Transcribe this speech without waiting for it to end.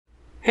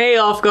Hey,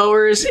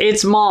 off-goers,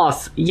 it's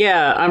Moth.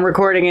 Yeah, I'm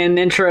recording an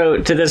intro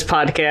to this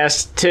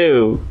podcast,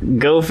 too.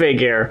 Go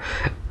figure.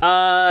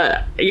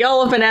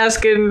 Y'all have been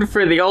asking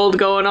for the old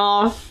going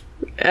off.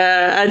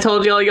 I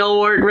told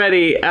y'all weren't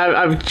ready.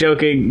 I'm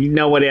joking.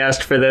 Nobody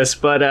asked for this,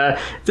 but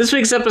this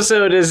week's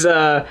episode is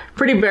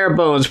pretty bare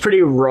bones,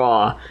 pretty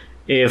raw,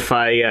 if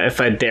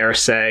I dare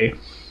say.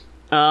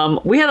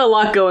 We had a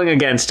lot going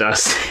against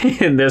us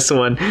in this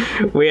one.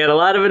 We had a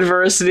lot of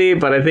adversity,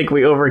 but I think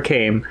we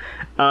overcame.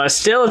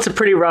 Still, it's a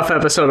pretty rough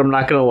episode, I'm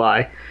not gonna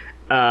lie.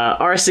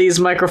 RC's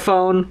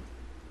microphone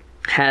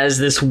has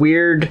this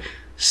weird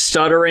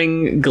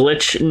stuttering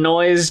glitch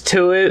noise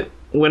to it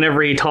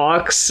whenever he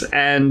talks,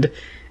 and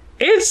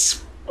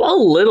it's a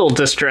little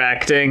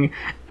distracting,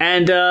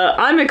 and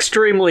I'm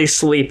extremely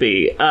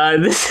sleepy. I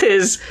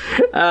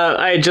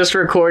just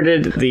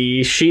recorded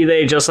the She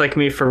They Just Like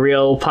Me For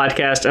Real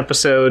podcast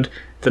episode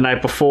the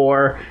night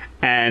before,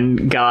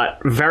 and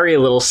got very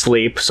little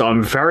sleep, so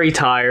I'm very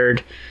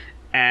tired.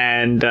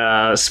 And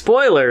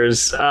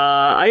spoilers,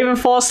 I even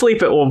fall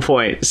asleep at one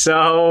point.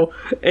 So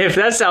if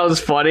that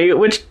sounds funny,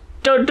 which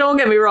don't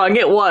get me wrong,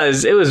 it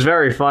was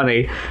very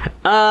funny.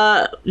 Check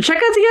out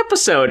the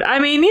episode. I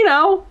mean,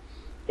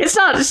 it's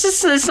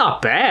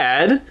not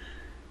bad.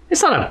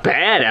 It's not a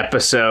bad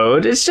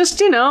episode. It's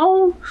just, a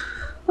little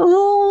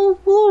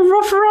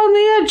rough around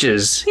the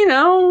edges.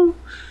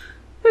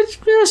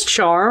 It's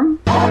charm.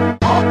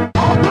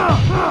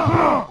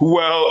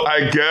 Well,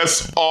 I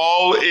guess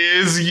all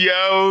is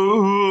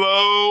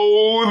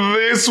yellow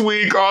this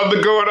week on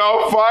the Going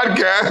Off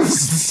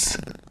podcast.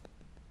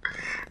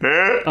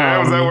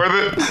 Was that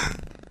worth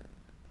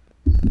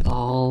it?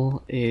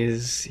 All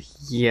is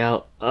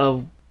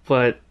yellow.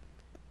 But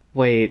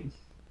wait.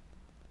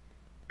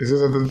 Is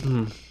this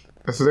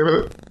that's the name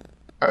of it?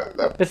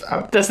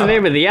 That's the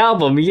name of the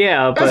album,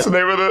 yeah. That's the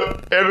name of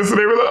it's the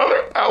name of the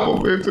other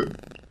album.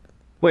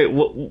 Wait,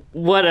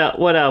 what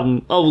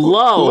album? Oh,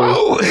 Low.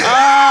 Low.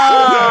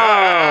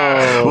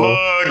 Oh!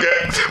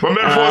 Look, my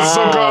metaphors are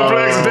so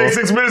complex, it takes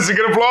 6 minutes to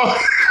get applause.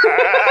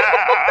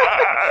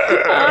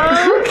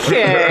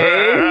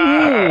 Okay.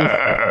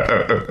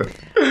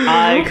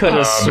 I could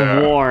have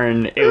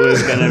sworn it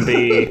was going to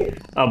be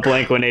a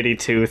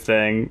Blink-182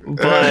 thing,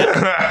 but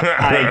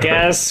I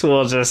guess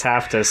we'll just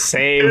have to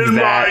save it's that.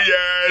 Not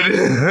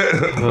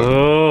yet.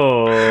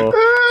 Oh.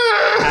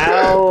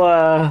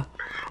 How,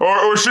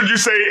 Or should you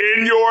say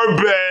in your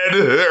bed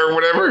or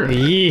whatever?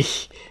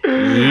 Yeesh.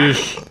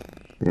 Yeesh.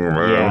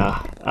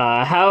 Yeah.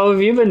 How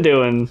have you been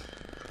doing?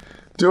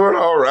 Doing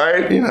all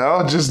right,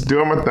 just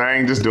doing my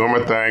thing, just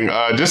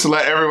to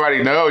let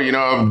everybody know,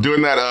 I'm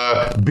doing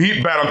that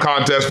beat battle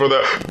contest for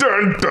the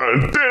dun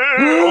dun dun.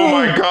 Oh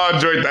my God,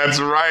 Joy,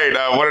 that's right.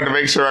 I wanted to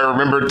make sure I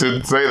remembered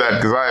to say that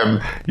because I am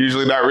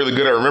usually not really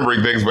good at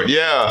remembering things. But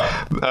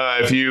yeah,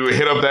 if you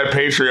hit up that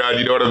Patreon,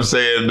 you know what I'm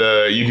saying,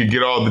 you can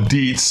get all the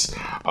deets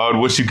on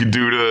what you could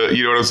do to,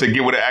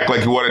 get what to act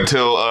like you want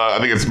until I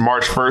think it's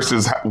March 1st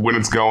is when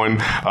it's going.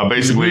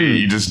 Basically,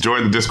 you just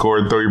join the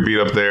Discord, throw your beat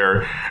up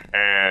there,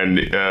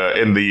 and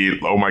in the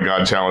Oh My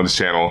God Challenge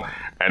channel.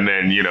 And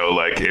then,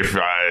 if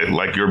I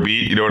like your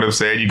beat, you know what I'm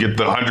saying? You get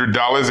the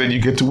 $100 and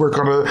you get to work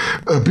on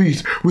a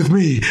beat with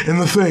me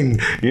and the thing.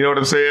 You know what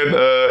I'm saying?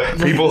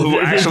 People who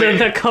actually...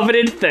 The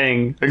coveted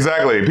thing.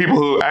 Exactly. People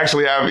who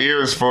actually have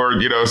ears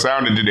for,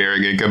 sound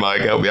engineering and can,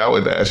 help me out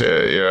with that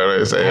shit. You know what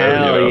I'm saying?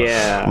 Hell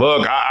yeah.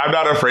 Look, I'm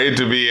not afraid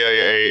to be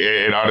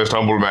an honest,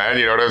 humble man.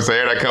 You know what I'm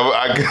saying?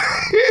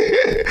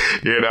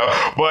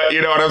 But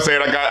you know what I'm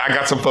saying? I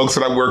got some folks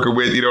that I'm working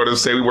with. You know what I'm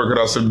saying? We working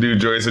on some new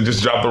joints and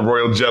just dropped the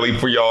royal jelly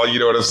for y'all. You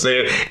know what I'm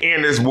saying?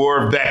 And there's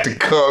more of that to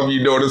come.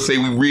 You know what I'm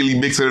saying? We really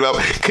mixing it up,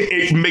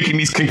 making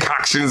these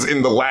concoctions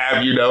in the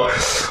lab.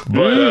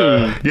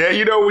 But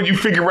when you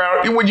figure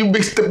out when you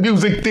mix the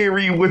music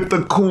theory with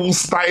the cool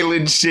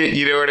styling shit,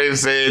 you know what I'm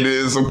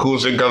saying? Some cool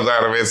shit comes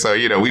out of it. So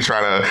we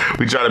try to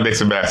mix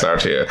and match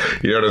out here.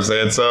 You know what I'm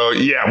saying? So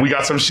yeah, we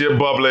got some shit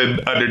bubbling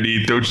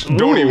underneath.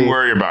 Don't even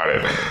worry about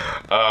it.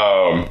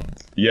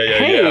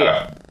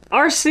 Hey,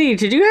 RC,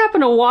 did you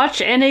happen to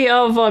watch any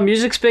of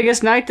Music's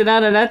Biggest Night, the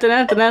Grammys?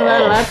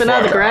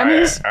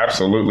 I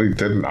absolutely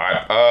did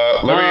not.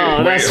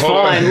 That's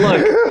fine.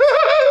 Look,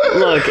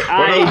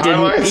 I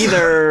didn't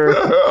either.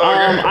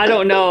 Okay. I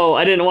don't know.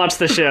 I didn't watch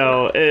the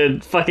show.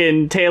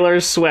 Fucking Taylor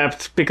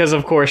swept because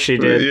of course she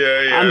did.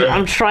 Yeah.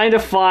 I'm trying to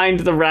find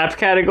the rap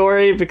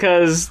category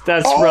because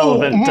that's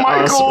relevant to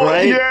us,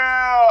 right?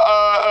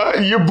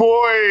 Yeah, your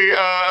boy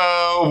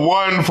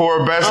won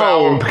for best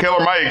album,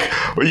 Killer Mike.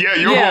 Yeah,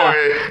 your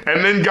boy,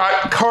 and then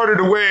got carted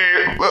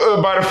away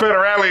by the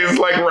federales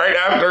right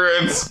after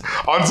it's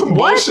on some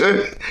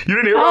bullshit. You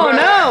didn't hear about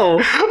that? Oh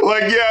no!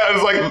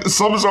 It's like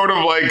some sort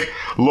of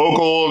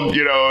local,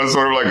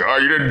 sort of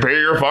you didn't pay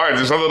your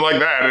fines or something like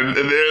that, and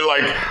they're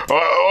like,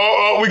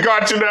 oh, we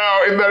got you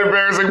now. Isn't that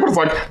embarrassing? But it's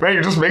like, man,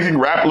 you're just making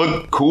rap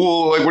look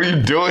cool. What are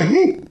you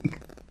doing?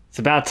 It's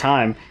about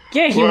time.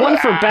 Yeah, he won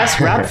for best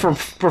rap for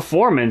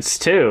performance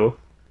too.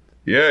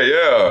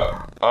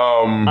 Yeah.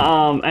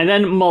 And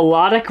then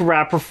melodic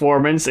rap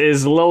performance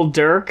is Lil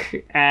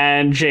Durk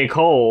and J.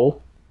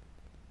 Cole.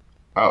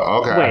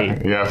 Oh, okay.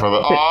 Wait. Yeah, for the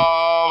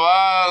All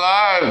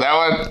My Life. That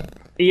one.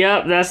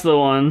 Yep, that's the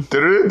one.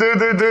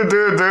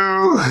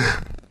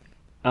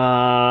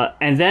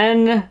 And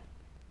then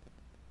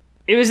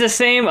it was the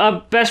same.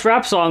 Best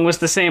rap song was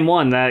the same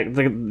one, that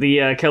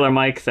the Killer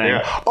Mike thing.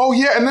 Yeah. Oh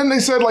yeah, and then they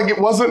said like it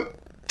wasn't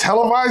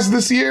televised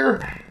this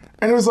year,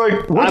 and it was like,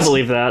 I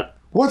believe that.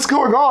 What's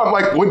going on?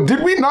 Like,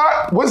 did we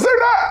not? Was there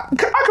not?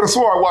 I could have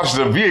swore I watched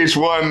a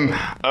VH1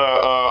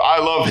 I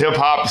Love Hip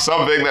Hop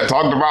something that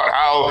talked about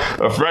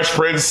how Fresh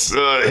Prince,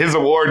 his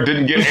award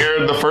didn't get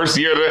aired the first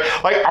year.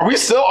 Like, are we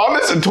still on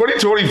this in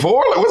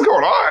 2024? Like, what's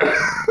going on?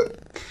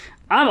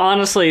 I'm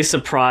honestly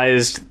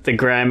surprised the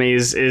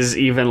Grammys is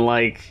even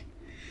like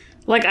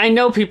I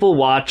know people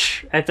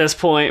watch at this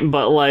point,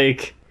 but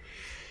like,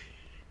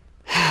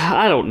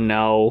 I don't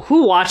know.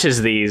 Who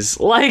watches these?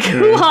 Like,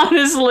 who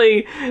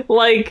honestly,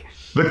 like...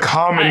 The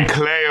common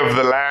clay of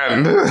the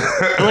land.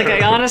 Like,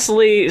 I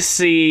honestly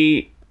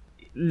see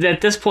that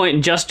at this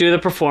point, just do the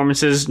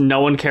performances. No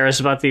one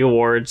cares about the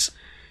awards.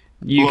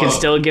 You can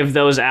still give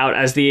those out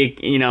as the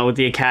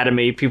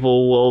Academy.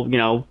 People will,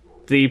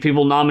 the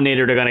people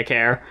nominated are going to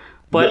care.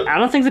 But I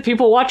don't think the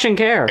people watching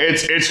care.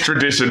 It's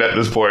tradition at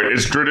this point.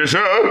 It's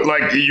tradition.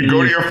 Like, you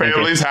go to your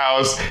family's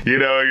house,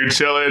 you're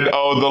chilling.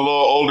 Oh, the little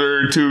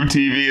older tube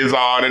TV is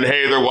on, and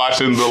hey, they're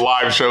watching the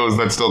live shows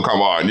that still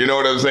come on. You know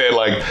what I'm saying?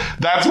 Like,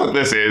 that's what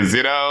this is,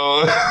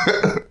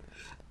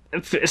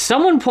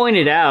 Someone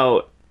pointed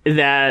out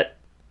that,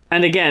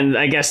 and again,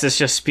 I guess this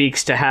just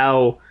speaks to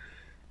how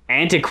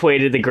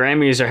antiquated the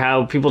Grammys are,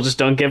 how people just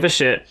don't give a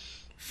shit.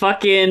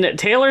 Fucking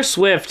Taylor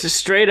Swift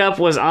straight up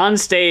was on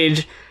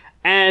stage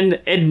and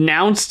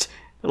announced,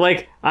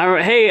 like,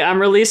 hey, I'm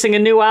releasing a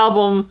new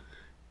album.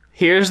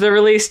 Here's the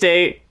release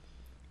date.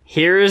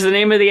 Here is the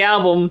name of the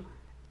album.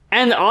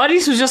 And the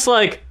audience was just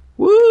like,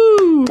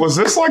 woo! Was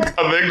this, like,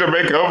 a thing to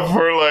make up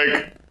for,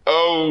 like,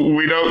 oh,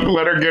 we don't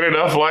let her get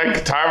enough,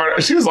 like, time?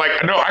 She was like,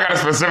 no, I gotta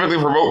specifically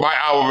promote my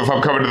album if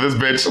I'm coming to this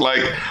bitch.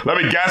 Like, let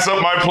me gas up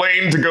my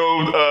plane to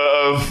go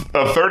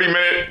a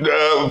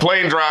 30-minute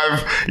plane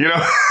drive,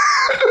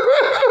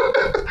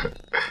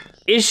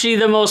 Is she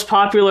the most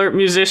popular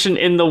musician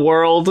in the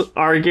world?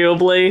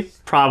 Arguably.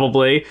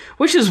 Probably.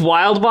 Which is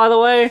wild, by the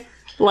way.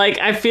 Like,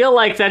 I feel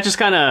like that just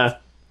kind of...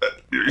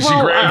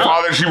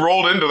 She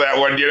rolled into that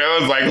one,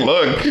 It's like,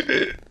 look,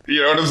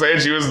 you know what I'm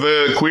saying? She was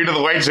the queen of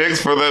the white chicks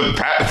for the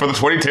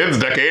 2010s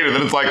decade, and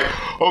then it's like,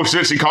 oh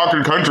shit, she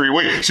conquered country.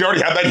 Wait, she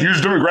already had that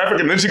huge demographic,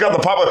 and then she got the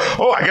pop.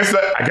 Oh, I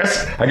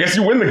guess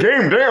you win the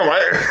game. Damn,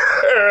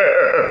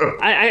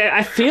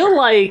 I feel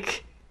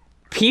like...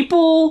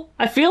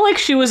 I feel like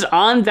she was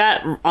on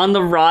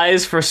the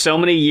rise for so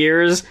many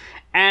years,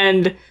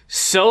 and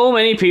so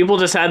many people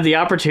just had the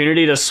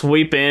opportunity to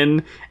sweep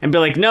in and be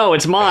like, no,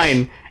 it's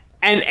mine.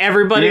 And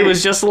everybody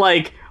was just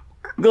like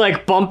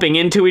bumping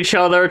into each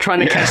other, trying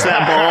to catch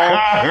that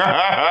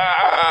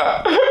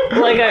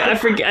ball. Like,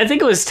 I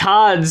think it was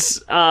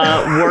Todd's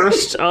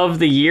worst of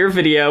the year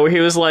video where he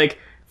was like,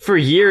 for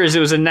years,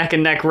 it was a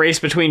neck-and-neck race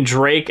between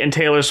Drake and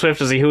Taylor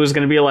Swift as to who was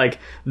going to be, like,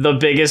 the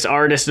biggest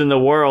artist in the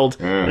world.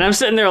 And I'm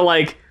sitting there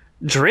like,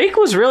 Drake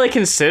was really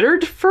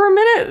considered for a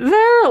minute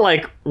there?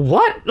 Like,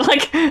 what?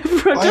 Like,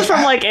 just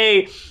from, like,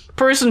 a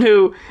person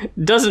who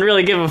doesn't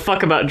really give a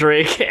fuck about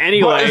Drake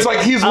anyway. But it's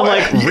like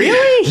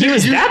really? He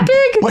was that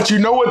big? But you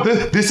know what?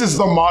 This is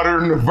the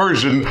modern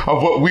version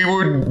of what we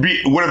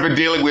would have been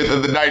dealing with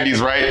in the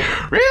 90s, right?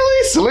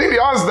 Really? Celine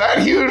Dion's that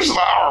huge?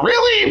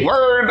 Really?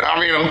 Word? I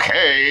mean,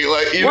 okay.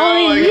 Like,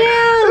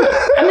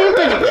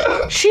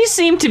 but she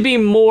seemed to be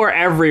more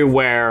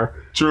everywhere.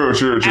 True.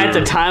 At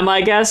the time, I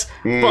guess.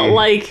 But,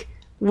 like,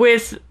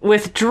 with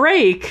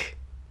Drake,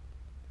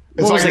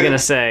 what was I going to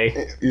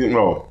say?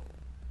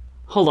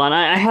 Hold on,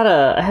 I had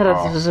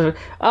a.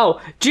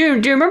 Oh, do you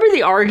remember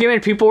the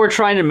argument people were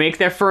trying to make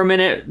there for a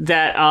minute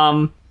that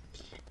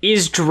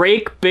is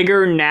Drake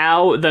bigger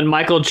now than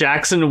Michael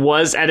Jackson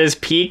was at his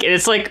peak? And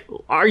it's like,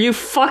 are you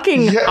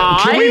fucking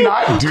high? Can we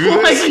not do this?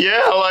 What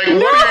are you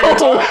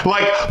talking?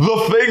 Like,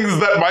 the things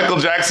that Michael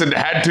Jackson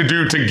had to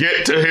do to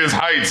get to his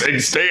heights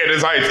and stay at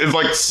his heights is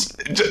like,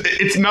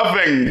 it's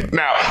nothing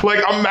now.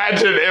 Like,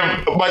 imagine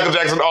if Michael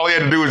Jackson, all he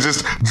had to do was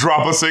just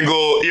drop a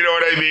single, you know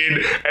what I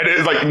mean? And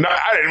it's like,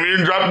 I didn't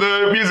even drop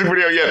the music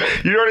video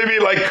yet. You know what I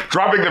mean? Like,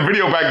 dropping the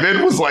video back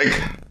then was like,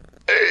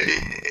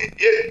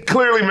 it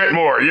clearly meant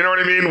more, you know what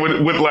I mean?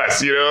 With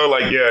less,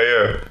 Like,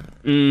 yeah.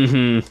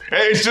 Mm-hmm.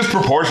 It's just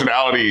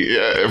proportionality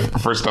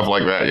for stuff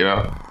like that,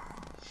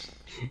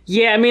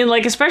 Yeah, I mean,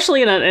 like,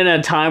 especially in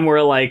a time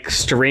where, like,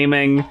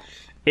 streaming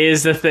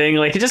is the thing,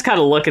 like, you just kind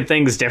of look at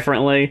things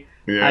differently,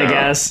 I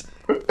guess.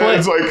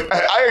 It's like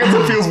I guess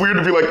it feels weird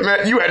to be like,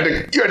 man, you had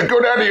to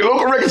go down to your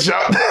local record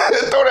shop,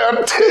 throw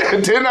down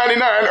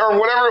 $10.99 or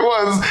whatever it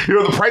was. You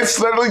know, the price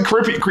steadily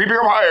creeping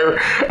up higher,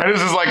 and it's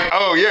just like,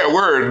 oh yeah,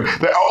 word.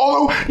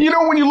 Although, you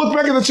know, when you look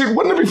back at the shit,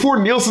 wasn't it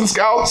before Nielsen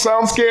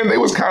SoundScan? They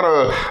was kind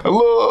of a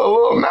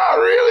little not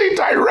really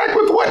direct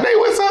with what they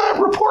was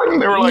reporting.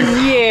 They were like,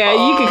 yeah,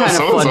 you can kind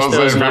of fudge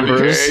those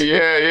numbers.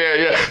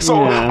 Yeah. So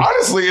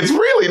honestly, it's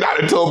really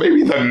not until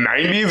maybe the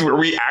 90s where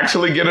we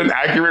actually get an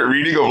accurate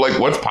reading of like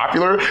what's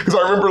popular. Because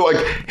I remember like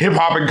hip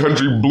hop and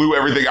country blew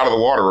everything out of the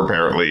water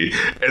apparently,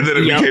 and then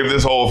it became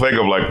this whole thing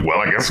of like, well,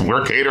 I guess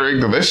we're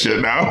catering to this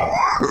shit now.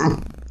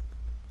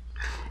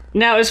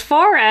 Now, as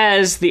far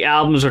as the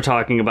albums we're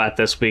talking about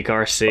this week,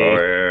 RC.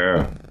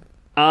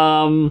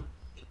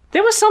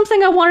 There was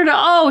something I wanted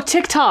to.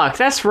 TikTok.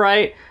 That's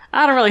right.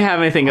 I don't really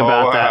have anything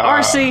about that.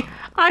 RC,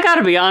 I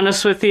gotta be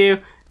honest with you.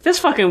 This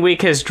fucking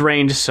week has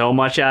drained so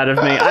much out of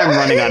me. I'm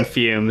running on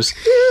fumes.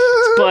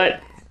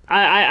 But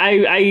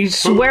I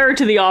swear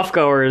to the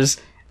offgoers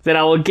that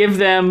I will give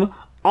them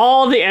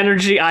all the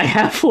energy I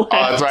have left.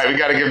 Oh, that's right. We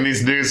got to give them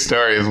these news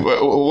stories.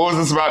 What was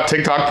this about?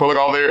 TikTok pulling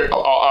all their...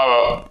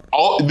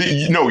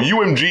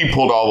 UMG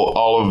pulled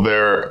all of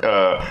their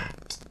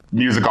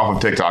music off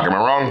of TikTok. Am I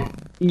wrong?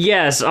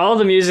 Yes, all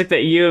the music that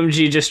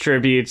UMG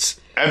distributes.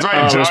 That's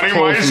right. Johnny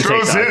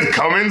Maestro's hit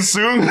coming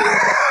soon.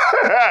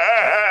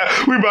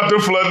 We about to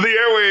flood the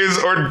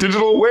airways or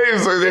digital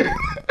waves.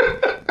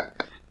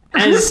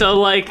 And so,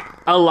 like,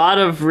 a lot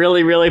of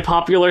really, really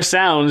popular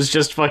sounds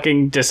just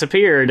fucking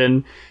disappeared.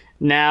 And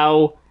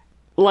now,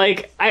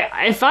 like,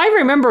 if I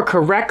remember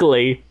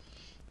correctly,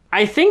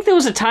 I think there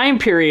was a time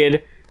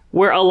period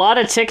where a lot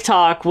of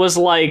TikTok was,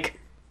 like,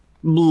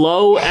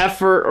 low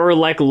effort or,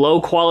 like,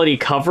 low quality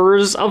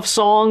covers of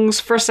songs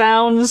for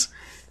sounds.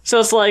 So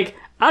it's like,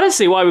 I don't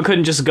see why we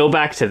couldn't just go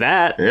back to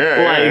that.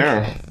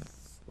 Yeah.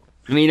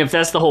 I mean, if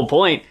that's the whole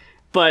point.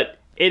 But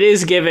it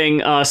is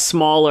giving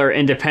smaller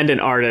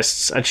independent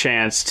artists a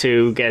chance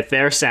to get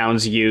their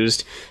sounds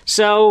used.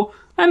 So,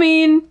 I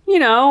mean, you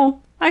know,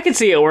 I could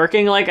see it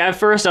working. Like, at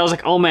first I was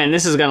like, oh man,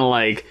 this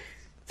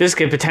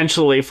could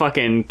potentially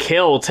fucking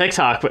kill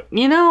TikTok. But,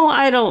 you know,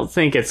 I don't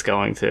think it's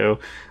going to.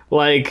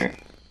 Like,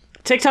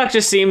 TikTok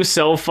just seems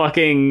so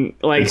fucking,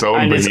 like, its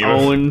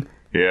own.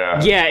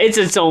 Yeah. Yeah, it's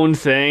its own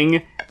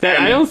thing. That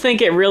I don't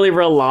think it really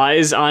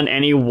relies on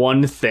any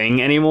one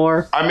thing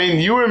anymore. I mean,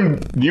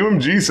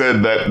 UMG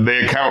said that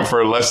they account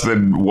for less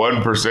than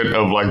 1%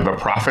 of like the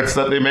profits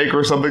that they make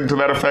or something to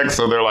that effect.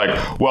 So they're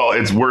like, well,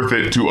 it's worth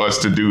it to us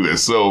to do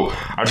this. So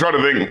I try to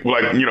think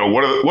like, you know,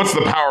 what's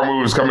the power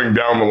moves coming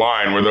down the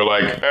line where they're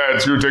like,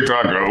 screw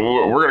TikTok,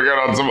 we're gonna get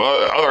on some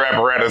other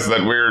apparatus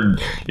that we're,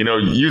 you know,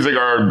 using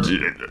our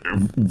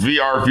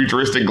VR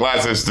futuristic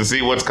glasses to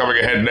see what's coming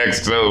ahead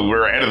next. So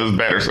we're ahead of this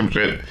bet or some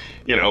shit,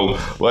 you know,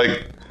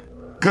 like.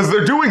 Because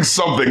they're doing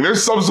something.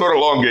 There's some sort of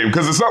long game.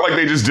 Because it's not like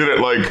they just did it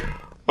like,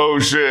 oh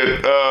shit,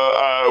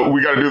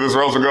 we got to do this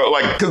or else we'll go.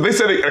 Like, because they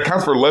said it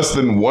accounts for less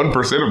than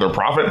 1% of their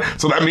profit.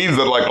 So that means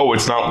that like, oh,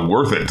 it's not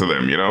worth it to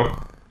them, you know?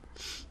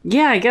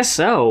 Yeah, I guess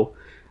so.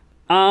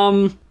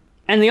 And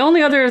the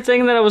only other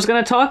thing that I was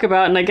going to talk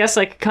about, and I guess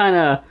I could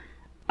kind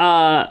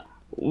of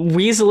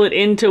weasel it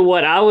into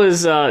what I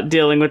was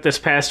dealing with this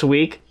past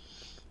week.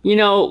 You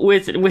know,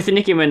 with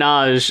Nicki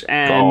Minaj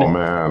and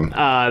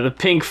the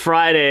Pink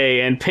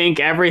Friday and Pink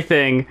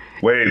everything.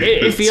 Wait,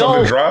 did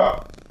something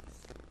drop?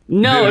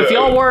 No, if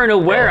y'all weren't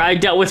aware, I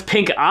dealt with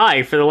Pink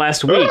Eye for the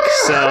last week,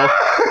 so...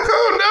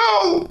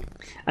 Oh, no!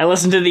 I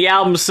listened to the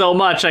album so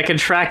much, I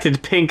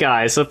contracted pink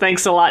eye, so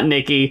thanks a lot,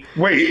 Nicki.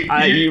 Wait.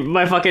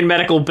 My fucking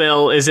medical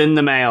bill is in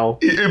the mail.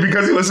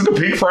 Because you listened to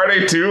Pink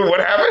Friday too? What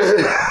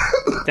happened?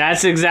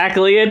 That's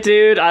exactly it,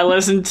 dude. I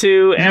listened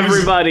to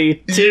everybody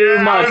too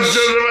much. I was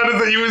just about to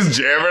say you was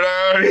jamming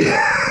out.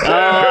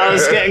 I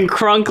was getting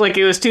crunk like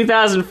it was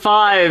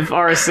 2005,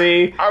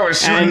 RC. I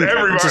was shooting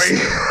everybody.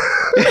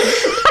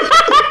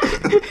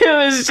 It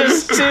was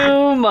just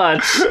too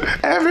much.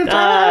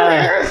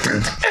 Everybody.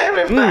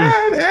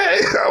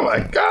 Oh my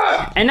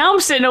god. And now I'm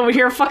sitting over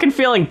here fucking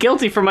feeling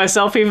guilty for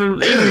myself, even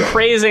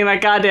praising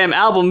that goddamn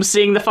album,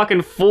 seeing the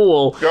fucking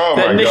fool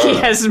that Nicki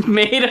has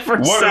made of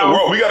herself. What in the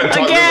world? We gotta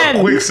talk just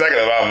a quick second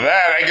about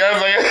that, I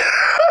guess.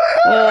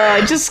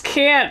 I just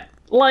can't,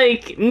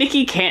 like,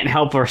 Nicki can't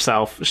help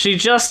herself. She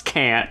just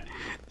can't.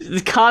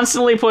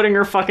 Constantly putting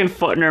her fucking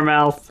foot in her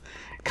mouth.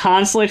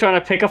 Constantly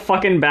trying to pick a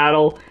fucking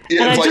battle,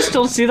 and I just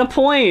don't see the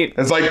point.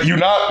 It's like, you're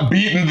not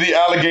beating the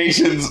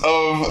allegations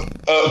of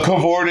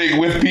cavorting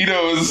with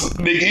pedos,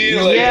 Nicki.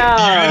 Like, you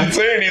didn't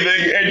say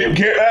anything, and you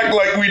can't act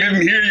like we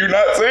didn't hear you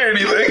not say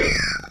anything.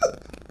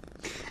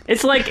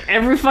 It's like,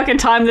 every fucking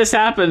time this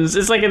happens,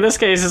 it's like, in this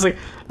case, it's like,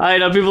 I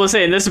know people are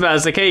saying this about it.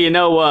 It's like, hey, you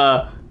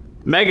know,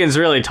 Megan's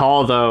really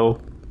tall,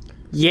 though.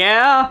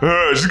 Yeah?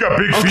 She's got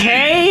big feet.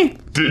 Okay?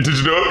 Did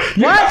you know?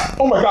 What?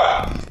 Oh my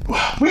god.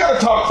 we gotta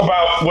talk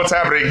about what's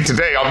happening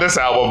today on this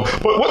album.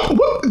 But what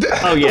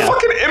Oh, yeah. the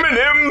fucking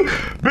Eminem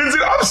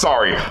Benzino, I'm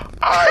sorry.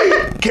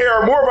 I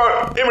care more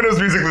about Eminem's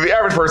music than the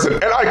average person,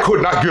 and I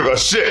could not give a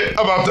shit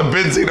about the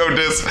Benzino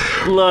diss.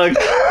 Look,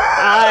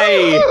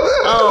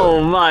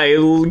 oh my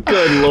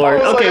good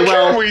lord. Okay,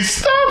 can we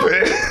stop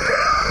it?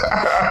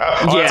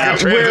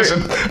 That's a good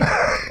transition.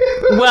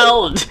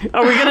 Well,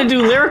 are we gonna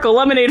do Lyrical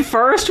Lemonade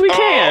first? We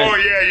can. Oh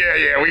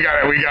yeah. We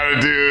gotta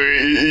do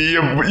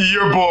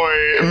your boy,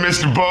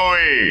 Mr.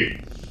 Bowie.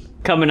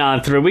 Coming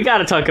on through. We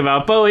gotta talk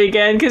about Bowie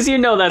again, because you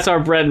know that's our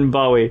bread and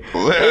Bowie.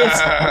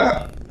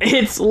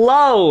 It's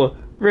Low,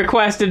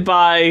 requested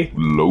by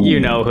Low. You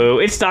know who.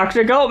 It's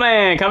Dr.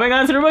 Goatman coming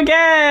on through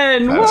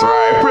again. That's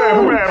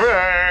Whoa!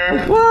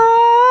 right.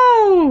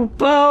 Whoa!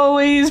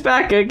 Bowie's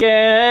back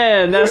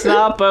again. That's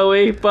not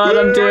Bowie, but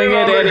I'm doing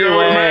it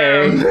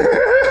anyway.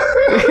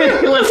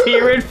 Let's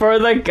hear it for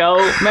the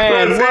Goat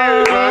Man.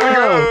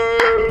 Whoa!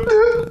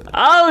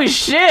 Oh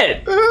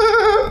shit!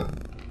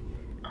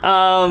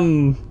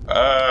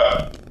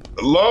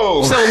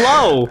 Low. So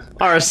Low,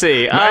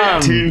 RC.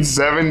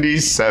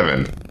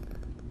 1977.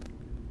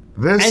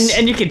 This.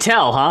 And you can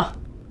tell, huh?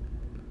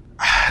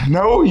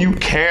 No, you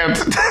can't.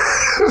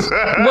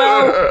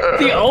 Well,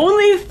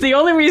 the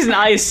only reason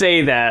I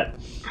say that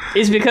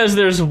is because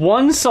there's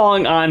one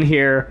song on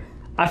here,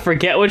 I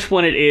forget which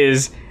one it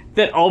is,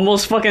 that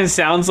almost fucking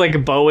sounds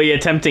like Bowie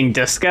attempting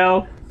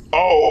disco.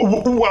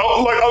 Oh,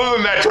 well, like, other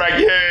than that track,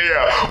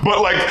 yeah.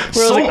 But, like,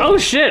 Where I was like, oh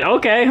shit,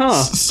 okay,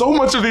 huh. So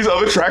much of these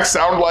other tracks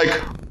sound like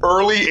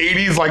early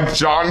 80s, like,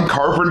 John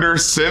Carpenter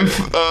synth,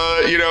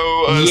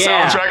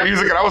 soundtrack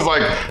music, and I was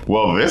like,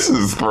 well, this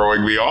is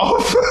throwing me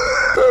off.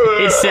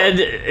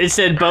 It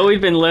said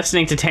Bowie'd been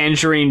listening to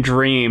Tangerine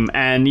Dream,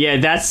 and yeah,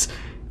 that's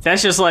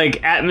just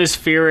like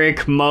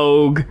atmospheric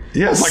Moog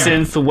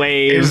synth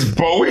wave. Is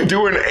Bowie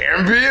doing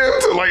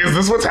ambient? Like, is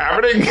this what's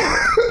happening?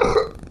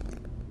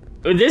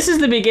 This is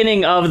the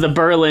beginning of the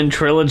Berlin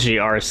trilogy,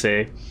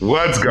 RC.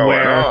 What's going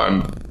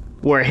on?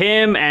 Where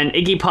him and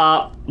Iggy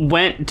Pop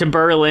went to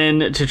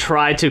Berlin to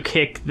try to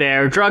kick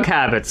their drug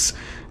habits.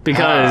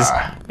 Because,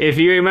 if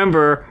you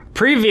remember,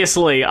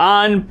 previously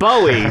on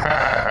Bowie,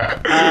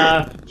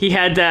 he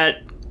had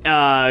that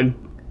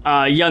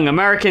Young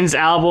Americans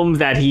album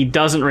that he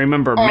doesn't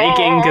remember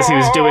making because he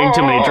was doing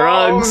too many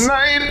drugs.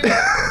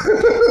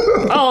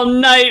 All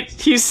night,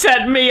 he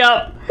set me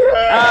up.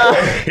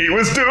 He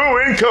was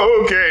doing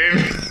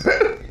cocaine.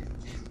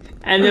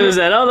 And there was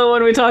that other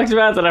one we talked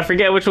about that I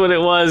forget which one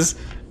it was,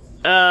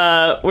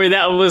 where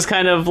that was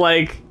kind of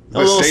like a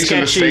little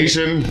sketchy.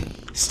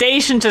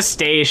 Station to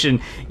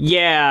Station.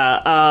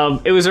 Yeah,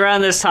 it was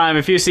around this time.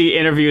 If you see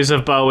interviews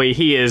of Bowie,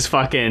 he is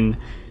fucking...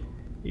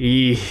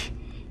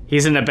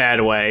 He's in a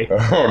bad way.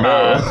 Oh,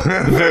 no.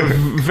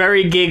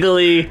 Very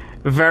giggly,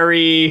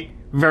 very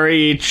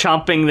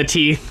chomping the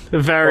teeth,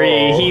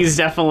 he's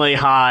definitely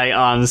high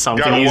on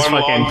something. Got he's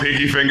one long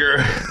pinky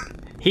finger.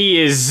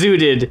 He is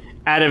zooted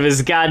out of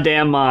his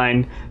goddamn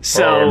mind.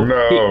 So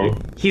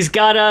he's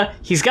gotta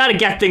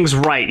get things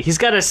right. He's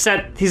gotta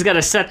set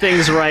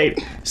things right.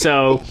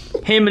 So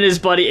him and his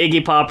buddy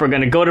Iggy Pop are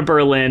gonna go to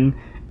Berlin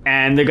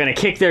and they're gonna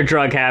kick their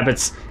drug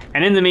habits.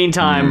 And in the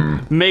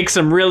meantime, make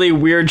some really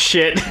weird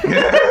shit.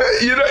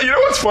 You know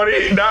what's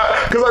funny?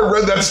 Because I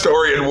read that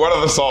story in one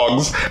of the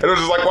songs, and it was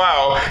just like,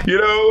 wow,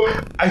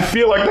 I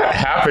feel like that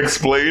half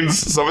explains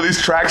some of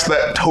these tracks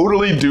that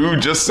totally do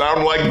just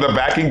sound like the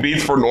backing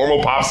beats for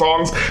normal pop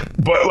songs,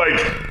 but like,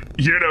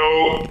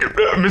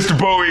 Mr.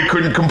 Bowie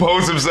couldn't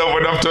compose himself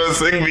enough to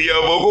sing the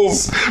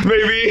vocals,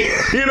 maybe.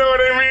 You know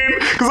what I mean?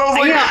 Because I was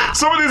like,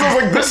 some of these, I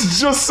was like, this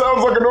just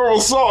sounds like a normal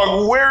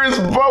song. Where is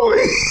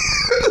Bowie?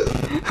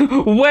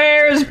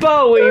 Where's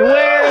Bowie?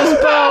 Where's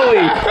Bowie?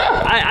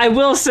 I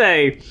will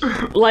say,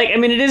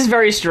 it is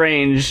very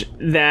strange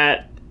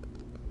that,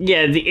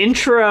 the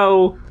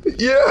intro...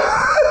 Yeah.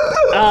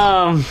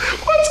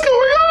 What's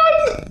going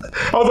on?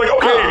 I was like,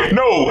 okay,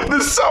 no,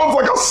 this sounds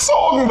like a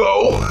song,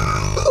 though.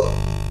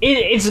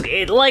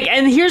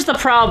 And here's the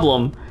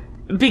problem.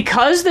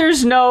 Because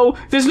there's no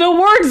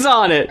words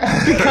on it.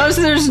 Because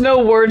there's no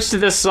words to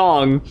this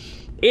song,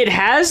 it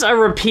has a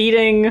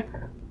repeating...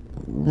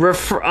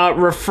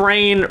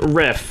 refrain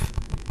riff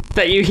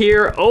that you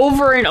hear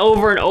over and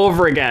over and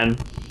over again.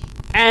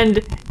 And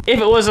if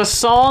it was a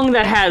song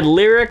that had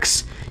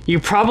lyrics, you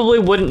probably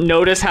wouldn't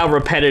notice how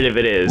repetitive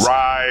it is.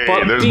 Right.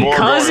 But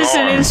because it's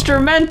an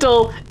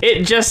instrumental,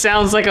 it just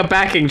sounds like a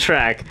backing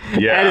track.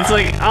 Yeah. And it's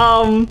like,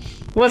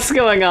 what's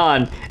going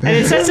on? And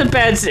it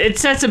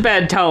sets a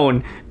bad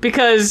tone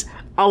because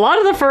a lot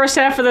of the first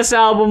half of this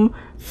album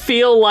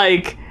feel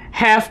like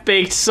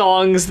half-baked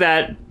songs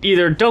that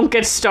either don't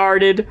get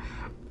started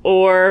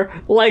or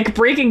like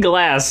Breaking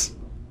Glass.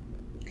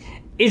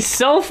 It's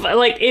so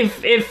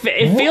if it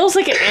feels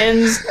like it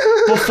ends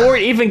before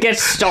it even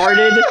gets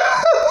started.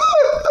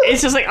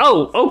 It's just like,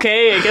 oh,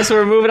 okay, I guess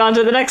we're moving on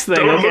to the next thing.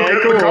 Don't look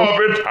at the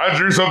carpet. I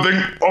drew something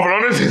open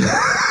on it.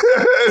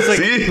 It's like,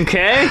 see?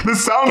 Okay.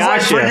 This sounds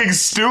like freaking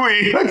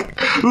Stewie. Look,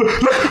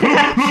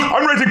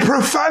 I'm writing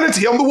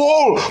profanity on the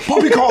wall.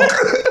 Poppycock.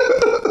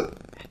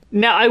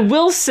 Now, I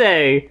will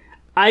say,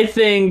 I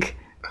think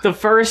the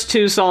first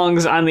 2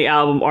 songs on the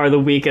album are the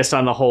weakest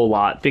on the whole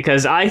lot,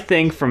 because I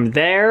think from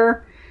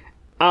there,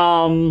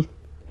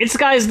 it's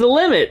sky's the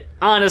limit,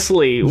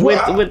 honestly. With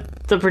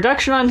the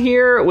production on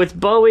here, with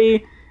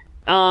Bowie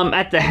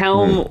at the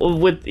helm,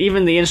 with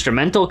even the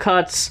instrumental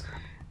cuts.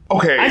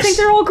 Okay. I think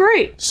they're all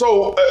great.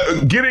 So,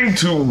 getting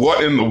to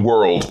What in the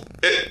World.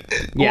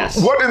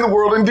 Yes. What in the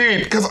world,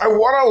 indeed. Because I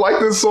want to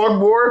like this song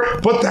more,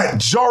 but that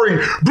jarring,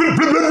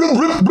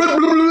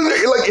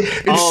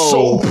 it's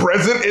so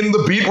present in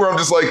the beat where I'm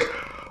just like,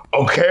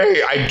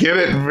 okay, I get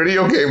it.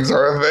 Video games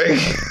are a thing.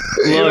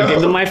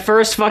 Look, my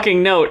first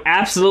fucking note,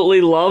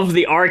 absolutely love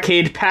the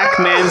arcade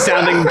Pac-Man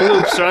sounding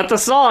bloops throughout the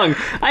song.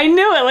 I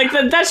knew it. Like,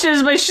 that shit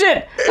is my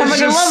shit. I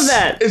fucking love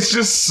that. It's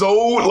just so,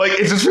 like,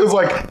 it just feels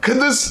like, could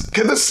this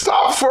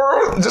stop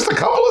for just a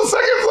couple of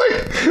seconds?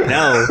 Like,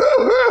 no.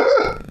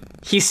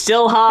 He's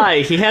still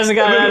high. He hasn't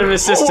gotten out of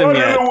his system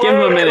yet. Give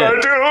him a minute. What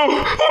in the world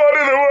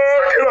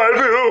can I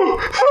do?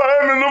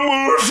 I'm in the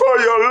mood for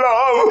your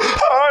love.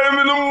 I'm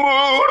in the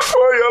mood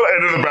for your love.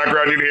 And in the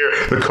background, you hear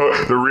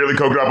the really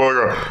coked up boy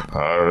go,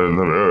 I'm in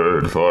the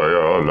mood for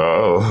your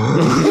love.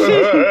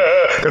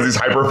 Because he's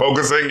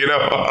hyper-focusing,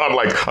 on,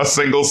 like, a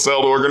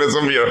single-celled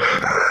organism,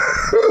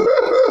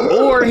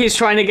 Or he's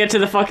trying to get to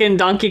the fucking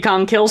Donkey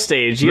Kong kill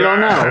stage. You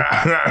don't know.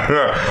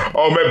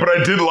 Oh, man, but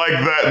I did like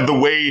that, the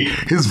way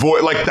his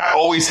voice, like, that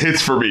always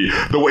hits for me.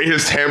 The way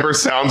his timbre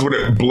sounds when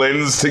it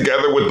blends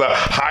together with the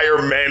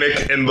higher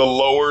manic and the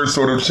lower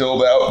sort of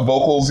chilled out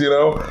vocals,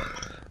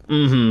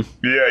 Mm-hmm.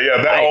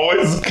 Yeah, that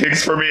always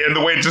kicks for me. And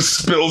the way it just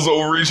spills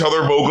over each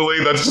other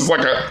vocally, that's just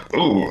like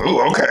ooh,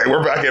 okay,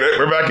 we're back in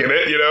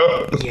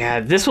it,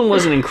 Yeah, this one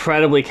was an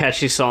incredibly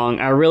catchy song.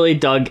 I really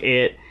dug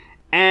it.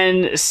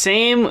 And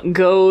same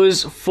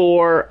goes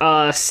for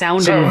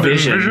Sound and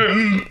Vision. This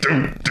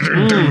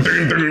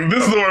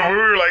is the one where we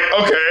were like,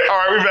 okay, all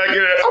right, we're back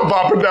in it. I'm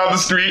bopping down the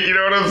street, you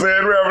know what I'm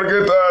saying? We're having a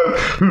good time.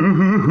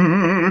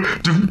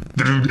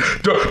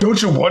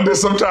 Don't you wonder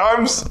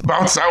sometimes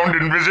about Sound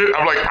and Vision?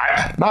 I'm like,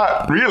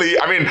 not really.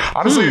 I mean,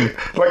 honestly,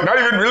 like, not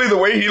even really the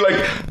way he, like,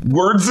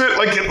 words it.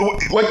 Like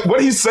what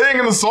he's saying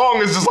in the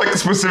song is just, like,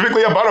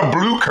 specifically about a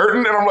blue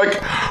curtain. And I'm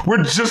like,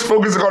 we're just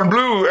focusing on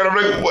blue. And I'm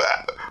like,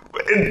 what?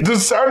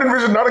 Does Sound and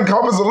Vision not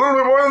encompass a little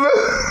bit more than that?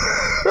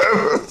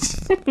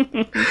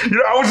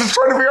 I was just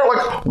trying to figure out,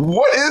 like,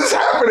 what is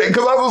happening?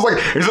 Because I was like,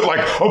 is it like,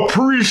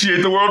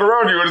 appreciate the world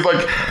around you? And it's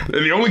like,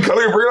 and the only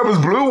color you're bringing up is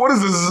blue? What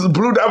is this?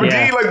 Blue dabba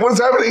dee? Like, what's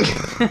happening?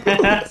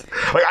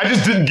 Like, I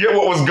just didn't get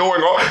what was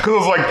going on. Because I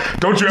was like,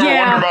 don't you ever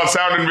wonder about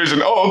Sound and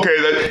Vision? Oh,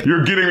 okay, that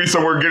you're getting me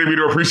somewhere, getting me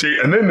to appreciate.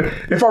 And then,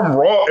 if I'm not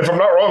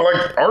wrong,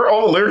 like, aren't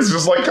all the lyrics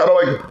just, like, kind of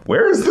like,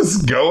 where is this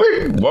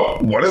going?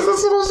 What is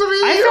this supposed to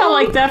be? I felt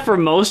like that for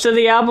most of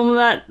the album,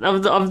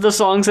 of the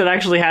songs that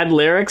actually had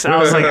lyrics. I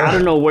was like, I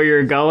don't know where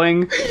you're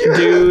going,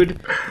 dude,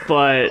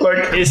 but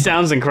like, it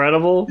sounds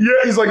incredible. Yeah,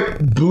 he's like,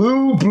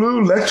 blue,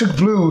 electric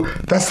blue,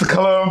 that's the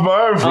color of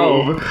my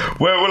robe.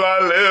 Where will I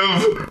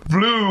live?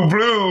 Blue,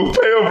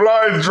 pale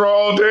blinds draw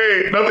all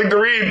day. Nothing to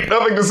read,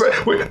 nothing to say.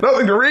 Wait,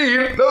 nothing to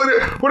read?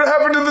 What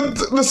happened to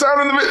the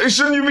sound and the vision?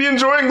 Shouldn't you be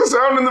enjoying the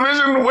sound and the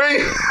vision?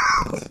 Wait.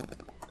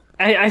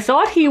 I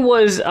thought he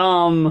was,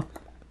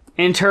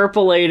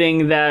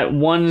 interpolating that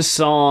one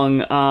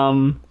song,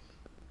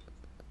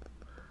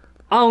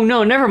 oh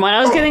no, never mind.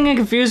 I was getting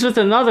confused with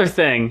another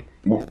thing.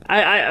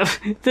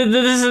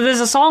 There's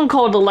a song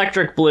called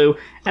Electric Blue,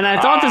 and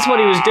I thought that's what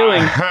he was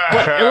doing,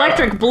 but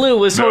Electric Blue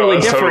was totally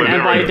different,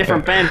 and by a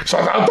different band.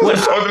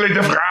 Totally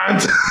different.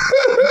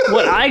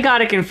 What I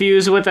got it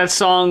confused with that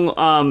song,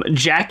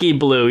 Jackie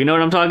Blue. You know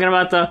what I'm talking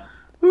about? The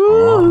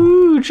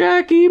ooh,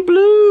 Jackie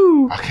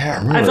Blue. I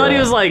can't remember. I thought he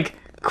was like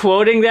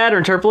quoting that or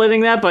interpolating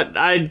that, but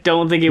I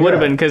don't think he would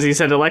have been, because he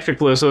said electric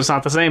blue, so it's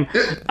not the same.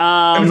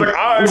 And it's like,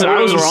 I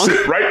was wrong.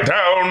 Sit right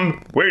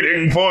down,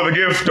 waiting for the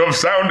gift of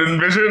sound and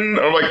vision.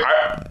 I'm like,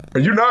 are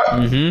you not?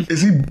 Mm-hmm.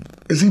 Is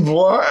he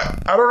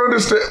blind? I don't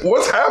understand.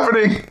 What's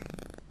happening?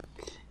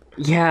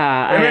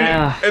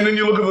 Yeah. And then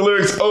you look at the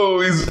lyrics. Oh,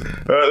 he's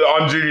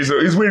on Genie, so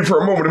he's waiting for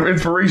a moment of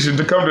inspiration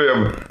to come to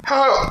him.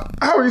 How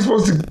are you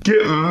supposed to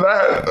get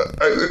that?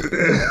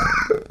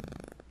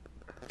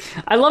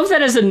 I love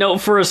that as a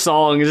note for a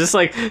song. It's just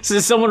like, so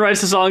someone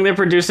writes a song, they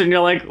produce it, and you're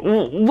like,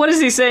 what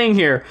is he saying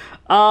here?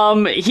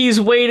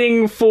 He's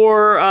waiting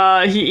for,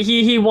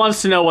 he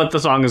wants to know what the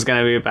song is going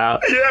to be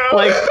about. Yeah,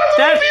 like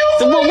that.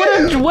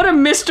 What a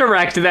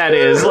misdirect that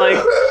is.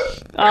 Like,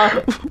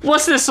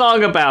 what's this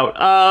song about?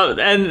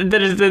 And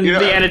then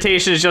the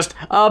annotation is just,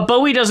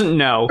 Bowie doesn't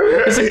know.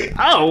 It's like,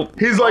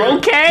 he's like,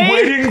 okay,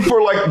 waiting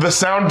for like the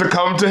sound to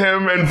come to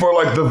him and for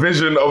like the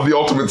vision of the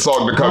ultimate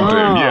song to come to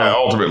him. Yeah,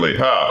 ultimately.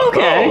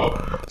 Okay.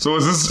 So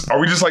are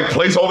we just like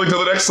placeholding to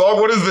the next song?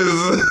 What is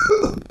this?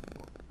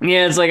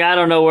 Yeah, it's like, I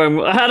don't know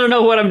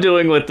what I'm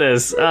doing with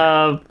this.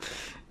 I'll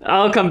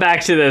come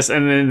back to this,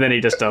 and then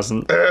he just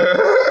doesn't.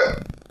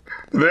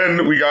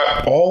 Then we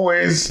got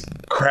Always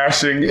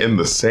Crashing in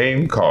the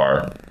Same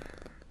Car.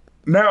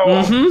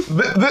 Now,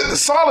 the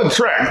solid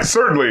track,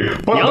 certainly,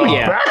 but the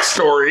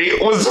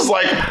backstory was just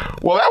like,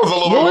 well, that was a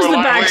little bit more lively.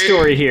 What was the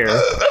backstory here?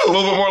 That was a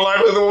little bit more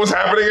lively than what was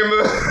happening in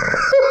the...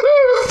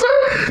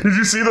 Did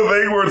you see the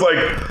thing where it's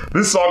like,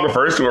 this song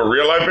refers to a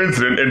real-life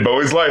incident in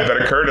Bowie's life that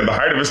occurred at the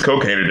height of his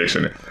cocaine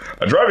addiction.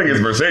 Driving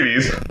his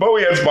Mercedes,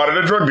 Bowie had spotted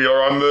a drug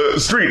dealer on the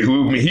street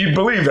whom he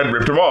believed had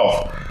ripped him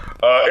off.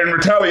 In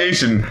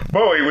retaliation,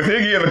 Bowie, with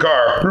Iggy in the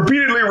car,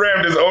 repeatedly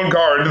rammed his own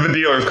car into the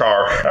dealer's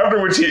car,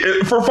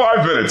 for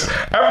 5 minutes,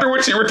 after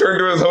which he returned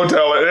to his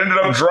hotel and ended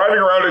up driving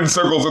around in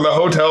circles in the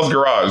hotel's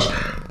garage.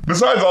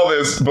 Besides all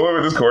this, Bowie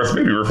with this chorus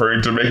may be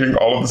referring to making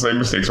all of the same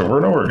mistakes over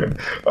and over again.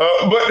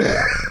 But,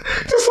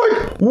 just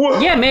like,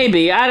 what? Yeah,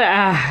 maybe.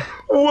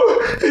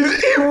 What? He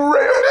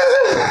rammed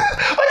it.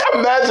 Like,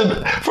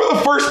 imagine, for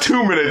the first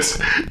 2 minutes,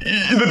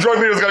 the drug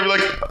dealer's gonna be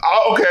like,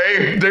 oh,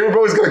 okay, David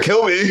Bowie's gonna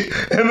kill me.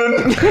 And then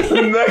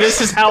the next...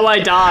 This is how I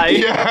die.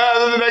 Yeah,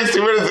 and then the next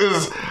 2 minutes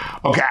is,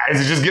 okay,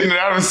 is he just getting it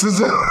out of his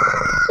system?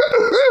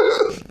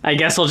 I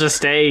guess I'll just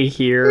stay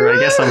here. I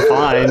guess I'm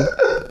fine.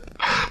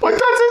 Like,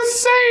 that's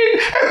insane!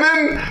 And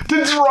then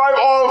to drive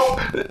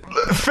off,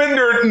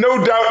 fender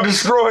no doubt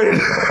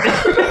destroyed.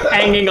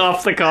 Hanging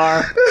off the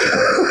car.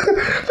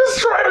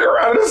 Just driving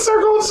around in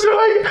circles, you're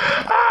like,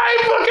 I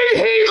fucking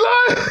hate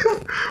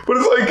life! But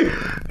it's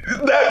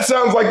like, that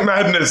sounds like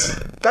madness.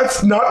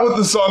 That's not what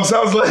the song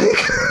sounds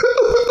like.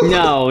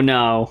 No.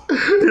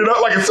 You know,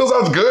 like, it still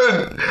sounds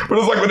good. But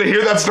it's like, when I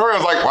hear that story, I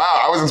was like,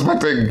 wow, I was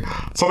expecting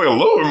something a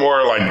little bit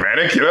more, like,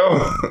 manic, you know?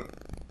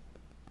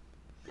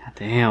 God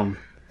damn.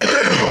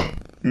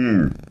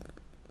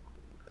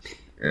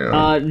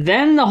 Yeah.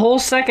 Then the whole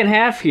second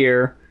half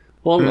here.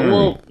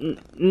 Not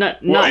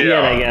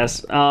yet, I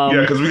guess.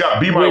 Yeah, because we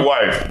got Be My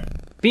Wife.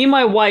 Be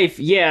My Wife,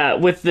 yeah,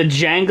 with the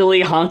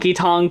jangly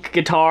honky-tonk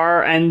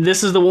guitar, and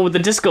this is the one with the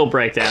disco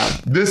breakdown.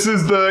 This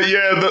is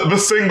the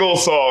single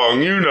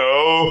song, you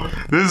know.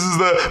 This is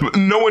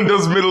no one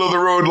does middle of the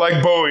road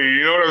like Bowie,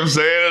 you know what I'm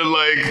saying?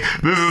 Like,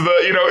 this is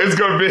it's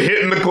gonna be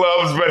hitting the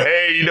clubs, but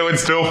hey, it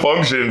still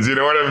functions, you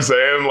know what I'm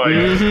saying? Like,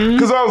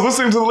 because I was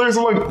listening to the lyrics,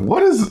 I'm like,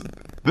 what is...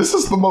 This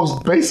is the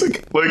most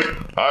basic, like,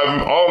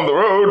 I'm on the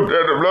road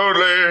and I'm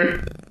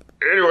lonely.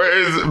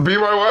 Anyways, be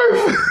my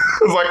wife.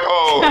 It's like,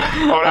 oh,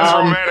 that's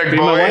romantic,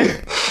 Bowie.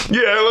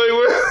 Yeah,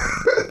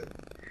 like,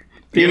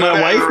 be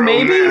my wife,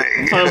 maybe?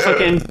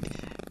 Fucking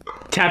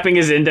tapping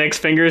his index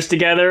fingers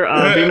together.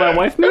 Be my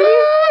wife, maybe?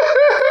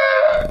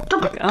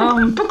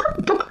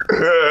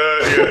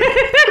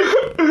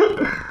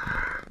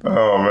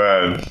 Oh,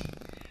 man.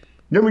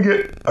 Then we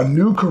get a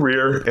new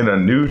career in a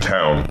new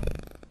town.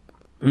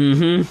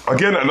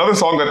 Again, another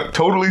song that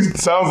totally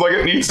sounds like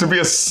it needs to be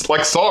a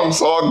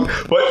song,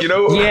 but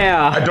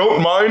yeah, I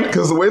don't mind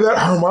because the way that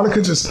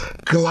harmonica just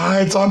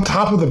glides on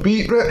top of the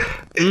beat, look,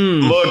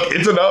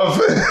 it's enough.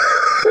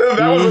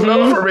 That was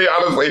enough for me,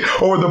 honestly.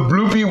 Over the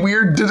bloopy,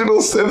 weird digital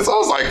synths, I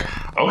was like,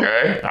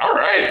 okay, all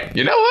right,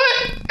 you know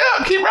what?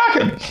 Yeah, keep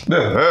rocking.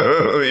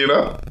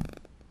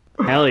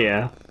 Hell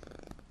yeah.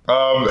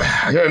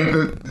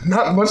 Again,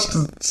 not much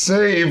to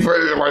say, but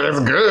it's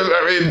good.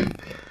 I mean.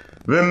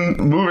 Then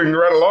moving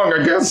right along,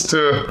 I guess,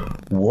 to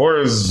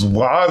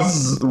Warsawa.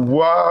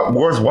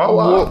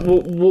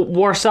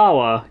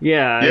 Warsawa,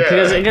 yeah.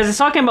 Because it's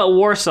talking about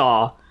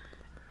Warsaw,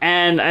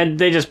 and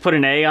they just put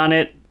an A on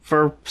it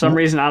for some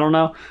reason. I don't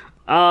know.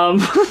 I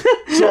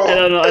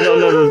don't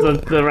know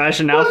the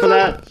rationale for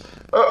that.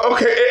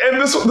 Okay, and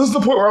this is the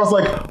point where I was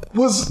like,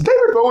 was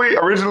David Bowie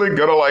originally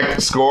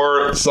gonna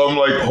score some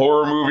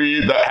horror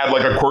movie that had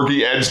a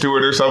quirky edge to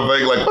it or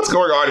something? Like, what's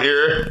going on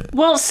here?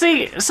 Well,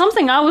 see,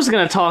 something I was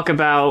gonna talk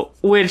about,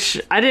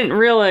 which I didn't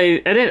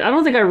realize, I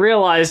don't think I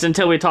realized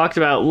until we talked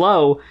about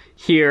Low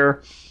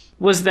here,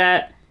 was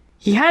that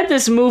he had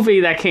this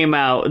movie that came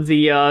out,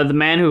 the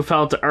Man Who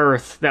Fell to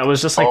Earth, that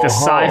was just the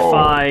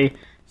sci-fi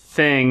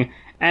thing.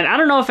 And I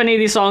don't know if any of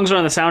these songs are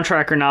on the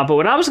soundtrack or not, but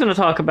what I was gonna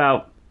talk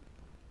about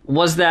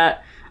was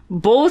that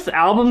both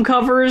album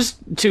covers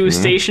to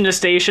Station to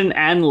Station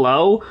and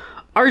Low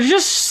are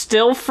just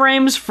still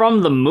frames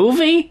from the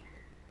movie.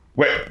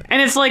 Wait.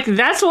 And it's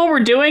that's what we're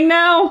doing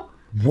now?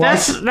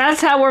 What? That's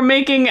how we're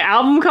making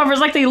album covers?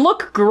 They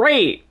look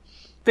great.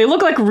 They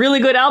look like really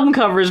good album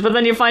covers, but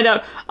then you find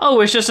out,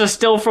 oh, it's just a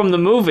still from the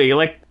movie.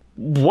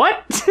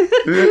 What?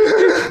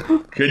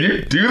 Can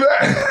you do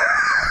that?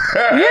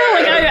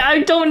 Yeah,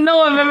 I don't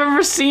know if I've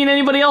ever seen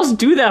anybody else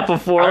do that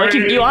before.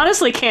 You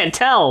honestly can't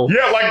tell.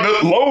 Yeah,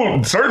 the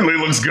Low certainly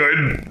looks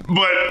good,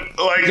 but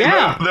the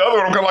other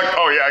one, I'm kind of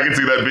oh yeah, I can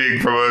see that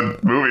being from a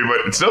movie,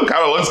 but it still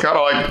kind of looks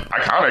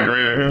iconic. I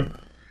mean,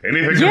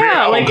 anything can be an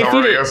album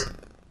cover, I guess.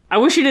 I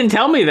wish you didn't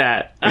tell me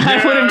that. Yeah.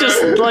 I would have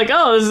just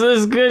oh, this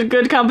is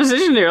good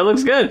composition here. It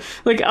looks good.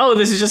 Oh,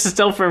 this is just a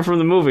still frame from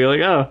the movie.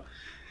 Oh.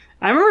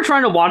 I remember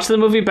trying to watch the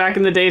movie back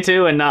in the day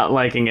too and not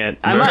liking it.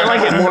 I might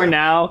like it more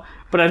now.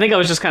 But I think I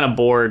was just kind of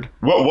bored.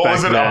 What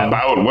was it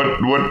about? What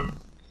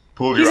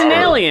pulled you out? He's an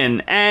alien,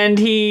 and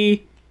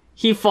he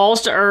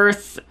falls to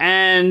Earth,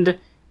 and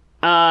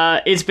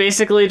it's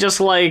basically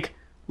just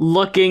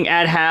looking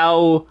at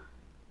how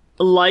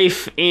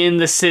life in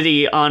the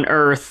city on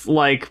Earth,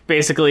 like,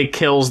 basically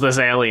kills this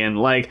alien.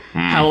 Like,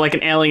 how, like,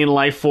 an alien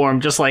life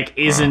form just, like,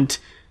 isn't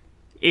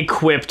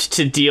equipped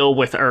to deal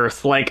with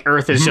Earth. Like,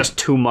 Earth is just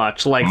too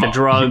much. Like, the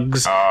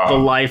drugs, the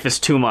life is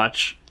too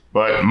much.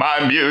 But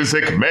my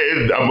music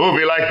made a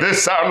movie like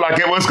this sound like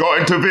it was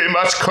going to be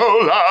much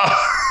cooler.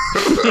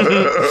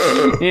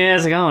 Yeah,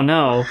 it's like, oh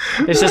no.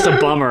 It's just a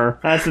bummer.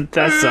 That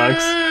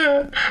sucks.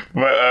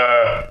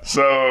 But,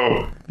 so,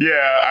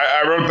 yeah,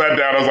 I wrote that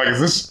down. I was like, is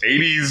this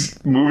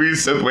 80s movie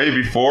synth way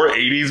before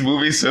 80s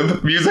movie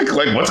synth music?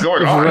 Like, what's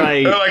going on?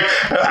 Right. Like,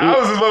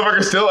 how is this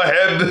motherfucker still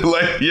ahead?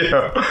 Like,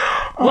 yeah.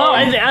 Well,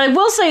 I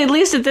will say, at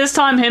least at this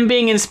time, him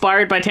being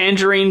inspired by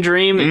Tangerine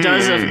Dream, it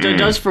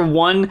does for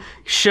one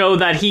show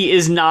that he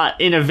is not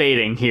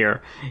innovating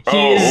here.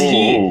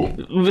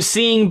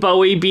 Seeing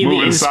Bowie be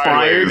the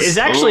inspired is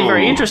actually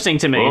very interesting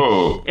to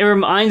me. It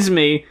reminds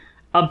me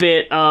a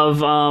bit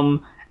of,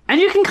 and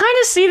you can kind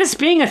of see this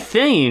being a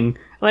theme,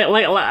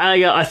 like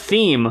a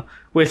theme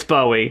with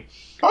Bowie.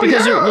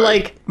 Because you're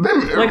like,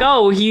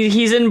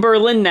 he's in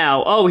Berlin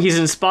now. Oh, he's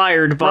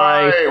inspired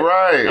by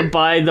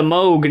the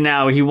Moog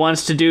now. He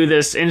wants to do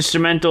this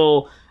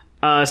instrumental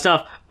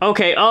stuff.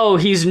 Okay. Oh,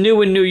 he's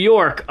new in New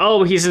York.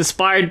 Oh, he's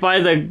inspired by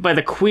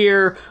the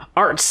queer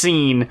art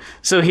scene.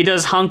 So he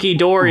does Hunky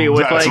Dory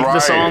with the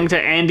song to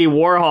Andy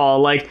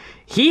Warhol. Like,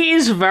 he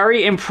is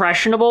very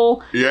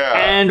impressionable. Yeah.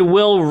 And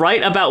will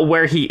write about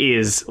where he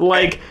is.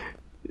 Like.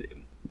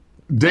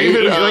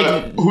 David,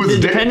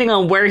 depending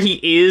on where he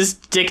is,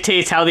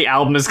 dictates how the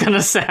album is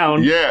gonna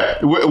sound. Yeah,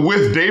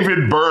 with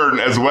David Byrne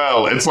as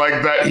well. It's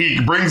like that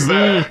he brings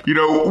that,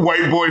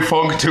 white boy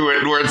funk to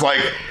it, where it's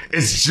like,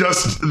 it's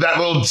just that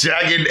little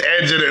jagged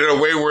edge in it in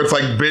a way where it's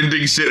like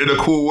bending shit in a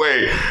cool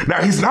way.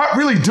 Now, he's not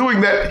really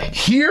doing that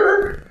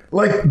here.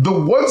 Like, the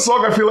one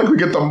song I feel like we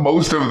get the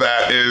most of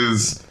that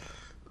is...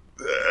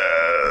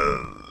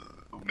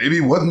 maybe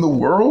What in the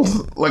World?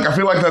 Like, I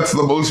feel like that's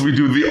the most we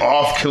do, the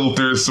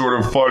off-kilter sort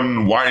of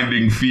fun,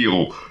 winding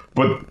feel.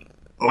 But,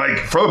 like,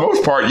 for the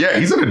most part, yeah,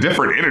 he's in a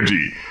different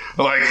energy.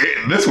 Like,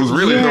 this was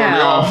really throwing me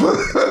off.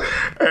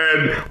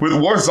 And with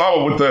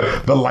Warsaw, with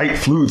the light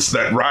flutes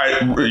that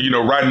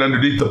riding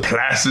underneath the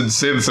placid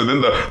synths, and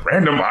then the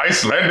random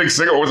Icelandic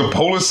singer, or was it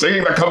Polish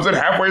singing that comes in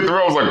halfway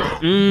through? I was like,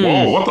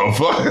 whoa, what the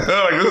fuck?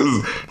 Like,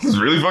 this is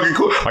really fucking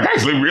cool. Like, I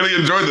actually really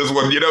enjoyed this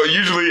one.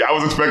 Usually I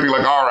was expecting,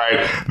 like, all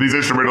right, these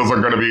instrumentals are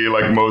going to be,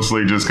 like,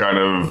 mostly just kind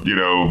of,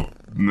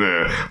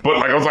 but,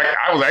 like,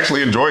 I was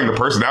actually enjoying the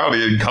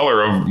personality and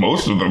color of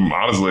most of them,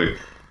 honestly.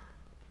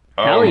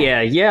 Hell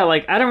yeah.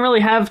 Like, I don't really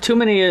have too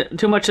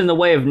much in the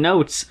way of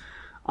notes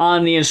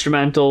on the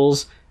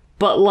instrumentals,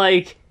 but,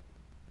 like,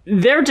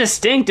 they're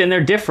distinct and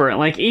they're different.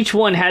 Like, each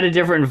one had a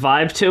different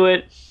vibe to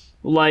it.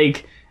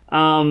 Like,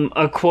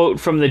 a quote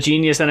from the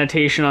Genius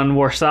annotation on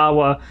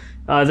Warsaw,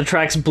 the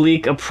track's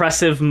bleak,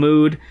 oppressive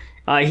mood,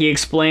 he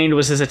explained,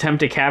 was his attempt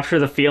to capture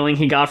the feeling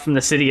he got from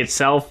the city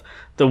itself.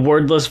 The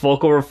wordless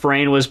vocal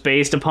refrain was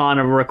based upon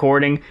a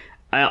recording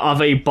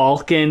of a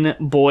Balkan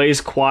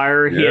boys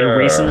choir he had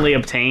recently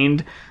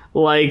obtained.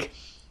 Like,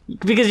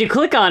 because you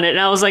click on it and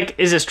I was like,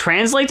 is this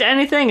translate to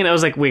anything? And I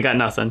was like, we got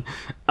nothing.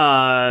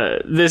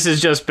 This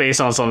is just based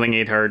on something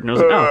he'd heard. And I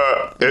was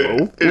like,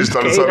 it just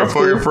thought it sounded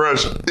fucking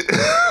fresh.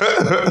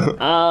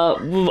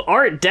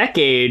 Art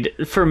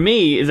Decade, for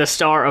me, the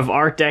star of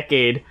Art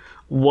Decade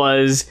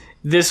was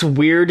this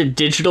weird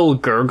digital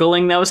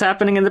gurgling that was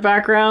happening in the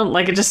background.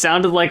 Like, it just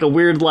sounded like a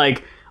weird,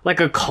 like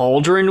a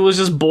cauldron was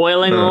just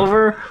boiling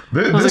over.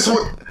 This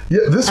one.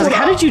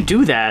 How did you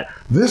do that?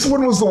 This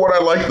one was the one I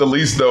liked the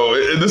least, though.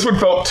 This one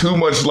felt too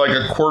much like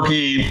a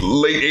quirky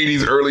late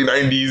 80s, early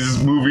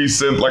 90s movie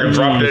synth, like a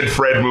Drop Dead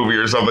Fred movie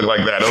or something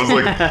like that. I was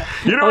like,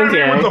 you know what I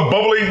mean? With the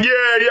bubbling. Yeah,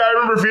 I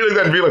remember feeling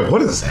that and being like,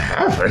 what is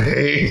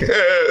happening?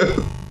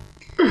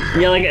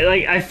 Yeah, like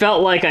I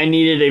felt like I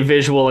needed a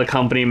visual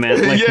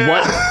accompaniment. Like,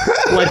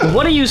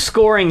 what are you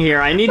scoring here?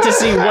 I need to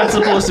see what's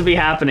supposed to be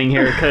happening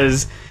here,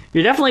 because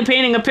you're definitely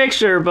painting a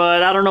picture,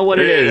 but I don't know what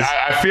it is.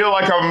 I feel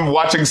like I'm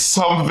watching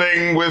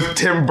something with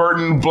Tim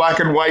Burton, black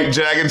and white,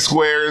 jagged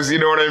squares. You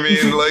know what I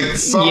mean? Like,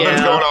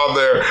 something's going on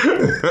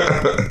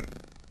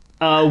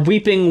there.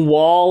 Weeping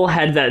Wall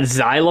had that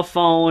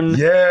xylophone.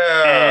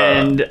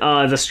 Yeah. And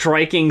the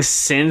striking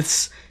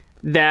synths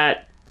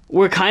that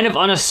were kind of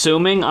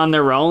unassuming on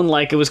their own.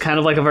 Like, it was kind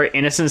of like a very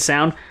innocent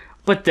sound.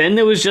 But then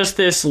there was just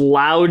this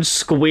loud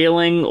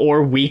squealing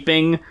or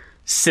weeping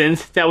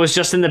synth that was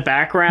just in the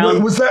background.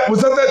 Wait, was that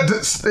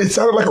it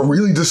sounded like a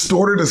really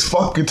distorted as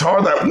fuck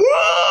guitar that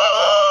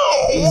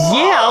whoa!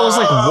 Yeah, I was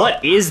like,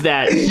 what is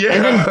that? Yeah.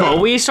 And then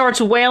Bowie starts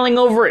wailing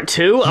over it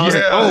too. I was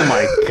like, oh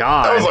my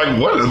god. I was like,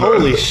 what is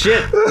holy this?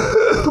 Shit.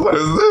 What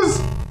is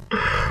this?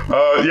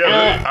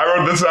 I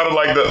wrote this sounded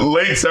like the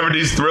late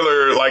 70s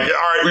Thriller. Like, all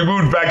right, we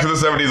moved back to the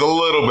 70s a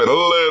little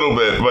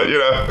bit, but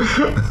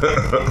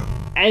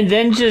And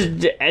then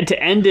just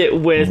to end it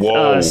with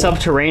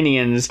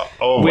Subterraneans,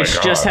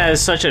 which just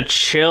has such a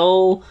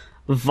chill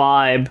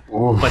vibe.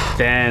 Oof. But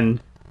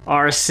then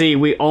RC,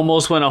 we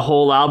almost went a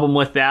whole album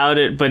without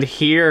it, but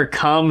here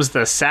comes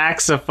the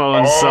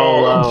saxophone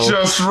solo.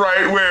 Just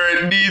right where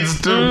it needs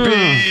to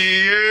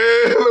be.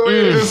 The way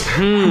it just...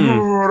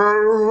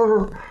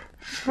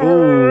 The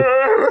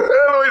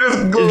way it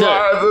just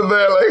glides in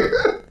there like...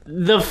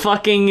 The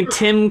fucking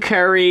Tim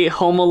Curry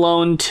Home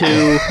Alone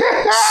 2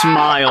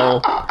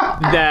 smile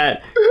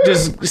that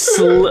just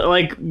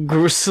slowly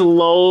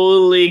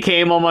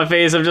came on my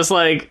face. I'm just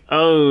like,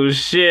 oh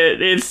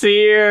shit, it's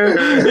here.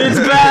 It's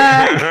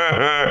back.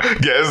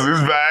 Guess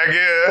who's back?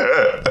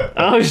 Yeah.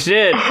 Oh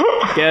shit.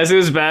 Guess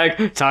who's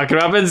back? Talking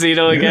about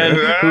Benzino again.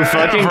 Who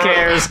fucking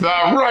cares?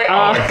 Right.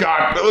 Oh my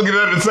god. We'll get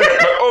that in a second.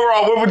 But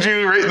overall, what would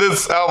you rate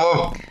this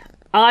album?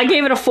 I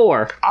gave it a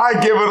 4. I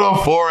give it a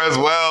 4 as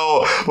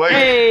well. Like,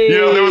 you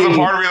know, there was a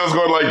part of me that was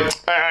going like,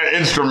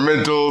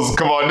 instrumentals,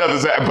 come on,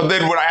 nothing's that. But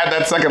then when I had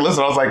that second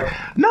listen, I was like,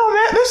 no,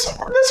 man, there's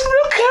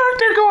real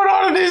character going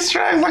on in these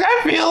tracks. Like,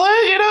 I feel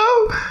it, you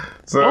know?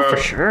 So, for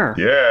sure.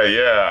 Yeah.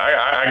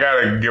 I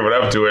gotta give it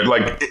up to it.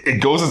 Like,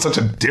 it goes in such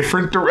a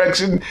different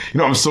direction. You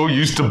know, I'm so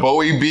used to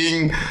Bowie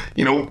being,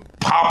 you know,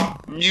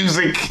 pop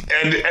music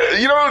and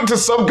you know, to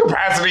some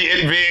capacity,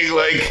 it being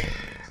like,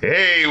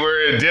 hey,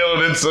 we're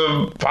dealing in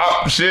some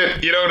pop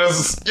shit, you know what I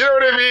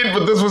mean?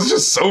 But this was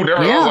just so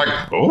different. Yeah. I was like,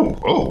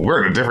 oh,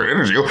 we're in a different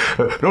energy.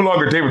 No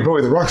longer David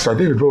Bowie, the rock star,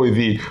 David Bowie,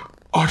 the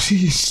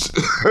artiste.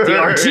 The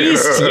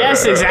artiste,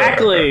 yes,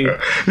 exactly.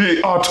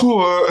 The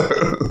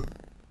auteur.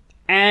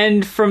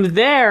 And from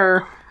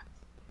there,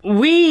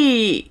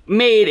 we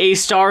made a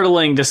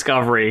startling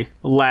discovery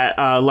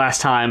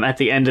last time at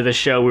the end of the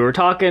show. We were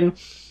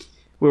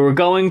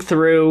going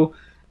through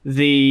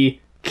the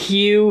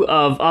queue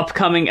of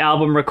upcoming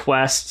album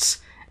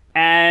requests,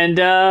 and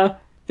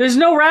there's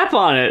no rap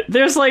on it.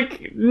 There's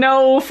like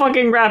no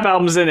fucking rap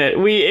albums in it.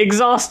 We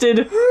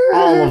exhausted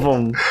all of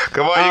them.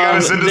 Come on, you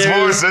gotta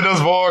send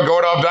us more.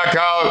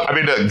 Goinoff.com. I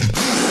mean,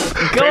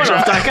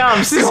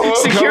 Goinoff.com.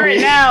 Secure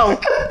it now.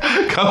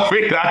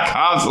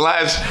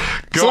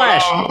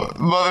 Kofi.com/Goinoff,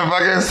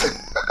 motherfuckers.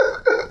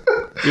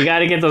 You got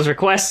to get those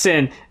requests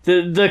in.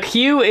 The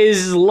queue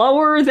is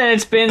lower than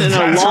it's been in a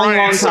long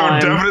time. So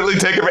definitely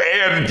take them,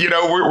 and you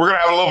know we're gonna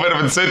have a little bit of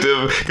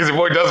incentive because your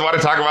boy does want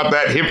to talk about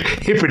that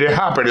hippity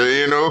hoppity.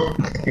 You know,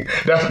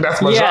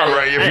 that's my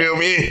genre. You feel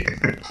me?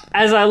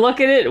 As I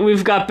look at it,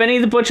 we've got Benny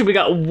the Butcher. We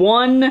got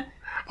one.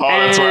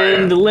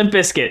 And Limp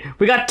Bizkit.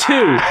 We got 2.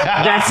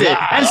 That's it.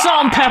 And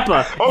Salt and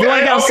Pepper. We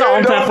want to get Salt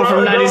and Pepper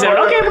from 97.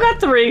 Okay, we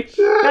got 3.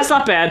 That's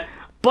not bad.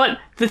 But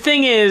the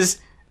thing is,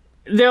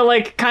 they're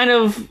like kind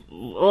of a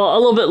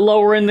little bit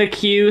lower in the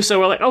queue, so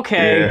we're like,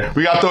 okay,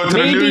 we got to throw it to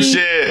the new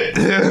shit.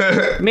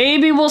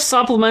 Maybe we'll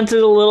supplement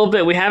it a little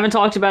bit. We haven't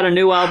talked about a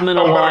new album in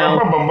a while.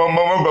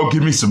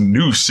 Give me some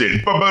new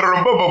shit.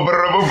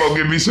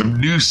 Give me some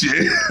new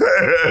shit.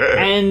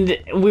 And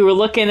we were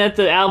looking at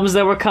the albums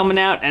that were coming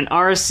out, and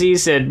RC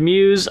said,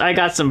 Muse, I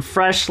got some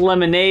fresh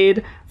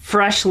lemonade,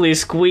 freshly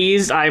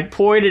squeezed. I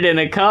poured it in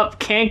a cup,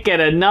 can't get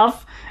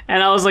enough.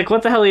 And I was like,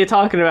 what the hell are you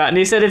talking about? And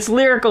he said, it's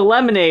Lyrical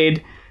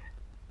Lemonade.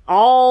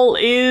 All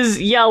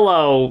is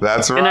yellow.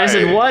 That's right. And I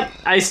said, what?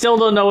 I still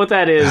don't know what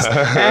that is.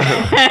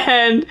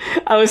 And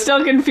I was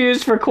still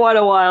confused for quite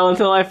a while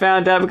until I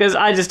found out, because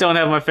I just don't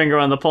have my finger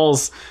on the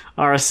pulse,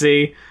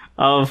 RC,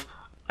 of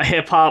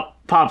hip-hop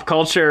pop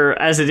culture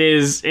as it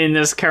is in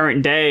this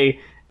current day,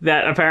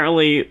 that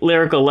apparently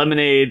Lyrical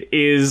Lemonade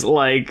is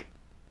like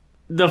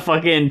the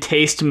fucking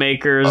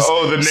tastemakers,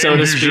 the name so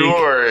to speak.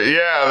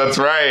 Yeah, that's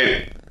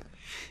right.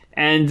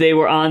 And they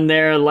were on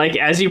there, like,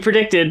 as you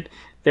predicted,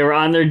 they were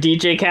on their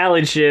DJ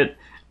Khaled shit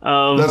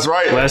of, that's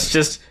right. Let's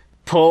just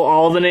pull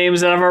all the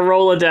names out of our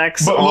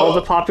Rolodex, all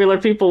the popular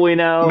people we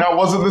know. Now,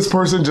 wasn't this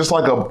person just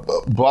like a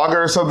blogger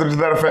or something to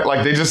that effect?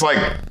 Like, they just like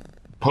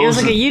posted. It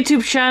was like a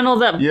YouTube channel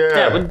that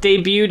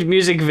debuted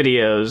music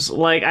videos.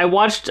 Like, I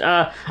watched,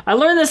 I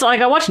learned this,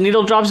 like, I watched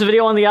Needle Drop's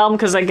video on the album,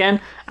 because, again,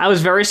 I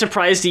was very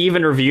surprised he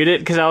even reviewed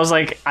it, because I was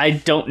like, I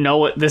don't know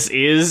what this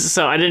is,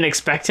 so I didn't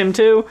expect him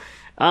to.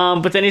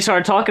 But then he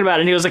started talking about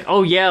it, and he was like,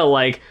 oh yeah,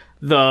 like,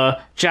 the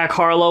Jack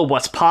Harlow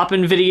What's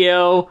Poppin'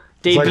 video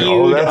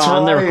debuted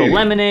on Lyrical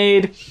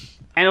Lemonade.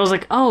 And it was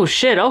like, oh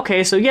shit,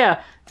 okay, so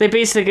yeah, they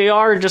basically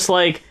are just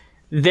like,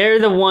 they're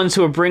the ones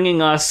who are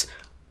bringing us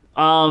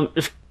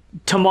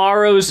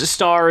tomorrow's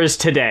stars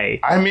today.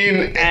 I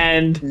mean,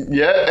 and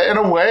yeah, in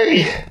a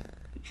way.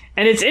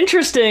 And it's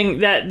interesting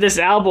that this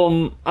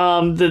album,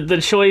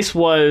 the choice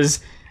was,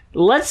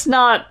 let's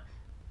not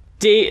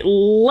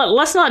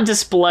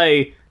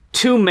display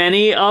too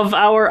many of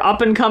our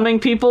up-and-coming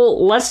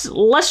people. Let's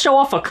show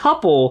off a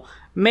couple,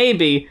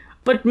 maybe,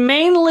 but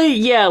mainly,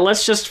 yeah,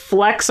 let's just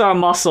flex our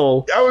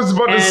muscle. I was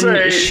about to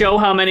say, show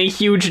how many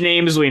huge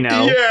names we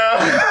know. Yeah,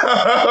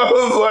 I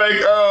was like,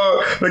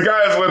 the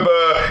guys with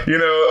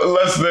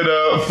less than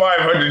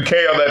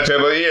 500K on that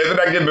channel, yeah, they're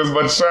not getting as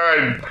much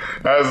shine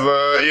as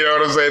you know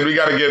what I'm saying? We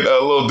got to get a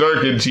little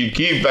Dirk and Chief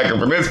Keef back up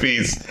for this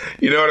piece.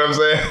 You know what I'm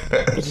saying?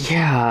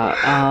 Yeah.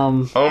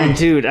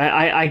 Dude,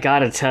 I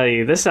gotta tell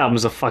you, this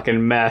album's a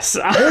fucking mess.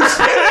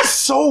 It's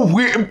so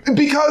weird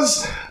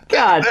because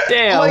God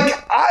damn. Like,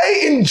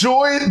 I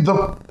enjoy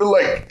the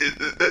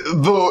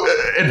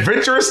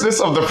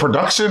adventurousness of the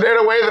production in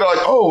a way that are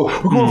like, oh,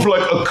 we're going for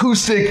like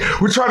acoustic.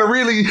 We're trying to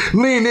really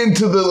lean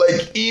into the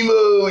like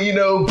emo, you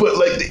know, but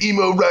like the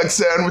emo rock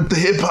sound with the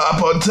hip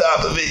hop on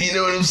top of it. You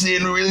know what I'm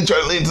saying? We're really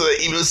trying to lean into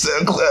the emo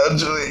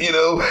SoundCloud, you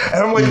know?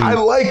 And I'm like, I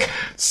like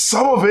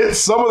some of it,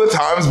 some of the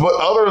times, but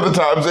other of the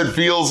times it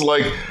feels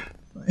like,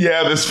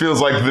 yeah, this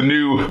feels like the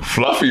new,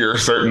 fluffier,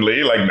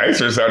 certainly, like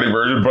nicer sounding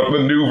version, but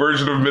the new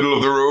version of Middle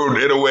of the Road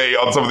in a way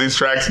on some of these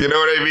tracks, you know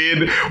what I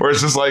mean? Where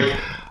it's just like,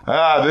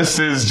 this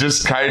is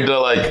just kind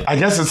of like, I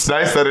guess it's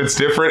nice that it's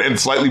different and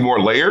slightly more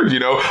layered, you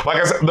know? Like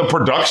I said, the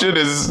production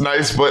is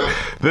nice, but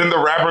then the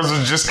rappers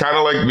are just kind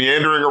of like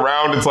meandering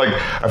around. It's like,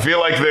 I feel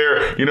like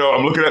they're, you know,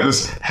 I'm looking at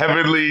this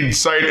heavenly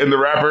site and the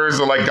rappers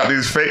are like got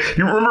these fake,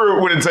 you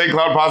remember when Insane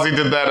Clown Posse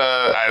did that,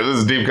 this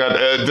is deep cut,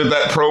 did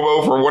that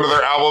promo for one of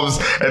their albums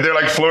and they're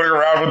like floating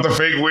around with the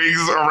fake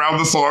wings around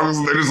the songs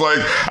and they're just like,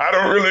 I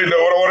don't really know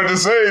what I wanted to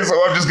say,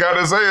 so I'm just kind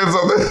of saying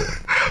something.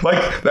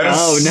 Like, that is...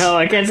 Oh, no,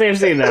 I can't say I've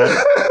seen that.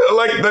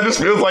 Like, that just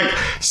feels like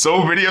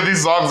so many of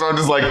these songs are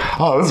just like,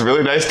 oh, this is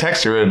really nice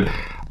texture. And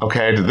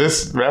okay, did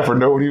this rapper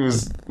know what he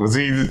was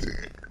he,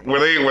 were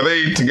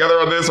they together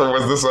on this, or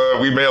was this,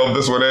 we mailed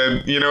this one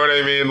in? You know what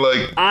I mean?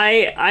 Like,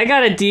 I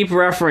got a deep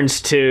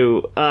reference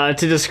to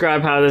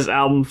describe how this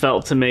album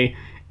felt to me.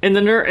 In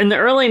the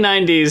early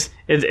 90s,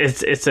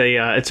 it's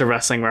a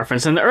wrestling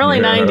reference. In the early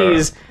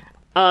 90s,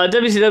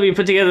 WCW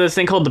put together this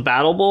thing called the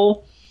Battle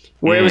Bowl,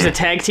 where it was a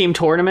tag team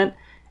tournament.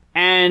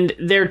 And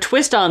their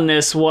twist on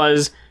this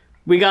was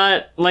we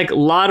got like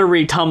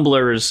lottery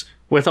tumblers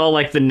with all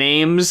like the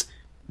names.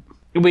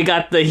 We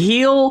got the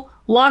heel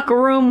locker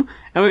room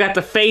and we got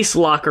the face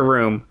locker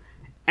room.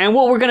 And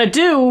what we're going to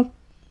do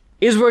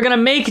is we're going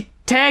to make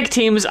tag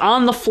teams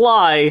on the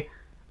fly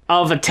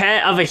of a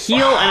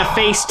heel and a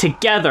face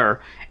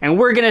together. And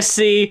we're going to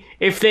see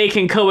if they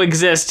can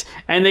coexist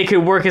and they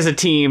could work as a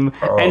team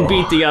and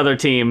beat the other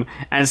team.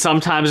 And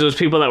sometimes it was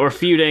people that were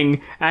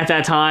feuding at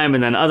that time,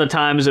 and then other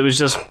times it was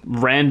just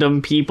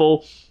random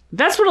people.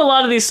 That's what a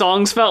lot of these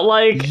songs felt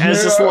like,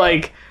 as just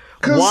like,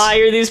 why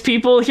are these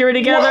people here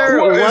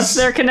together? What's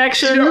their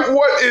connection? Yeah,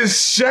 what is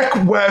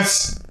Sheck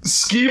West,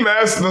 Ski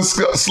Mask, the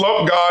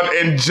Slump God,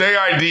 and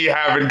JID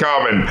have in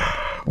common?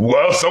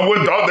 Well,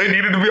 someone thought they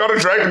needed to be on a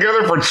track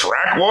together for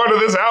track one of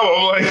this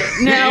album. Like,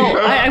 now, you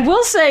know? I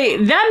will say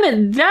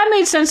that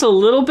made sense a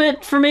little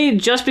bit for me,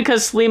 just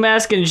because Slee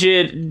Mask and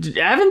Jid,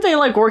 haven't they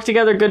like worked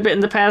together a good bit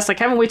in the past? Like,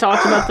 haven't we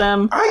talked about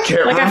them? I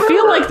can't remember. I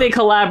feel like they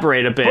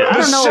collaborate a bit. I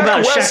don't know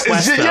about Sheck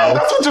West, though. Yeah,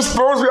 that's what just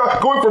throws me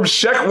off. Going from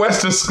Sheck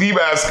West to Ski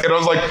Mask, and I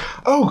was like,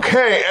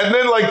 okay. And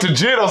then like to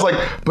Jid, I was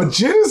like, but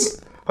Jid is,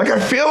 like,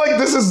 I feel like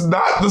this is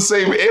not the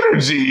same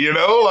energy, you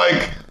know?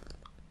 Like,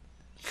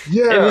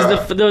 yeah. It was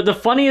the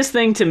funniest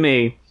thing to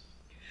me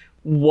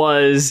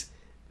was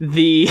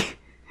it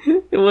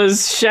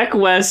was Sheck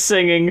West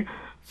singing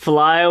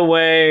 "Fly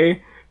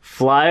Away,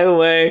 Fly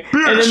Away,"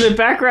 bitch! And in the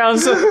background,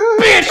 so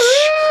bitch,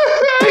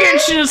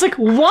 bitch, and it's like,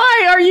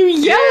 why are you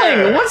yelling?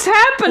 Yeah. What's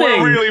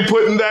happening? We're really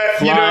putting that,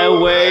 fly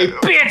away,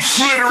 bitch,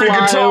 glittery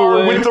guitar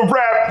away. With the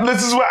rap.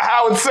 This is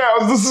how it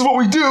sounds. This is what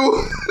we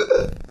do.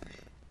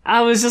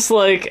 I was just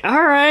like,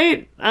 all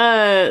right,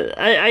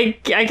 I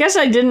guess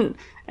I didn't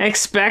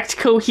expect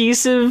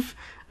cohesive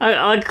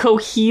a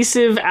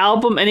cohesive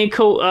album, I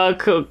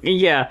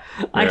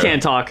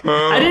can't talk.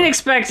 I didn't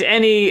expect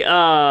any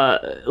I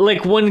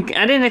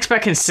didn't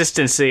expect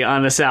consistency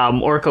on this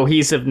album or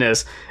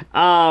cohesiveness.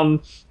 I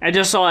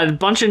just saw a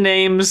bunch of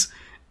names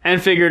and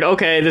figured,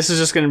 okay, this is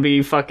just gonna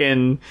be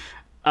fucking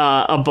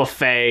a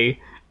buffet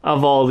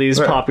of all these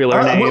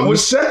popular names.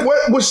 Was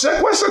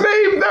Sheck West a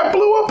name that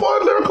blew up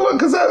on Lyrical?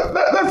 Because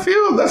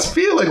that's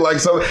feeling like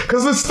something.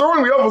 Because it's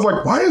throwing me off. I was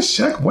like, why is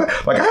Sheck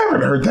West? Like, I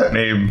haven't heard that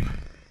name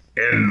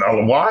in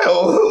a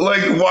while.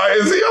 Like, why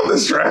is he on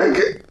this track?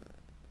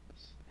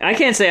 I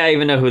can't say I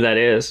even know who that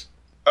is.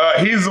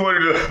 He's the one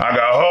who did, I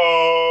got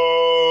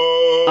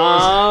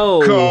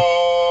hoes calling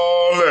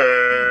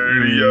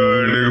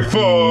your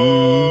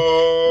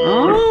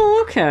phone.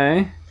 Oh,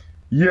 okay.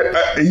 Yeah,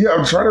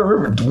 I'm trying to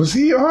remember. Was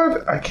he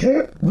on? I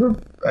can't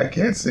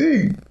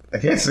see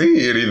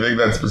anything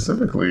that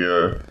specifically.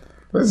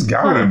 This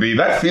gotta be.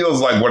 That feels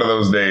like one of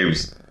those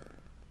names.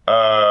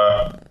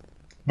 But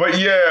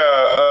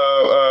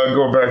yeah,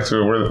 going back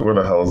to it, where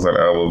the hell is that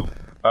album?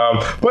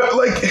 But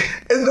like,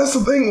 and that's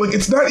the thing. Like,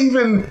 it's not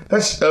even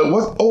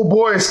what. Oh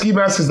boy, Ski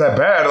Mask is that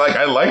bad. Like,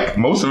 I like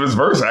most of his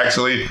verse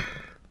actually.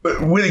 But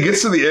when it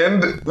gets to the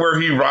end, where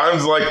he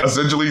rhymes like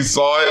essentially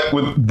saw it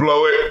with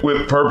blow it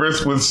with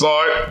purpose with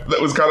saw it, that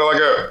was kind of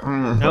like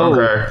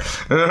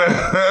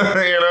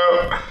okay, you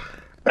know.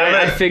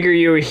 I figure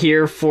you were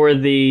here for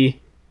the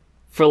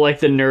for like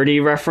the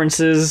nerdy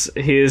references.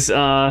 His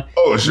Oh,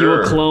 you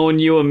sure. a clone,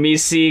 you a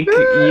meeseek,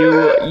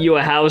 you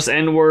a house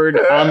N-word,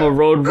 I'm a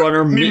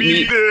roadrunner,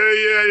 meet.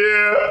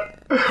 Yeah.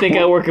 Think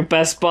I work at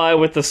Best Buy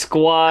with the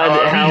squad,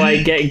 how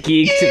I get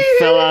geeked,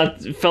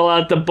 fell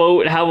out the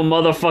boat, how a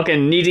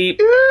motherfucking knee-deep.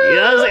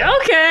 I was like,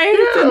 okay,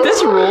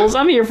 this rules,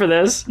 I'm here for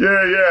this.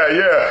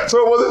 Yeah.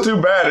 So it wasn't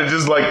too bad. It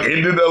just like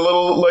ended a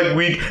little like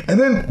weak. And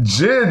then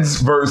Jid's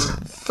verse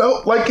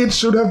felt like it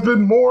should have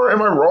been more.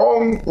 Am I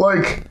wrong?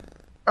 Like,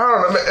 I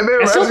don't know.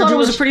 I still thought it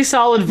was a pretty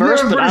solid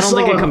verse, but I don't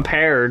think it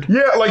compared.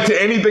 Yeah, like to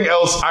anything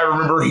else I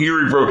remember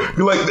hearing from.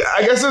 Like,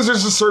 I guess there's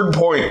just a certain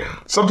point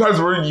sometimes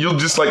where you'll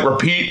just like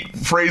repeat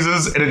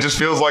phrases and it just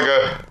feels like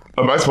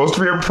am I supposed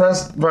to be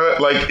impressed? But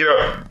like,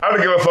 I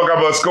don't give a fuck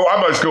about school.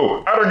 I'm at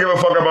school. I don't give a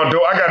fuck about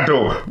dough. I got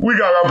dough. We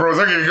got our bros.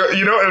 It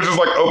was just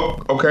like, oh,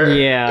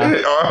 okay.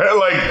 Yeah.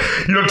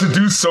 Like, to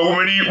do so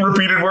many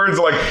repeated words,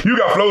 like, you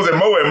got flows and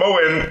mowing,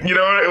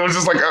 it was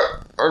just like,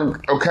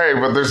 okay,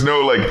 but there's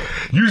no, like,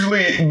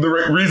 usually the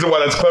reason why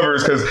that's clever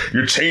is because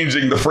you're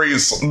changing the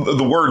phrase,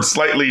 the word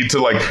slightly to,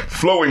 like,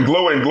 flowing,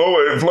 glowing,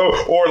 flow,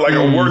 or, like,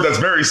 a word that's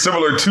very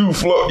similar to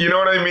flow, you know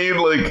what I mean?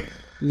 Like,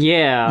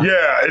 yeah,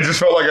 it just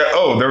felt like,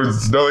 there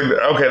was nothing,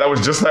 okay, that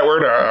was just that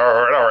word,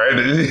 all right,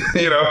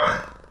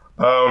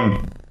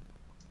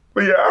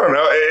 but yeah, I don't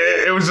know,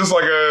 it was just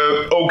like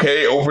a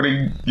okay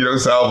opening,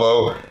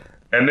 salvo.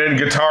 And then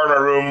guitar in my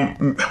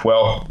room,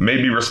 well,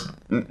 maybe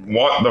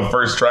want the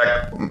first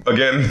track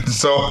again.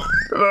 So,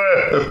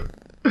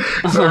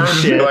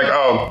 shit. Like,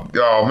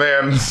 oh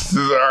man, this is,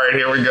 all right,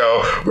 here we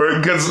go.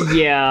 Because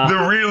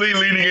they're really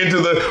leaning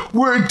into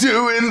we're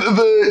doing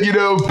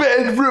the,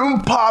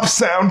 bedroom pop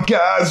sound,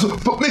 guys,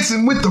 but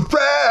mixing with the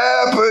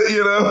rap,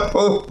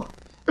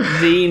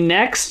 The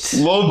next...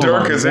 Lil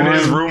Durk is in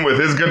his room with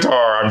his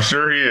guitar. I'm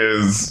sure he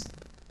is.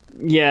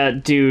 Yeah,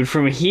 dude,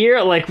 from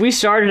here, like, we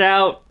started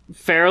out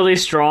fairly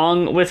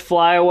strong with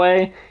Fly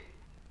Away.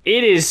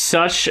 It is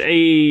such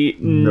a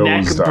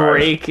neck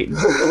break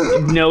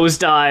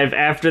nosedive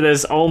after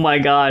this. Oh my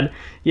god.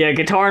 Yeah,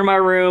 guitar in my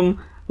room,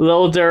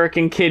 Lil Durk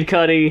and Kid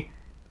Cudi.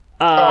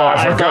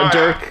 I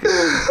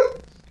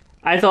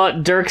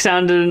thought Durk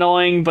sounded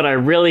annoying, but I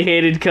really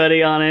hated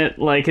Cudi on it,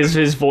 like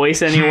his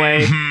voice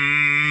anyway. Here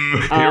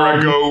I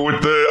go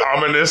with the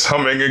ominous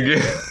humming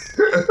again.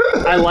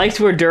 I liked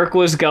where Durk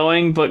was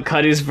going, but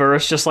Cudi's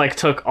verse just like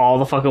took all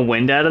the fucking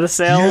wind out of the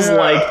sails. Yeah,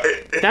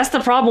 like that's the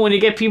problem when you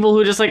get people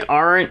who just like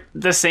aren't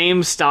the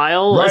same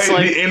style. Right, it's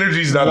like, the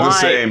energy's not the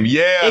same.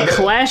 Yeah, it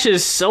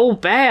clashes so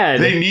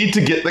bad. They need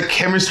to get the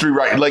chemistry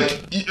right. Like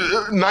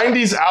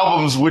 90s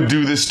albums would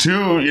do this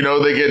too.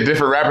 They get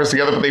different rappers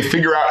together, but they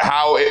figure out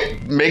how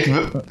to make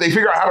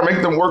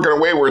them work in a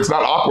way where it's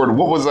not awkward.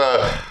 What was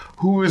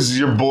who is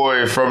your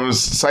boy from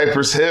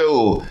Cypress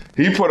Hill?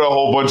 He put a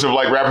whole bunch of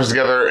like rappers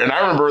together, and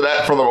I remember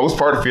that for the most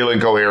part feeling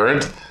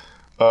coherent.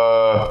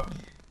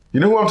 You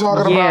know who I'm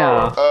talking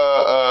about?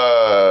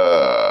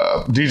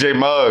 DJ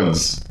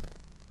Muggs.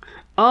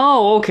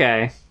 Oh,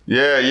 okay.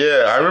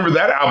 Yeah. I remember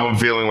that album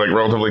feeling like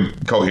relatively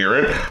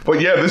coherent.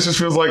 But yeah, this just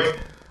feels like,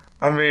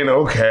 I mean,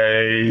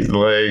 okay,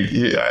 like,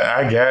 yeah,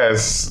 I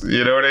guess,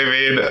 you know what I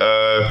mean?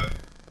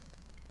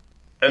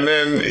 And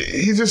then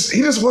he just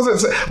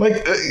wasn't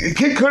like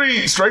Kid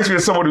Cudi strikes me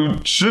as someone who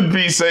should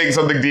be saying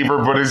something deeper,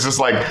 but it's just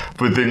like,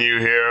 but then you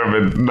hear him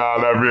and nah,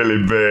 not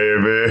really,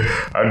 baby.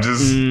 I'm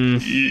just,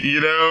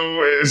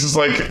 it's just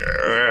like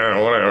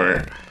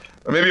whatever.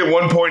 Maybe at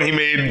one point he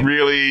made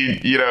really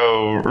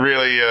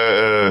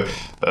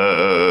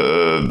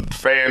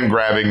fan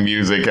grabbing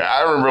music.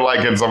 I remember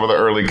liking some of the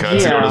early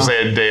cuts. You know what I'm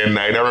saying? Day and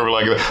night. I remember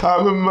liking,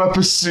 I'm in my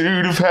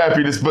pursuit of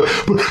happiness, but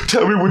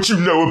tell me what you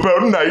know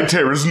about night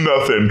terrors.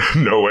 Nothing.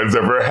 No one's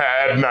ever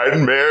had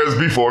nightmares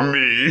before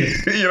me.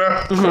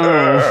 But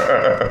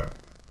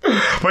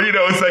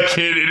it's that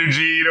kid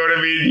energy. You know what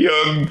I mean?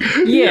 Young.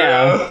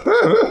 Yeah.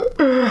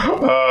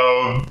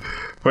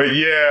 But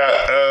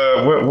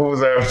yeah, what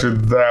was after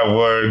that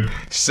one?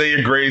 Say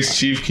Your Grace,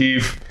 Chief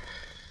Keef.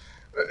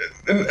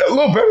 A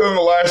little better than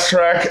the last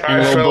track.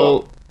 I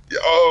felt.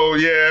 Oh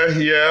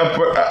yeah,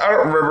 but I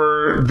don't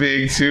remember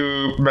being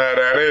too mad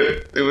at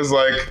it. It was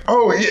like,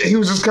 oh yeah, he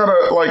was just kind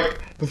of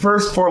like the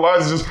first 4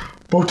 lines just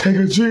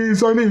Bottega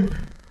jeans, I need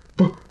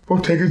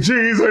Bottega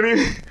jeans, I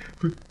need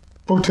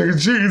Bottega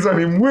jeans, I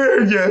need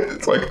wear yet.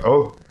 It's like,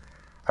 oh,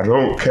 I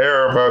don't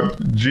care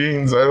about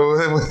jeans. I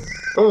don't.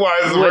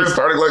 Why is the verse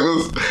starting like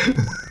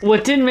this?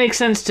 What didn't make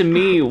sense to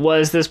me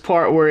was this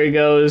part where he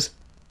goes,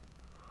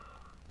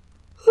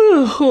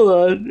 oh, hold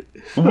on.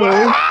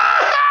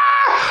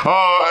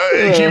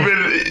 Keep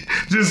it.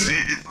 Just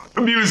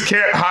Muse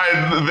can't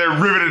hide their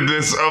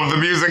rivetedness of the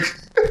music.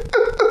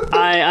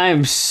 I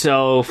am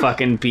so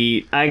fucking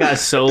beat. I got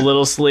so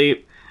little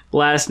sleep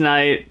last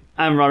night.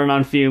 I'm running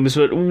on fumes,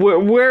 but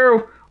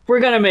we're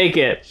gonna make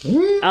it.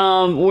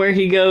 Where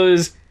he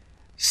goes,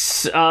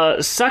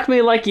 suck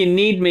me like you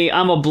need me,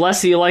 I'ma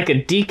bless you like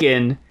a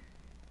deacon.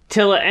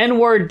 Till a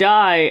N-word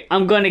die,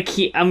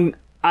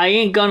 I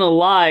ain't gonna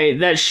lie,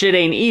 that shit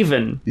ain't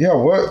even. Yeah,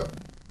 what?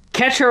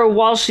 Catch her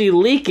while she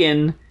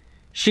leaking,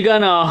 she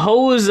gonna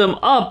hose him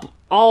up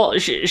all.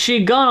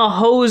 She gonna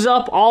hose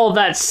up all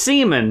that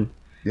semen.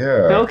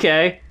 Yeah.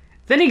 Okay.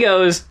 Then he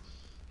goes,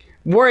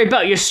 worry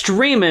about you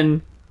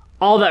streaming,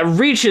 all that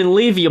reaching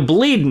leave you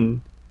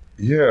bleeding.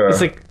 Yeah.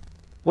 It's like,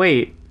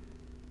 wait,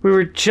 we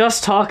were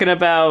just talking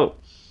about,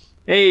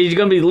 hey, you're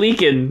gonna be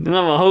leaking, and I'm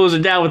gonna hose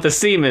it down with the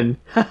semen.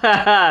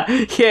 Yeah,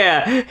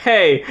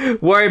 hey,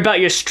 worry about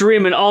you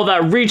streaming, all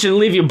that reaching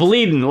leave you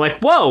bleeding. Like,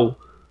 whoa,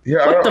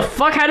 Yeah. what the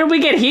fuck? How did we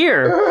get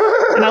here?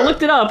 And I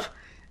looked it up.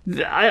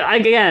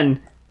 I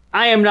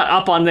am not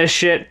up on this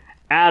shit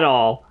at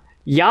all.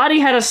 Yachty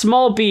had a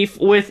small beef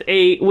with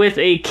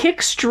a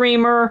kick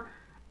streamer,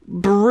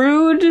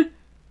 Brood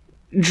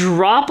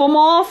Drop 'em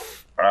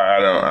Off. I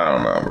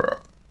don't know, bro.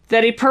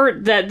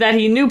 That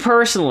he knew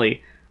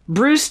personally.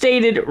 Bruce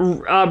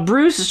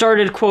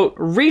started, quote,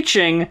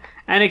 reaching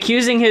and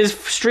accusing his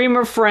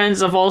streamer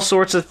friends of all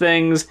sorts of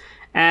things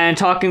and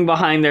talking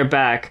behind their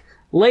back.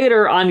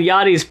 Later on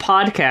Yachty's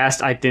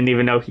podcast, I didn't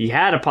even know he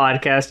had a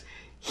podcast,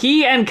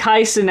 he and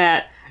Kai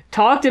Cenat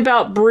talked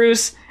about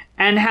Bruce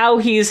and how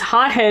he's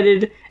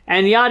hot-headed,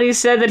 and Yachty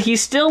said that he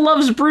still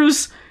loves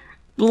Bruce.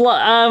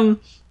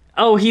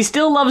 He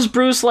still loves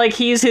Bruce like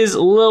he's his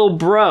lil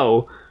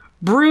bro.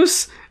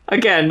 Bruce,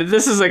 again,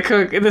 this is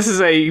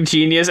a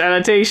genius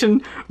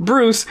annotation.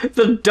 Bruce,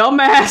 the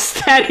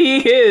dumbass that he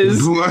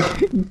is,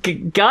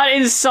 got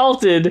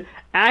insulted,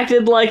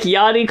 acted like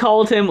Yachty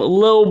called him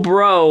lil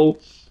bro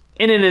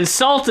in an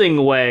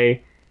insulting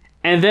way,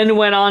 and then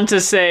went on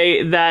to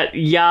say that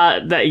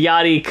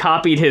Yachty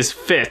copied his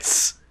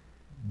fits.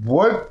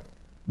 What?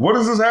 What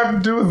does this have to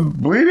do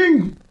with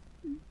bleeding?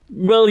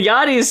 Well,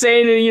 Yachty's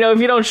saying, if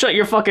you don't shut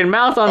your fucking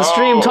mouth on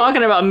stream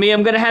talking about me,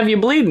 I'm gonna have you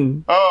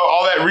bleeding. Oh,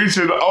 all that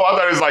reaching. Oh, I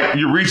thought it was like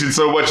you're reaching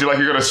so much you're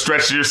gonna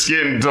stretch your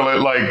skin until it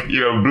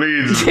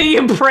bleeds. Till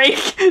you break,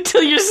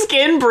 till your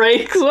skin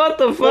breaks. What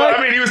the fuck? Well,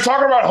 I mean, he was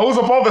talking about hose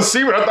up all the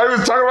semen. I thought he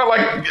was talking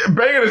about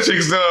banging a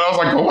chick still. And I was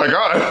like, oh my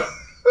god.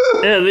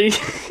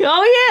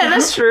 Oh yeah,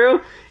 that's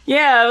true.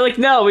 Yeah,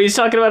 no, he's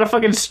talking about a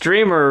fucking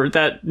streamer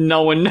that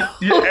no one knows.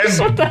 Yeah,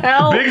 what the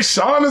hell? Big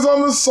Sean is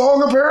on this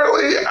song,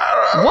 apparently.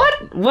 I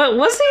don't know. What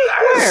was he?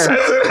 Where?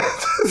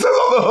 It says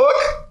on the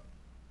hook.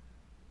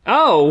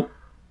 Oh.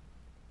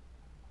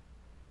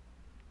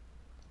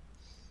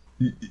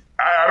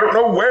 I don't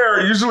know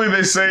where. Usually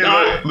they say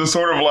the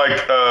sort of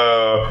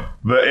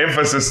the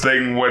emphasis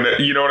thing when,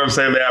 you know what I'm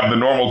saying? They have the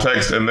normal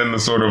text and then the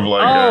sort of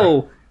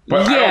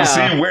but yeah. I don't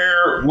see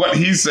where what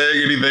he's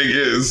saying anything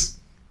is.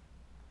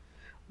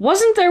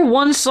 Wasn't there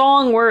one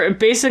song where it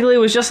basically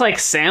was just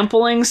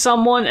sampling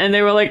someone and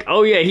they were like,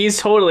 oh yeah, he's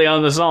totally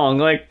on the song.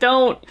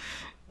 Don't.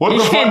 What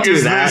the fuck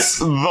is this?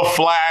 The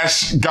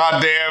Flash?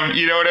 Goddamn,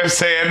 you know what I'm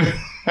saying?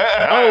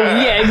 Oh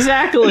yeah,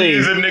 exactly.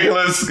 He's in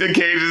Nicolas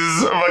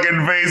Cage's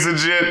fucking face and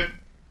shit.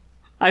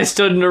 I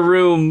stood in a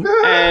room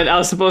and I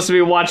was supposed to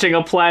be watching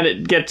a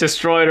planet get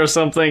destroyed or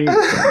something.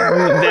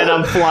 Then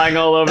I'm flying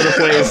all over the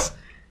place.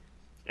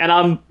 And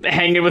I'm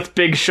hanging with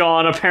Big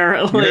Sean,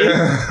 apparently.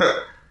 Yeah.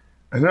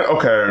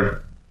 Okay.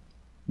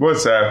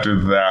 What's after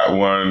that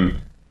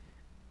one?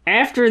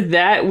 After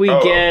that, we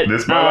get...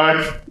 This My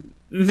Life?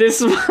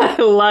 This My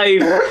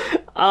Life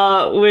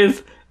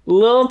with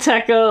Lil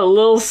Tecca,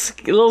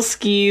 Lil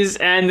Skis,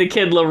 and the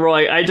Kid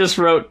Leroy. I just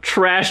wrote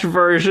trash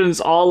versions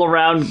all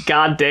around,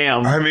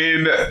 goddamn. I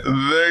mean,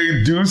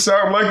 they do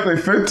sound like they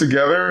fit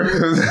together.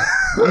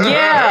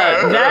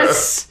 Yeah,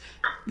 that's...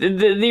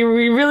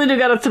 we really do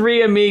got a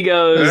three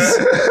amigos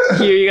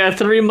here. You got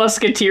three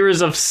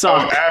musketeers of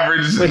suck.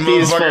 Average with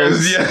these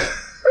folks.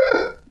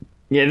 Yeah.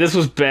 Yeah, this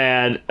was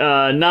bad.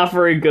 Not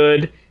very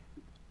good.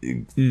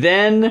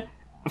 Then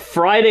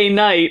Friday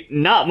night,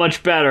 not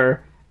much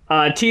better.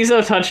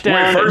 Tizo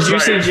touchdown. Wait,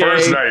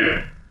 first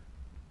night.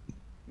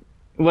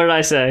 What did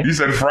I say? You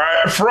said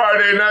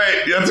Friday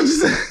night. That's what you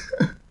said.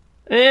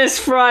 It's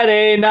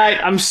Friday night.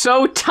 I'm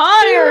so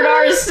tired,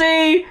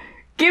 RC.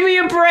 Give me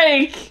a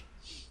break.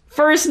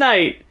 First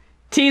night,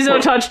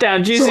 Tizo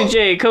touchdown, Juicy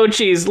J, Code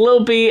Cheese,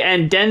 Lil B,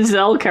 and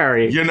Denzel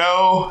Curry.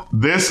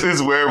 This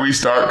is where we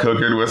start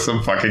cooking with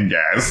some fucking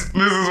gas.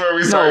 This is where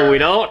we start. No, we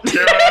don't.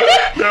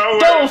 No,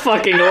 don't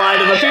fucking lie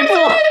to the people.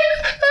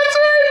 That's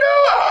right.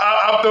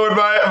 No, I'm throwing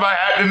my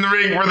hat in the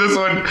ring for this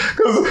one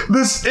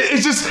because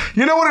it's just,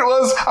 you know what it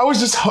was? I was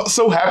just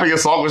so happy a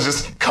song was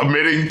just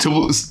committing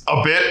to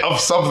a bit of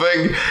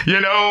something,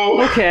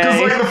 Okay.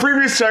 Because the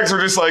previous tracks were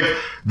just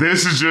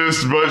this is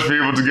just a bunch of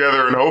people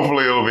together and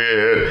hopefully it'll be a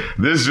hit.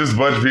 This is just a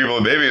bunch of people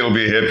and maybe it'll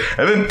be a hit.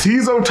 And then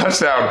Tizo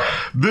touchdown,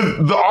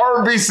 the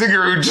R&B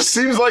singer who just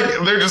seems like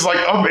they're just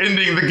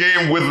upending the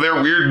game with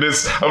their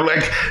weirdness of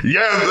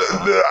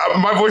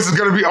my voice is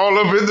gonna be all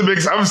up in the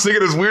mix. I'm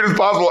singing as weird as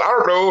possible. I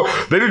don't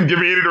know. They didn't give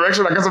me any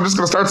direction. I guess I'm just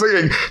gonna start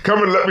singing.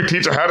 Come and let me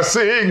teach you how to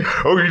sing.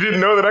 Oh, you didn't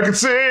know that I could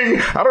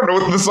sing? I don't know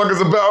what this song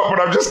is about,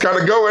 but I'm just kind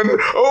of going.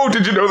 Oh,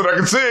 did you know that I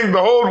could sing?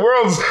 The whole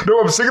world's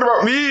I'm singing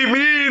about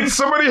me.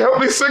 Somebody help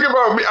me sing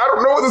about me. I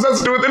don't know what this has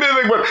to do with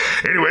anything, but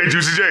anyway,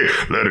 Juicy J,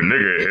 let a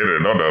nigga hit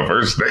it on the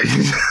first date.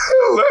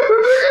 Let a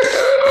nigga hit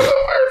it on the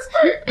first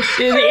date.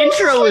 Dude, the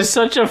intro is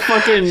such a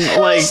fucking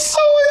so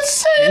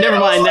insane. Never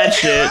mind that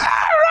shit.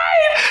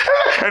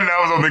 Right. And that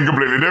was something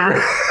completely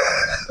different.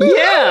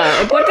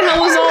 Yeah, what the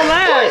hell was all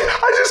that?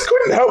 I just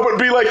couldn't help but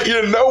be like,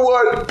 you know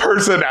what?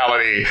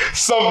 Personality.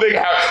 Something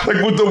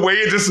like with the way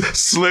it just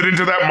slid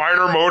into that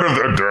minor mode of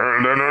the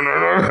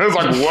it's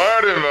like,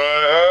 what in the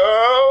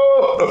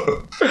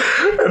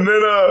hell? And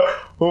then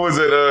what was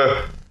it?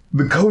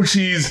 The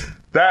Cochise.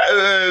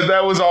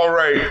 That was all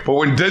right, but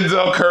when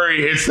Denzel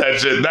Curry hits that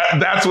shit,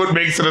 that's what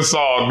makes it a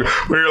song.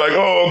 Where you're like,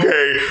 oh,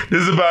 okay,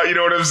 this is about, you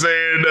know what I'm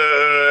saying,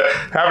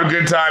 having a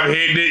good time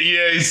hitting it.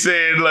 Yeah, he's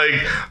saying like,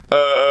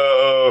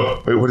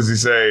 wait, what does he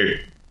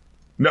say?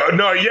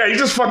 No, yeah, he's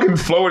just fucking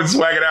flowing and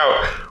swagging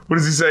out. What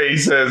does he say? He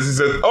says,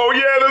 oh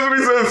yeah, that's what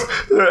he says.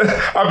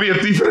 I'll be a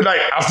thief in the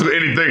night. I'll do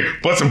anything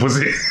but some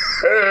pussy.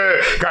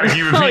 Gotta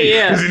keep it beat,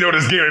 because you know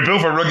this game ain't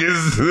built for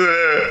rookies.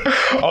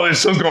 All this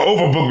show's gonna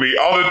overbook me.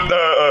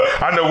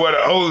 I know where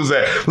the hoes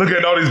at. Look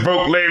at all these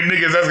broke lame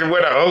niggas asking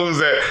where the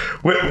hoes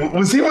at.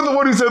 Was he the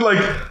one who said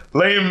like,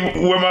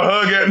 lame where my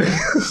hug at?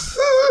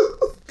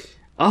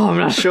 Oh, I'm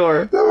not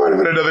sure. That might have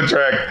been another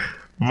track.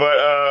 But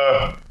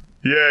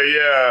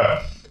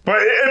yeah. But,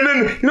 and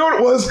then, you know what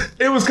it was?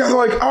 It was kind of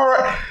like, all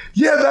right,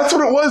 yeah, that's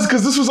what it was,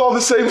 because this was all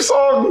the same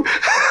song.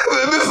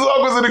 This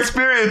song was an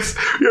experience.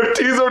 You have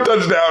T-Zone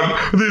touchdown,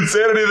 the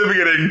insanity at the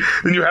beginning,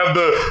 then you have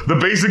the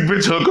basic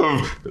bitch hook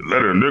of,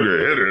 let a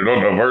nigga hit it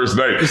on the first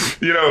night.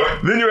 You know,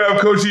 then you have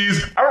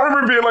Cochise. I don't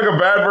remember it being like a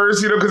bad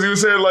verse, you know, because he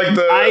was saying like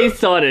the... I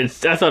thought it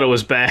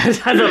was bad. I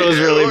thought it was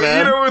really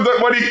bad. You know,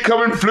 when he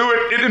come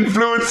fluent, it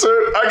influenced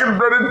her. I can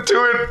run into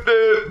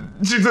it.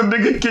 She said,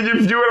 nigga, can you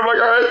view it? I'm like,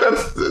 all right,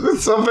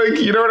 that's something,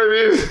 you know what I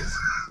mean?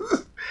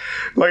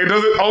 Like, it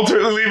doesn't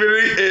ultimately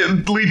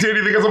lead to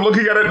anything as I'm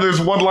looking at it. There's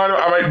one line,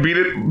 I might beat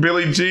it,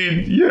 Billie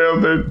Jean. Yeah,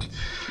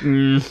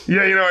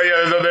 yeah, you know,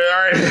 yeah, so all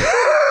right.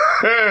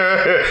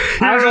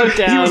 I wrote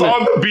down... He was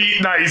on the beat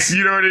nice,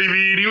 you know what I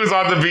mean? He was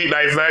on the beat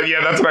nice.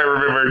 That's what I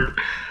remembered.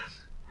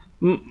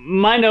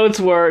 My notes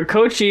were,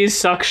 Cochise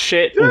sucks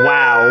shit,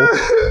 wow.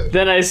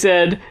 Then I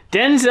said,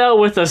 Denzel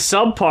with a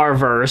subpar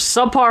verse,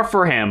 subpar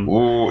for him.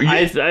 Ooh,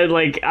 yeah.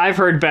 I've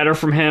heard better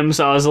from him,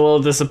 so I was a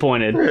little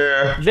disappointed.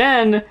 Yeah.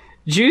 Then,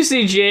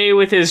 Juicy J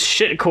with his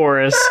shit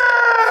chorus.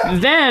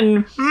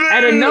 Then,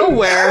 out of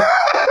nowhere,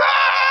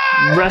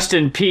 rest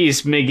in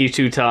peace, Miggy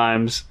 2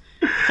 times.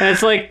 And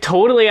it's like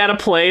totally out of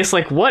place,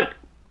 like what,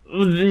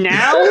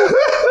 now?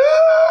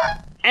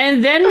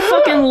 And then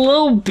fucking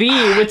Lil B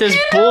with this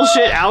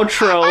bullshit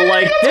outro.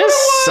 Like, this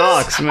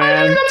sucks,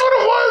 man. That's what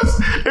it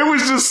was. It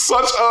was just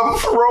such a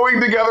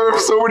throwing together of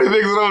so many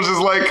things that I was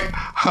just like,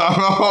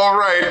 all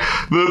right.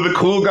 The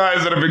cool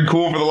guys that have been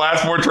cool for the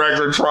last 4 tracks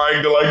are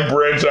trying to like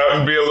branch out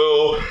and be a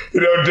little,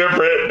 you know,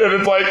 different. And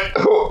it's like,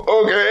 oh,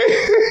 okay.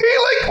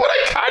 Like, what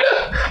I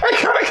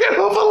kind of can't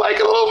help but like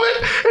it a little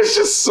bit. It's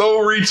just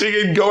so reaching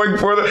and going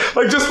for the,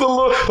 like just the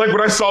little, like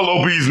when I saw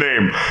Lil B's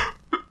name,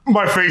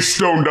 my face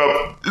stoned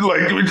up,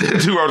 like, 2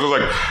 hours, I was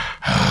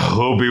like,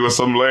 Lil B was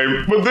some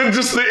lame. But then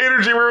just the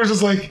energy where it was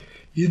just like,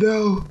 you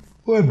know,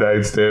 one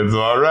night stands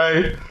all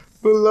right,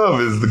 but love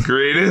is the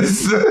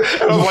greatest.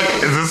 And I was like,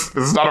 is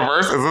this not a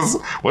verse? Is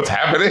this what's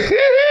happening?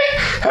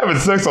 Having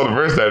sex on the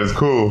first night is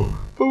cool,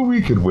 but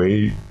we could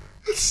wait.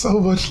 There's so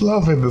much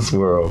love in this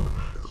world.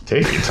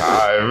 Take your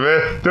time,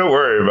 man. Don't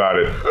worry about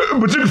it.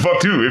 But you can fuck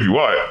too if you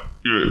want.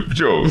 You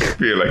don't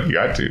feel like you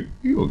got to.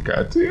 You don't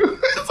got to.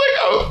 It's like,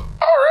 oh,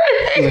 all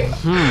right.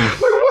 Like,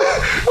 what?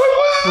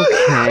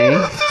 Okay.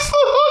 Just the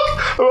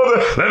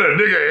hook. Let a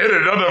nigga hit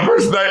it on the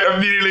first night,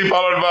 immediately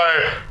followed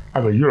by,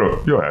 I mean, you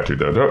don't have to,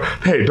 though.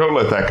 Don't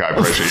let that guy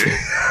pressure you.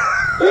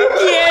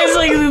 Yeah, it's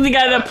like the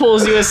guy that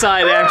pulls you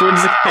aside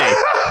afterwards. Like, hey,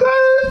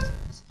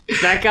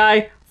 that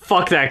guy,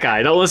 fuck that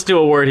guy. Don't listen to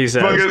a word he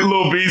says. Fucking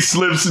Lil B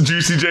slips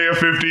Juicy J a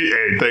 50.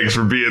 Hey, thanks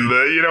for being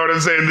the, you know what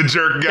I'm saying, the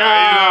jerk guy.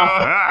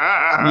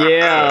 You know?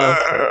 Yeah.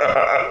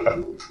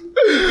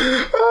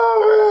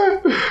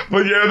 Oh, man.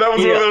 But yeah, that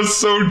was one of those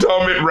so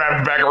dumb it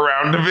wrapped back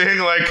around to being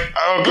like,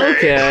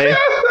 okay.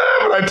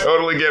 But I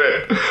totally get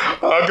it.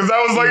 Because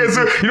I was like,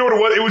 you know what it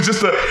was? It was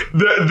just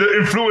the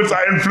influence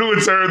I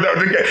influenced her.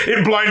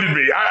 It blinded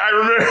me. I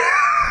remember.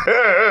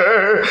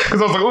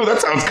 Because I was like, oh, that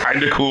sounds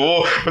kind of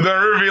cool. But then I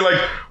remember being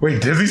like,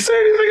 wait, does he say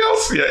anything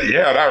else?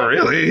 Yeah, not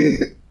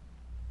really.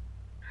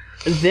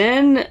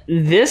 Then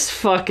this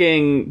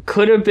fucking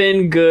could have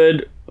been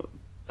good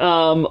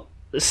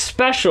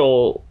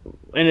special,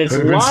 and it's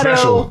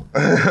Lotto,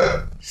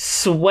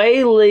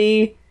 Sway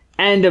Lee,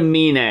 and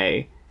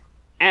Amine.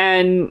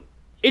 And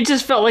it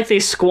just felt like they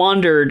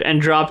squandered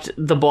and dropped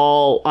the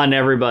ball on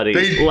everybody.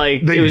 They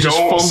it was just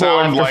fumble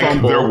sound after like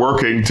fumble. they're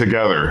working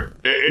together.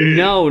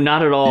 No,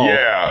 not at all.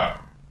 Yeah.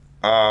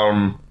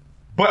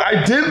 But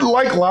I did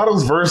like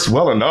Lotto's verse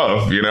well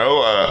enough, you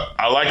know.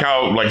 I like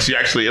how like she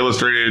actually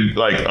illustrated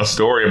like a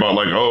story about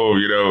like, oh,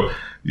 you know,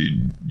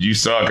 you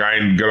suck, I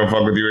ain't gonna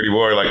fuck with you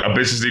anymore. Like, a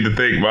bitch just need to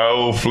think, my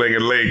old fling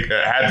and link.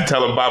 I had to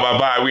tell him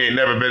bye, we ain't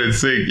never been in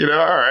sync. You know,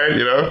 all right,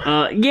 you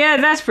know. Yeah,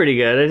 that's pretty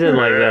good. I did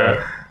like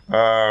that.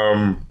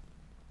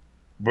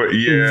 But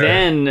yeah.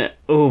 Then,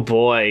 oh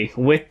boy,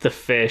 with the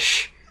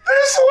fish.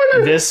 this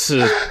one. This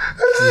is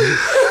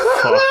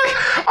fuck.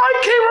 I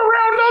came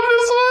around on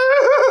this one.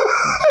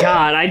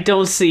 God, I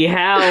don't see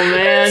how,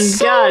 man. It's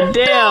so God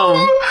damn.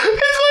 dumb.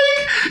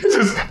 It's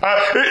just,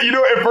 you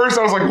know, at first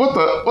I was like, what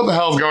the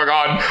hell's going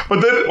on?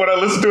 But then when I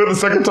listened to it the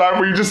second time,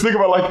 where you just think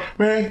about like,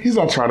 man, he's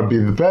not trying to be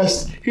the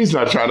best. He's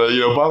not trying to,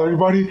 you know, bother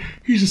anybody.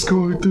 He's just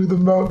going through the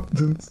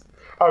mountains.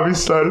 I'll be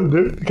sliding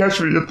there. Catch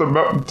me at the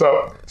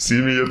mountaintop.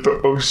 See me at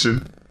the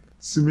ocean.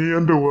 See me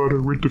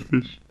underwater with the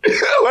fish.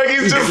 Like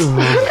he's just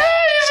like,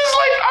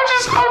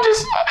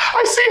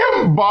 I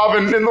see him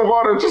bobbing in the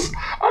water. Just,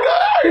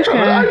 I ain't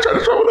trying to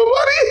trouble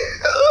nobody.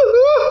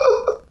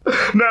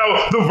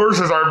 Now, the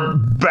verses are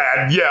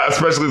bad. Yeah,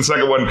 especially the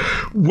second one.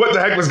 What the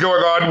heck was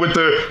going on with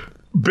the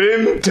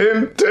bin,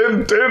 tin,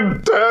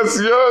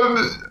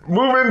 Tassia,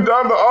 moving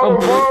down the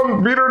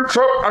Autobahn, meter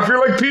truck. I feel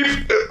like Peep.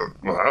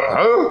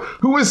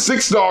 Who is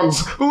Six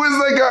Dogs? Who is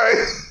that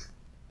guy?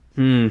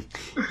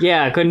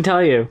 Yeah, I couldn't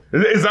tell you.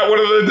 Is that one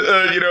of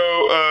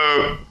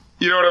the,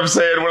 you know what I'm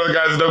saying? One of the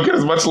guys that don't get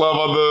as much love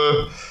on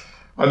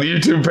the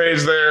YouTube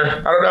page there.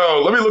 I don't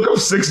know. Let me look up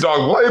Six Dogs.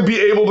 Will I be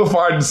able to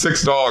find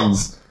Six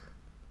Dogs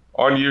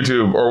on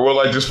YouTube, or will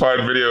I just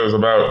find videos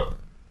about?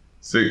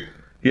 See,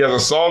 he has a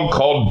song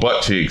called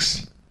Butt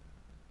Cheeks.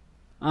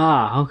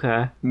 Ah,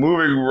 okay.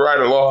 Moving right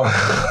along.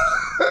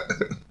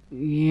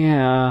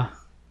 Yeah.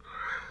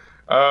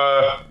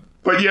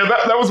 But yeah,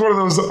 that was one of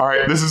those. All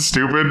right, this is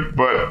stupid,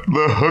 but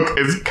the hook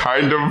is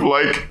kind of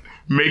like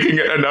making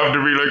it enough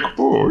to be like,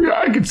 oh yeah,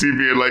 I can see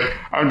being like,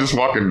 I'm just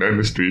walking down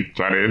the street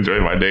trying to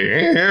enjoy my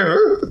day.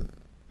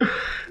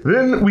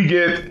 Then we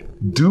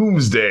get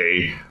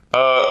Doomsday.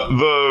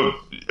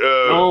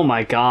 Oh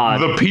my god.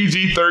 The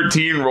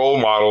PG-13 role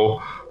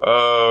model.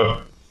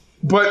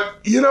 But,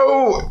 you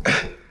know,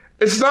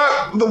 it's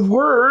not the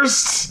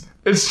worst.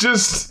 It's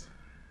just,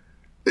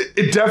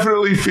 it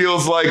definitely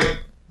feels like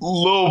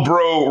Lil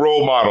Bro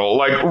role model.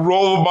 Like, the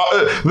little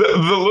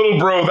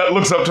bro that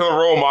looks up to the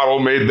role model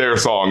made their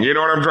song. You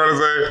know what I'm trying to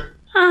say?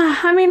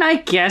 I mean, I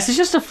guess. It's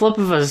just a flip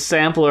of a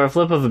sample or a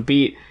flip of a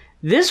beat.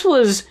 This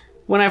was...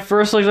 When I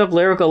first looked up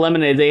Lyrical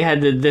Lemonade, they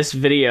had this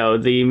video,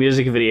 the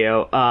music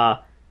video,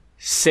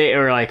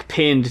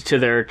 pinned to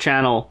their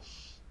channel.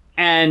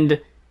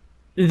 And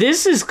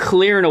this is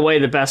clear and away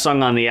the best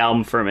song on the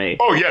album for me.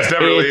 Oh, yes,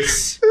 definitely.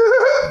 It's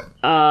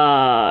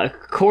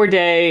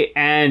Corday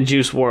and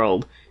Juice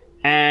WRLD.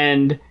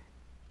 And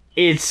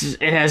it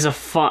has a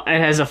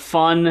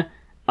fun,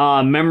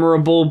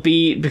 memorable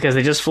beat because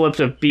they just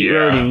flipped a beat we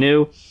already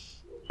knew.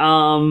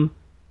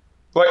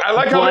 Like, I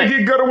like how they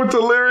get gutted with the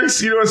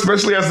lyrics, you know,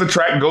 especially as the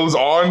track goes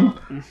on.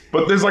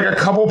 But there's, like, a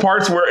couple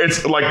parts where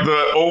it's, like,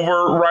 the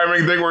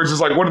over-rhyming thing where it's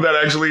just like, what did that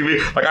actually mean?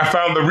 Like, I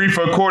found the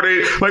reefer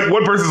Corday. Like,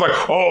 one person's like,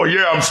 oh,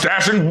 yeah, I'm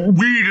stashing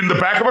weed in the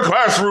back of a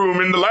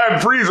classroom in the lab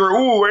freezer.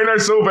 Ooh, ain't I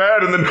so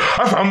bad? And then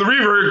I found the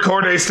reefer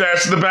Corday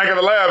stashed in the back of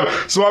the lab.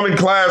 So I'm in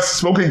class,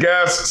 smoking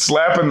gas,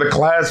 slapping the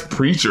class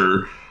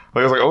preacher.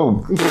 Like, I was like,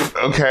 oh,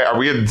 okay, are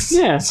we in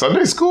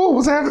Sunday school?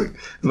 What's happening?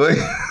 Like,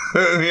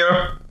 you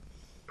know?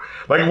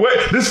 Like,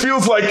 what? This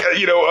feels like,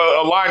 you know,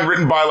 a line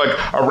written by, like,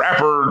 a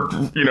rapper,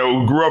 you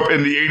know, grew up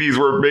in the 80s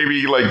where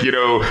maybe, like, you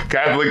know,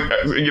 Catholic,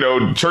 you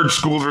know, church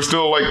schools are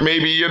still, like,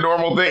 maybe a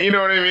normal thing. You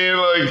know what I mean?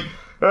 Like,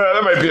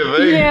 that might be a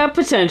thing. Yeah,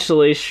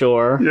 potentially,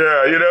 sure.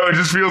 Yeah, you know, it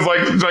just feels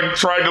like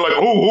trying to, like,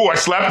 oh, I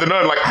slapped a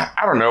nun. Like,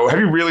 I don't know. Have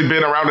you really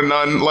been around a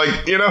nun?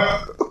 Like, you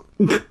know?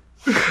 Like,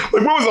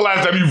 when was the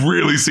last time you've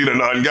really seen a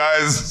nun,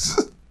 guys?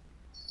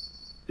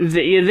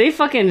 They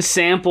fucking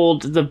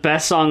sampled the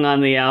best song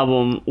on the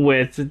album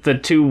with the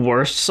two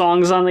worst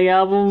songs on the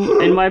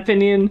album, in my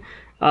opinion.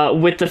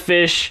 With the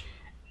Fish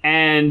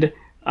and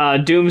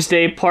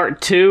Doomsday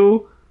Part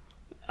 2.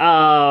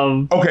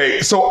 Okay,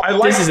 so I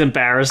like... This is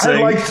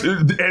embarrassing.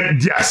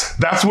 And yes,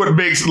 that's what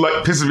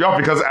pisses me off,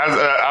 because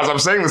as I'm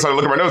saying this, I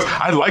look at my notes,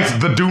 I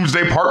liked the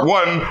Doomsday Part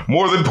 1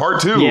 more than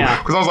Part 2. Yeah.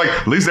 Because I was like,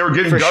 at least they were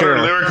getting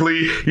gutted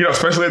lyrically, you know,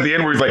 especially at the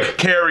end where he's like,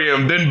 carry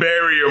him, then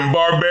bury him,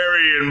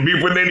 barbarian,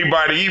 beef with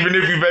anybody, even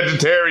if you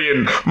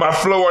vegetarian, my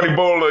flow on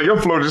Ebola, your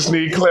flow just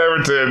need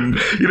Claritin.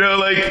 You know,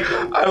 like,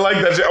 I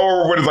like that shit.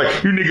 Or when it's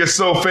like, you niggas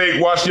so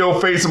fake, wash your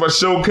face in my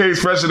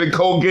showcase, fresher than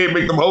Colgate,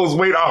 make them hoes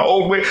wait, I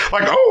hold weight.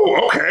 Like,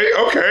 oh, okay.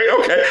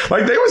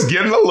 Like, they was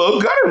getting a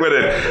little gutter with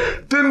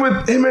it. Then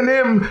with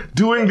Eminem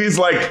doing these,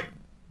 like,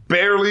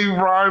 barely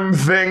rhyme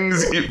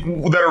things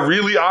that are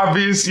really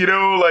obvious, you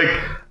know, like,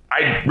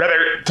 I'd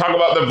rather talk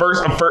about the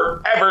verse of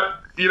Forever,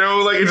 you know,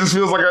 like, it just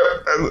feels like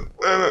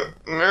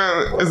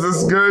is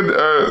this good?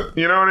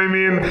 You know what I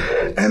mean?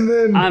 And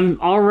then... I'm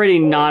already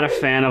not a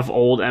fan of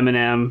old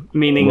Eminem,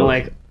 meaning,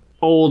 like,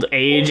 old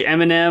age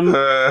Eminem,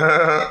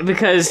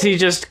 because he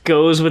just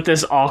goes with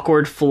this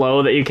awkward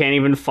flow that you can't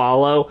even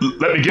follow.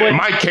 Let me get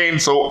my cane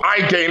so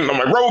I gain on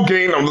my road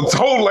gain on the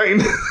toll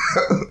lane.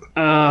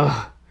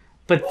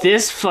 But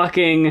this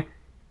fucking...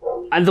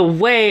 the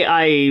way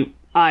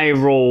I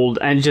rolled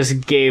and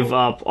just gave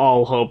up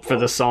all hope for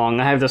the song.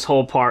 I have this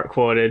whole part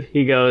quoted.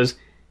 He goes,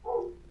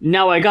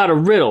 "Now I got a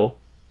riddle.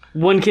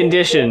 One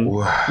condition.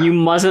 You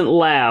mustn't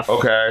laugh.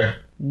 Okay.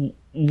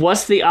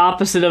 What's the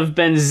opposite of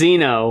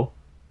Benzino?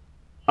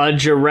 A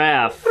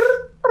giraffe.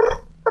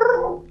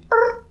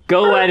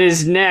 Go at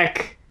his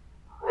neck.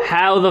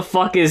 How the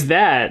fuck is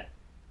that?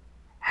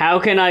 How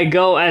can I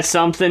go at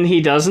something he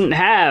doesn't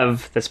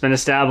have? That's been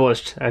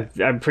established.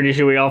 I'm pretty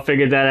sure we all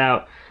figured that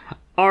out.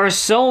 Are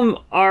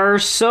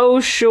so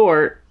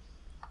short.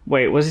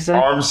 Wait, what's he say?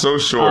 Arms so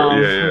short.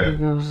 Yeah.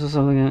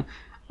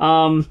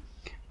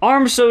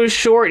 Arms so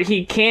short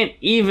he can't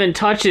even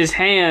touch his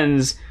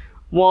hands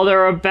while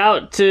they're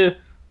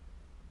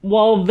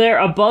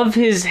above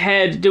his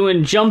head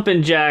doing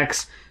jumping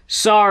jacks.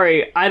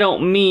 Sorry, I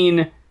don't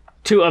mean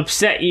to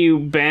upset you,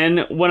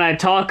 Ben, when I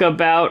talk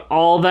about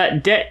all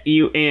that debt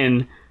you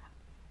in.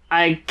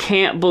 I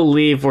can't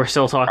believe we're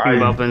still talking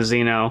about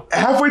Benzino.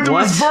 Halfway through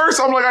his verse,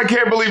 I'm like, I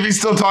can't believe he's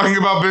still talking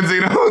about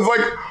Benzino. It's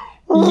like,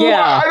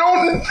 yeah, I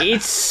don't...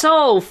 It's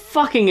so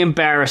fucking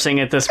embarrassing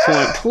at this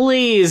point.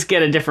 Please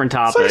get a different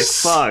topic.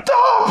 Fuck. Stop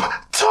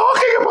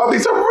talking about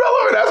these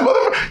irrelevant ass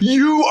motherfuckers.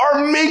 You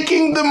are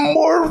making them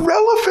more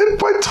relevant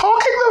by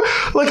talking them.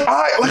 Like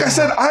I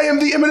said, I am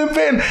the Eminem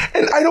fan,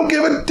 and I don't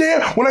give a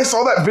damn. When I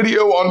saw that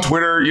video on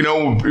Twitter, you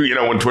know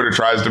when Twitter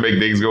tries to make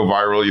things go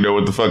viral,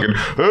 with the fucking,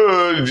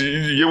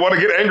 you want to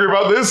get angry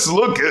about this?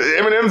 Look,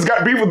 Eminem's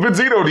got beef with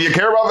Benzino. Do you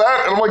care about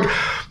that? And I'm like,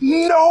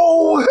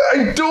 no,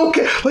 I don't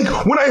care.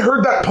 Like when I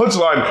heard that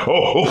punchline,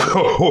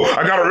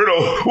 I got a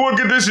riddle. What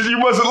condition you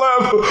mustn't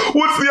laugh?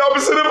 What's the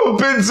opposite of a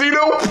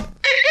Benzino?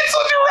 It's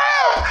a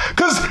giraffe.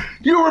 Because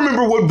you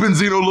remember what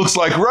Benzino looks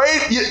like,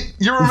 right?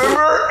 You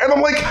remember? And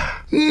I'm like,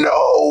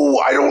 no,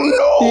 I don't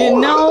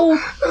know.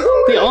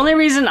 The only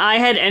reason I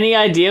had any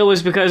idea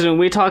was because when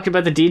we talked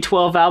about the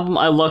D12 album,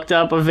 I looked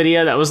up a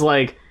video that was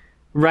like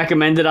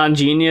recommended on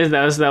Genius.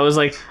 That was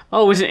like,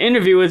 oh, it was an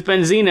interview with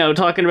Benzino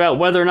talking about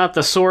whether or not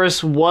the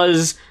source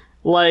was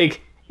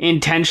like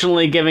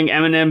intentionally giving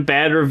Eminem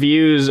bad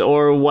reviews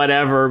or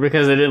whatever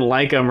because they didn't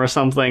like him or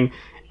something.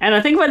 And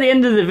I think by the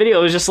end of the video,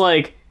 it was just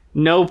like,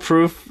 no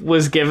proof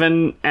was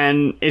given,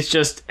 and it's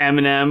just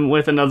Eminem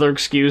with another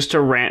excuse to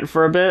rant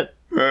for a bit.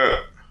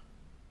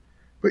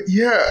 But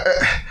yeah,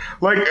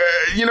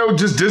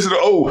 just dissing.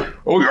 Oh,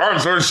 your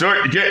arms are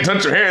short. You can't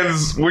touch your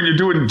hands when you're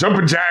doing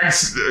jumping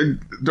jacks.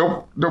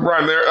 Don't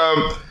rhyme there.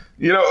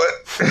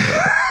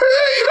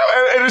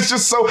 And it's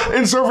just so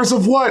in service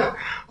of what?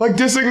 Like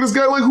dissing this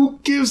guy. Like who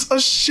gives a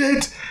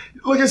shit?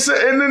 Like I said,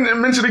 and then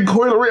mentioning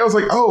Coi Leray, I was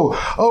like, oh,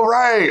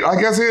 right. I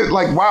guess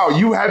wow,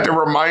 you had to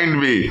remind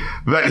me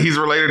that he's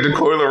related to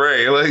Coi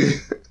Leray.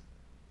 Like,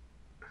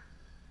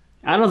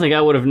 I don't think I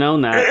would have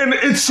known that. And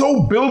it's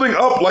so building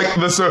up, like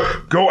this,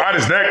 go at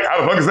his neck. How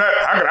the fuck is that?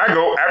 How can I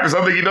go after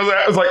something he doesn't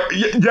have? It's like,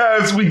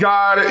 yes, we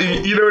got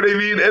it. You know what I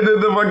mean? And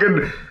then the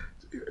fucking,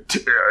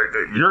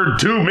 you're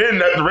two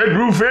men at the Red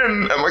Roof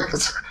Inn. I'm like,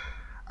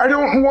 I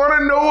don't want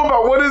to know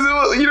about what is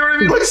it. You know what I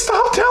mean? Like,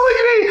 stop telling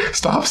me.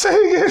 Stop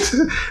saying it.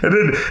 And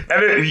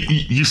then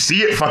you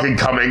see it fucking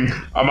coming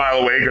a mile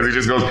away because he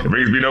just goes, it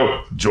brings me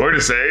no joy to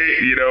say,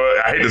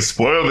 I hate to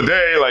spoil the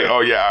day. Like,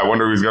 oh yeah, I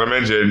wonder who he's going to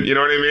mention. You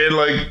know what I mean?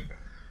 Like,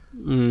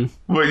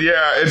 But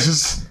yeah, it's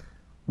just,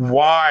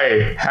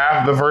 why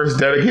half the verse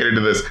dedicated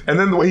to this? And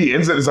then the way he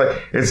ends it is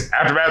like, it's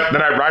aftermath,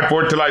 then I ride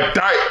for it till I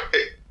die.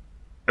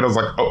 And I was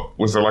like, oh,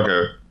 was there like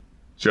a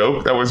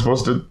joke that was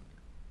supposed to?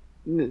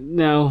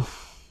 No.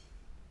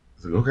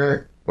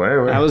 Okay. Well,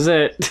 anyway. That was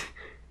it.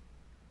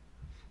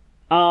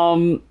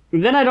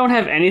 Then I don't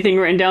have anything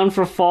written down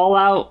for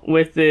Fallout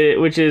which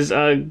is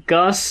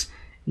Gus,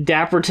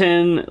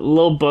 Dapperton,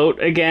 Lil Boat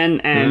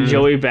again, and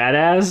Joey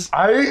Badass.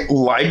 I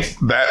liked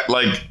that.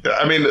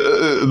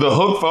 The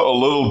hook felt a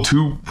little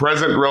too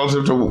present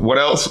relative to what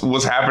else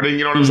was happening.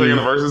 You know what I'm saying in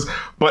the verses.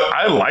 But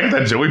I like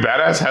that Joey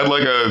Badass had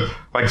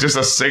just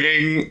a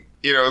singing,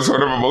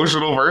 sort of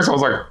emotional verse. I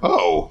was like,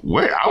 oh,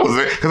 wait,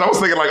 because I was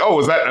thinking like, oh,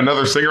 was that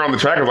another singer on the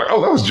track? I was like,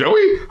 oh, that was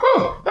Joey?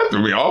 Huh, that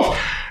threw me off.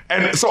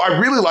 And so I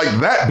really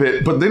liked that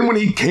bit. But then when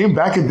he came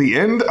back at the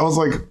end, I was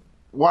like,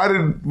 why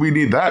did we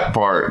need that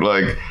part?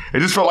 Like, it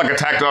just felt like a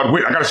tacked on,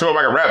 wait, I gotta show him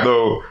I can rap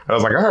though. And I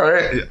was like, all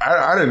right,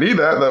 I didn't need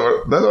that.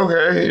 That's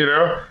okay,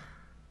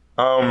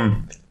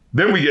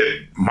 Then we get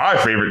my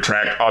favorite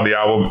track on the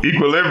album,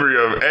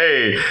 Equilibrium.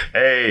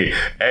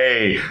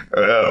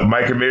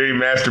 Mike and Mary,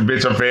 master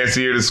bitch, I'm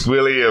fancier than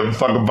Squilly.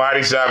 Fucking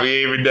body shop,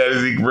 he ain't even done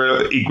his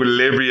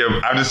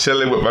equilibrium. I'm just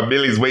chilling with my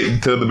billies,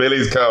 waiting till the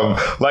billies come.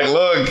 Like,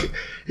 look,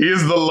 he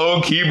is the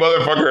low-key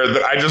motherfucker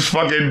that I just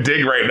fucking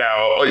dig right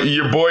now.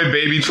 Your boy,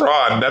 Baby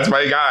Tron. That's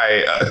my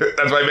guy.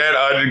 That's my man,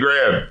 100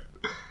 Gram.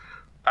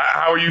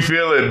 How are you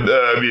feeling,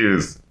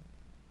 Muse?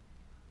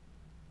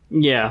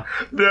 Yeah.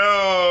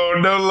 No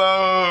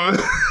love.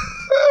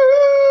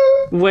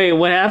 Wait,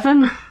 what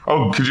happened?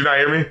 Oh, could you not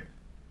hear me?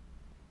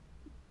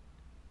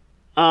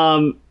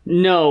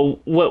 No.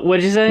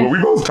 What'd you say? Were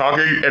we both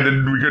talking and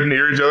then we couldn't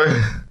hear each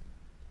other?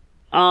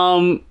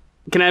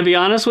 Can I be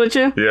honest with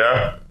you?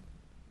 Yeah.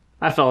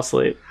 I fell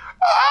asleep.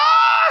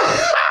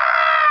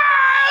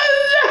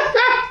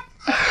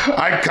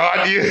 I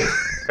caught you.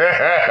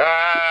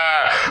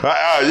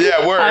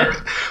 Yeah, word.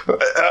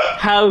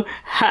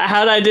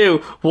 How'd I do?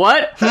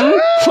 What?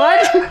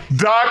 What?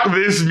 Dock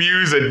this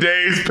muse a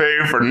day's pay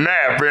for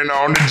napping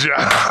on the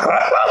job.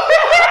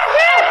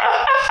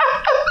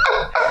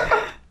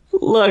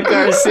 Look,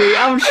 RC,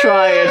 I'm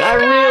trying. I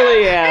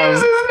really am.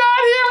 Muse is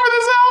not here for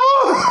this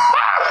album.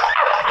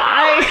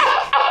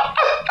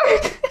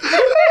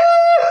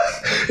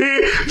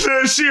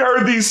 She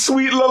heard these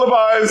sweet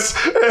lullabies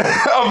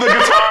of the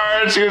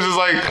guitar, and she was just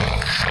like...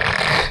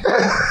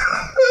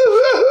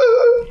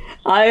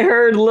 I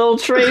heard Lil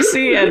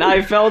Tracy, and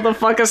I fell the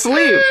fuck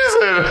asleep.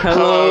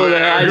 Hello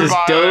there, I just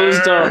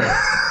dozed off.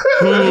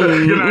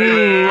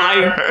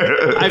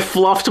 I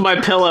fluffed my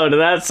pillow to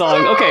that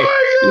song. Okay,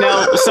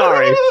 no,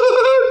 sorry.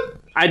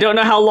 I don't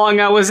know how long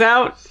I was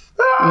out.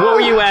 What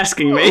were you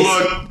asking me?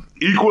 Look,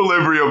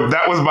 Equilibrium,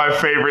 that was my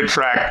favorite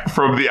track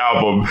from the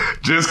album.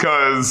 Just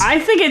because... I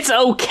think it's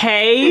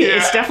okay. Yeah.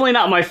 It's definitely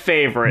not my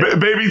favorite.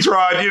 Baby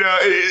Tron,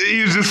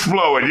 he's just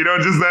flowing,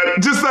 just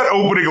that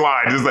opening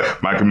line. Just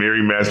like, my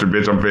Camiri master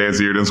bitch, I'm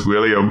fancier than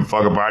Squilliam.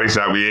 Fuck a body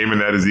shot, we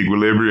aiming at his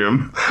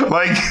Equilibrium.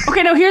 Like...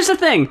 Okay, no, here's the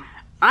thing.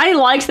 I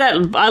liked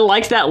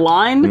that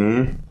line.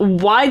 Mm-hmm.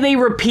 Why they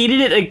repeated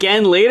it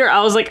again later,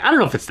 I was like, I don't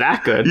know if it's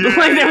that good. Yeah,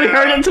 that we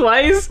heard it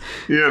twice.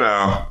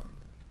 Yeah.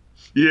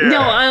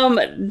 No,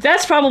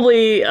 that's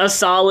probably a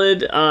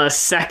solid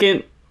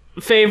second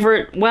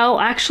favorite. Well,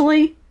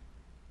 actually?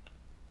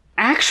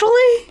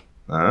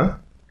 Huh?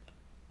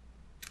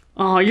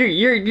 Oh,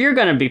 you're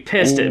gonna be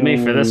pissed at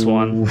me for this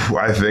one.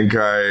 I think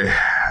I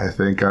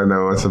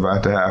know what's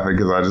about to happen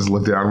because I just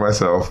looked down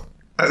myself.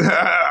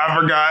 I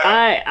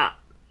forgot.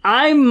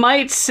 I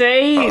might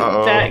say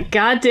that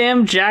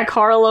goddamn Jack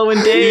Harlow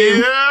and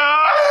Dave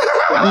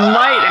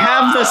might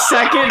have the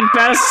second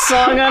best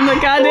song on the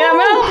goddamn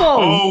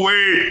album. Oh,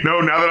 wait. No,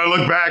 now that I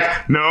look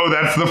back, no,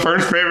 that's the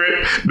first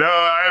favorite. No,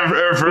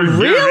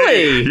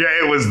 Really?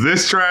 Yeah, it was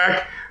this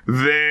track,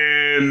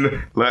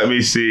 then, let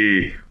me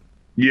see.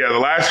 Yeah, the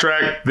last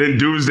track, then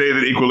Doomsday,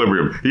 then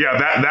Equilibrium. Yeah,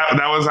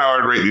 that was how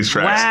I'd rate these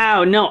tracks.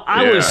 Wow, no,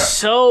 I was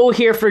so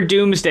here for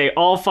Doomsday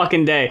all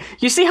fucking day.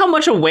 You see how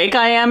much awake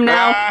I am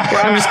now?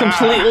 Where I'm just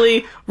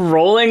completely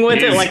rolling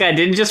with it like I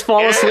didn't just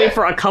fall asleep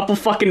for a couple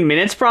fucking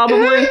minutes,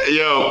 probably?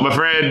 Yo, my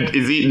friend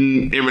is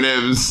eating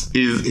M&M's.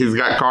 He's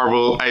got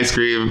caramel ice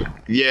cream.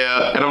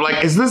 Yeah, and I'm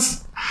like, is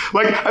this...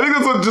 Like, I think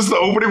that's what just the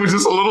opening was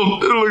just a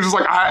little just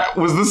like,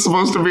 was this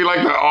supposed to be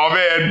like the, oh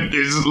man,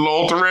 it's just a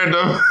little too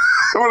random.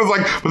 I was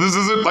like, but this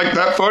isn't like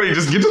that funny.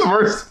 Just get to the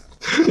verse,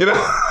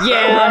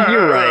 Yeah,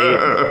 you're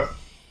right.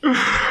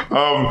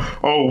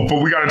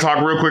 But we got to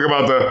talk real quick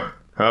about the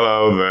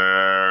hello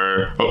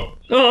there.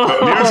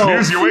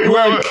 News, you wait.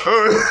 Nope,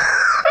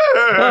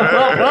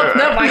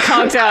 I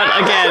conked out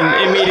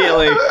again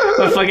immediately.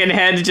 My fucking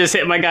head just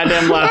hit my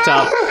goddamn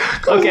laptop.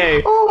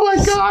 Okay. Oh my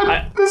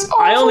god.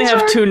 I only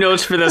have 2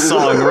 notes for this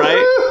song,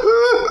 right?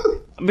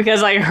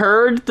 Because I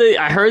heard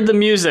the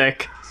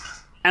music,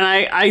 and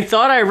I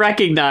thought I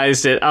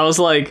recognized it. I was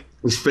like,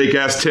 this fake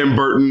ass Tim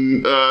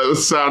Burton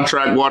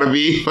soundtrack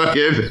wannabe.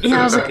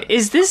 Yeah, I was like,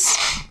 is this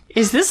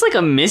like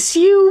a Miss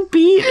You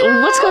beat?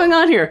 What's going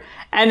on here?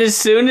 And as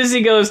soon as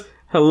he goes,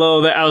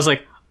 hello there, I was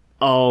like,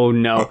 oh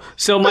no.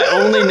 So my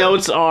only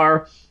notes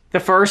are the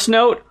first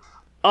note,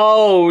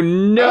 oh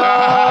no.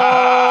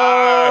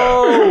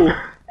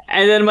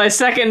 And then my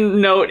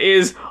second note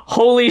is,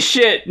 holy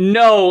shit,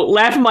 no,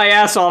 laugh my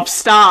ass off,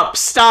 stop.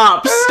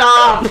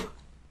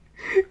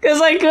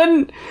 Because I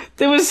couldn't,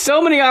 there was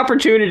so many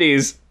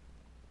opportunities.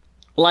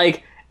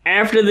 Like,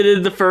 after they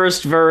did the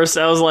first verse,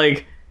 I was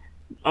like,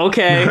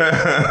 okay.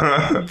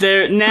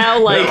 There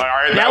now, like,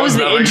 right, that was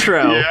the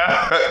intro.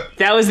 Yeah.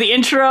 That was the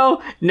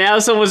intro. Now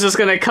someone's just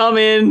gonna come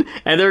in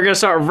and they're gonna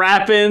start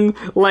rapping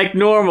like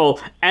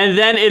normal. And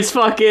then it's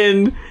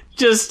fucking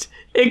just,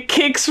 it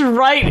kicks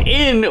right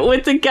in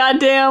with the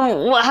goddamn,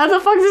 how the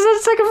fuck does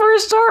that second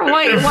verse start?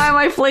 Why am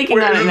I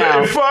flaking on it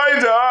now? If I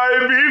die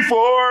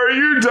before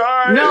you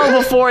die. No,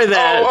 before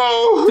that.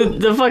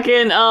 The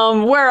fucking,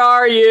 where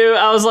are you?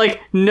 I was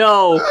like,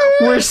 no,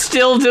 we're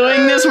still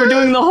doing this? We're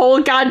doing the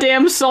whole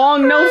goddamn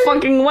song? No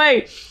fucking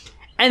way.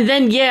 And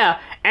then, yeah,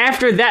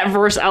 after that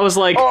verse, I was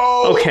like,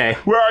 okay.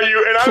 Where are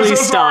you? And I'm so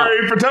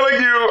sorry for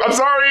telling you. I'm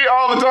sorry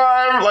all the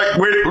time. Like,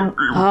 really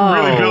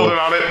building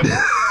on it.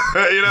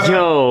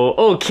 Yo,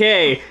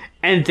 okay.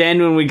 And then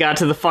when we got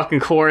to the fucking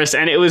chorus,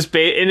 and it was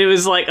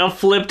like a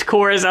flipped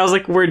chorus, I was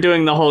like, we're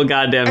doing the whole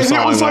goddamn song,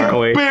 and it was like aren't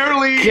we?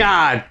 Barely.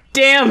 God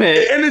damn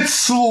it. And it's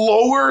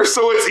slower,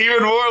 so it's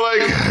even more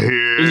like,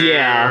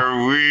 here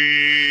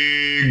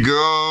we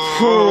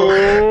go.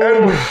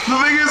 And the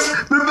thing is,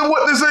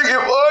 what they're saying,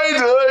 if I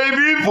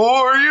die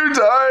before you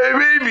die,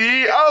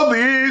 maybe I'll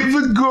be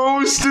the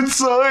ghost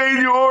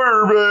inside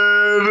your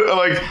bed.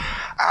 Like,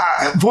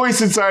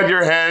 voice inside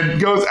your head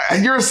goes,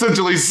 you're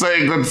essentially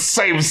saying the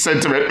same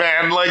sentiment,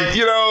 man. Like,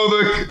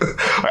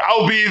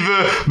 I'll be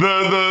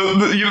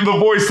the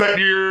voice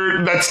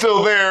that's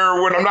still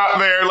there when I'm not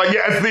there. Like,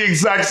 yeah, it's the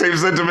exact same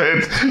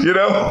sentiment,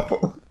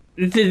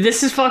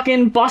 This is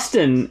fucking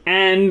Boston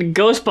and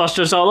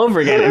Ghostbusters all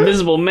over again.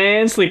 Invisible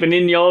man sleeping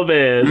in your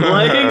bed.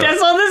 Like,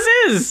 that's all this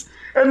is.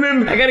 And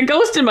then I got a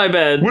ghost in my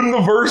bed. When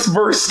the verse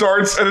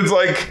starts and it's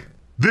like,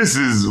 this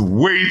is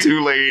way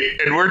too late,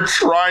 and we're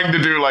trying to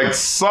do like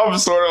some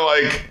sort of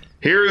like,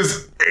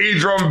 here's a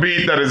drum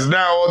beat that is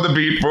now on the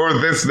beat for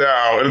this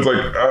now. And it's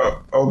like,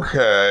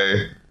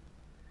 okay.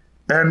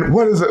 And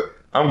what is it?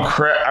 I'm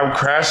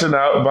crashing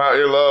out about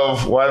your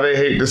love. Why they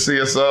hate to see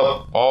us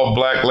up. All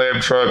black lamb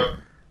truck.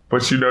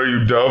 But you know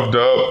you doved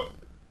up.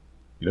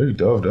 You know you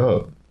doved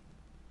up.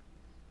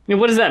 Yeah,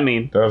 what does that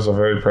mean? Doves are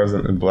very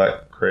present in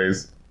black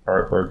craze,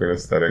 artwork, and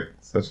aesthetic,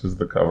 such as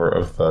the cover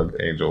of Thug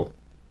Angel.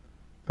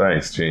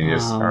 Thanks,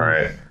 genius. All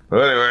right.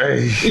 Well,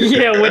 anyway.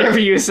 Yeah, whatever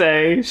you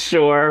say.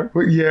 Sure.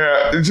 But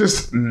yeah, it's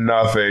just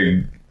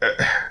nothing.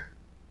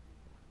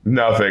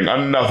 Nothing.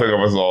 Nothing of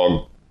a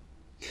song.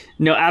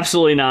 No,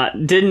 absolutely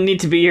not. Didn't need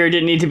to be here.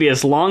 Didn't need to be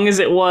as long as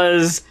it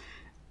was.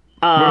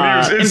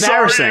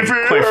 Embarrassing,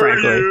 quite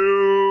frankly.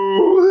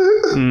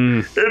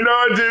 And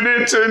I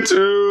didn't intend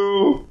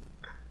to.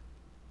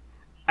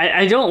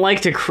 I don't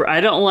like to.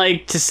 I don't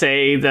like to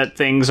say that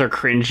things are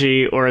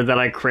cringy or that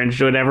I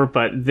cringed or whatever.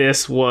 But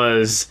this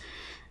was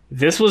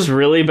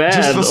really bad.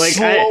 Just the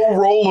slow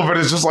roll of it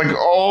is just like,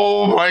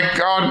 oh my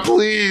god,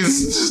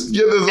 please, just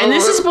get this. And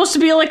this is supposed to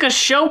be like a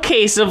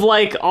showcase of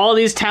like all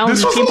these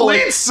talented people.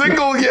 This was the lead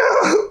single,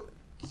 yeah.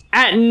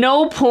 At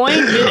no point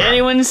did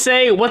anyone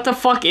say, what the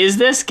fuck is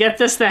this? Get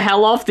this the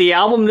hell off the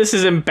album. This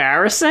is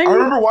embarrassing. I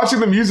remember watching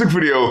the music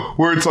video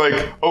where it's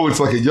like, oh, it's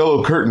like a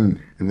yellow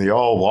curtain, and they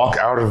all walk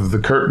out of the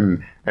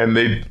curtain, and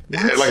it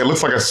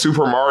looks like a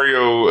Super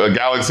Mario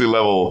Galaxy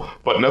level,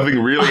 but nothing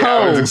really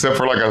happens except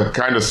for like a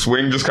kind of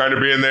swing just kind of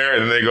being there,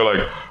 and then they go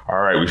like, all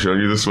right, we showed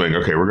you the swing.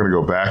 Okay, we're gonna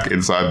go back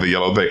inside the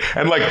yellow thing,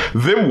 and like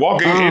them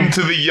walking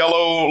into the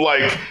yellow,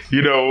 like,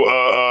 you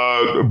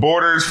know,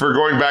 borders for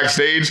going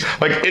backstage.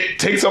 Like it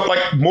takes up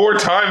like more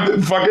time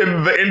than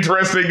fucking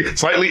the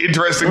slightly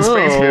interesting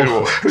space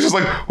visual. It's just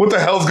like, what the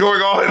hell's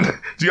going on?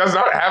 Do you guys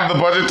not have the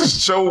budget to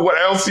show what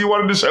else you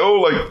wanted to show?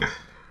 Like,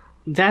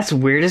 that's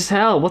weird as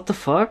hell. What the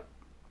fuck?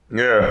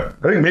 Yeah,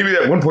 I think maybe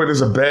at one point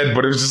there's a bed,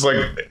 but it was just like,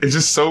 it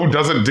just so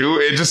doesn't do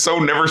it. It just so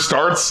never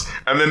starts,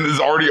 and then it's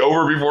already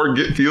over before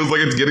it feels like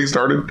it's getting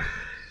started.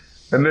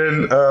 And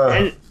then,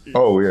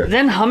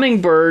 Then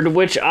Hummingbird,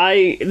 which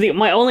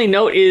my only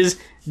note is,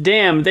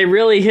 damn, they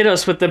really hit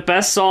us with the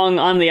best song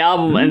on the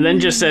album, and then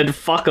just said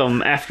fuck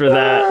them after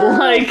that.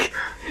 Like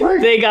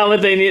they got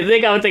what they need.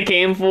 They got what they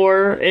came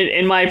for.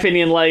 In my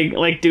opinion,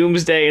 like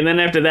Doomsday, and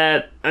then after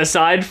that,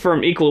 aside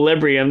from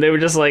Equilibrium, they were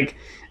just like,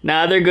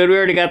 nah, they're good. We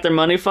already got their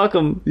money. Fuck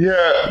them.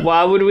 Yeah.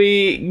 Why would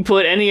we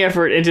put any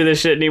effort into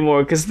this shit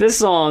anymore? Because this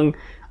song,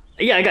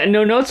 I got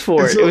no notes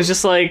for it. It was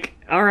just like,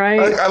 all right.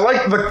 I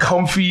like the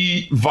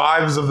comfy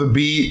vibes of the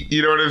beat.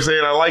 You know what I'm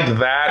saying? I like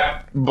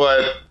that.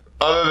 But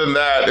other than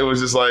that, it was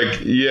just like,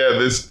 yeah,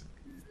 this,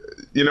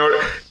 you know,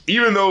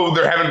 even though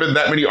there haven't been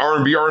that many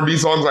R&B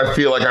songs, I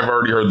feel like I've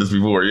already heard this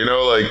before. You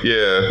know, like,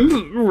 yeah.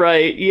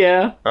 Right,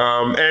 yeah.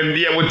 And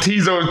yeah, with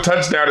Tizo's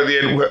touchdown at the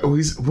end, what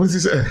does he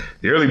say?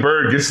 The early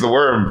bird gets the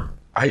worm.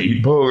 I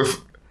eat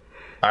both.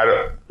 I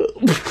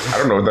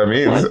don't know what that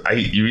means. What?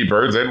 You eat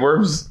birds and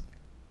worms?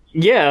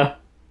 Yeah,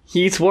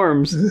 he eats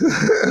worms.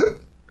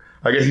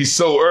 I guess he's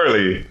so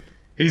early.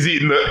 He's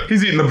eating the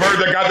bird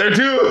that got there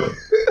too.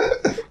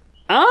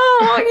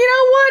 Oh, you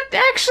know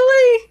what?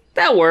 Actually,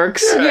 that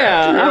works.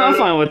 Yeah, I'm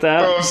fine with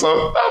that.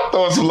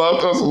 Throw some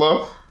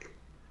love.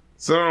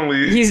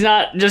 Suddenly, he's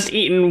not just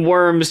eating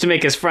worms to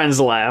make his friends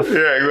laugh.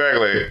 Yeah,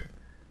 exactly.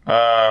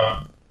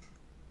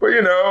 But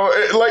you know,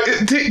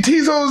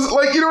 Tizo's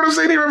like, you know what I'm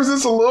saying? He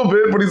represents a little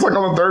bit, but he's like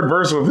on the third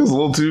verse, so it feels a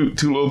little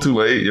too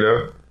late, you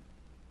know.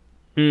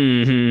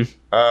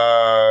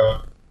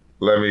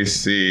 Let me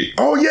see.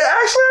 Oh yeah,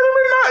 actually, I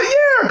remember not.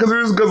 Yeah,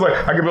 because it goes like,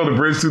 I can build a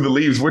bridge through the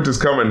leaves. Winter's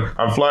coming.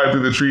 I'm flying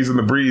through the trees in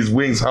the breeze,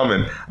 wings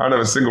humming. I don't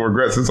have a single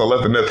regret since I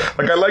left the nest.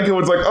 Like, I like it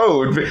when it's like,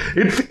 oh,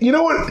 it you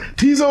know what?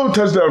 Tizo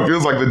touchdown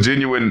feels like the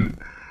genuine,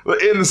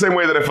 in the same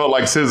way that I felt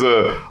like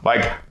SZA,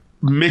 like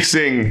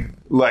mixing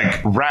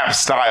like rap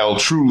style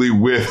truly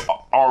with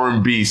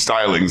R&B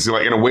stylings,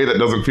 like in a way that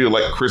doesn't feel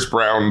like Chris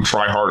Brown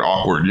try hard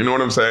awkward. You know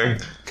what I'm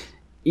saying?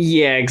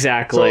 Yeah,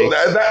 exactly.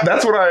 So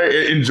that's what I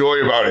enjoy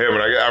about him,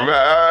 and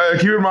I'm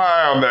keeping my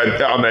eye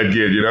on that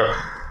kid, you know.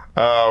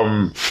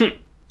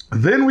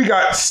 Then we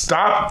got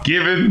Stop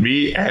Giving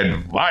Me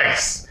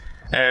Advice,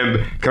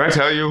 and can I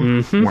tell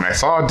you, when I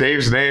saw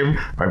Dave's name,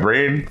 my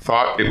brain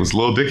thought it was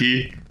Lil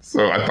Dicky,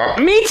 so I thought,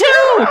 me too.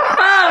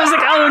 I was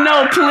like, oh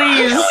no,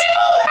 please,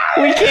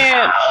 we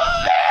can't.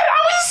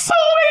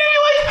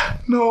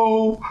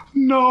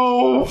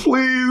 No,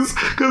 please.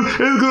 Because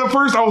at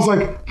first I was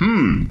like,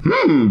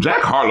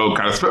 Jack Harlow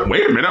kind of spent.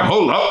 Wait a minute,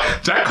 hold up.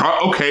 Jack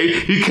Harlow, okay.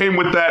 He came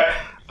with that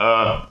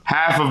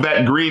half of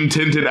that green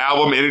tinted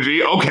album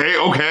energy.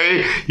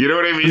 Okay. You know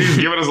what I mean? He's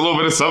giving us a little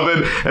bit of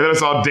something. And then I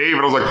saw Dave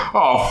and I was like,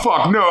 oh,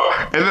 fuck, no.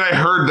 And then I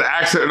heard the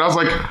accent and I was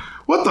like,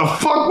 what the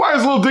fuck? Why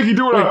is Lil Dicky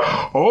doing it?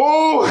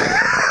 Oh,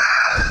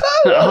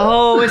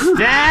 it's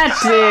that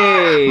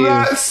Dave.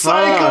 That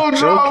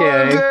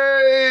psychodrama Dave.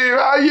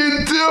 How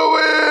you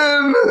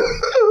doing?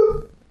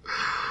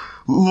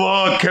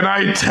 Look, can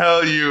I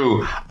tell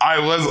you, I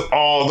was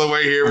all the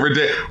way here for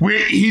day.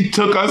 He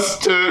took us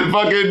to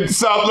fucking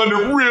South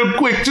London real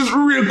quick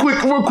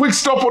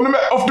stop on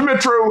off the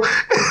metro,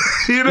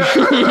 you know,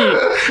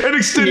 an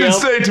extended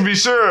stay to be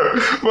sure.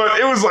 But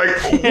it was like,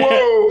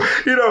 whoa,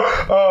 you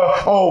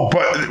know.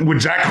 But when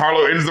Jack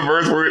Harlow ends the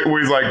verse where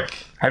he's like,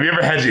 have you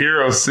ever had your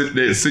hero sit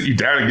you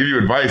down and give you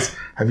advice?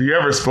 Have you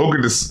ever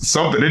spoken to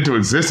something into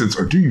existence,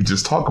 or do you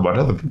just talk about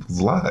other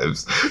people's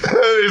lives?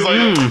 He's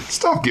like,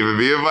 stop giving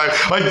me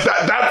advice. Like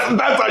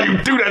that's how you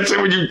do that shit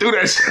when you do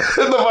that shit.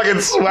 The fucking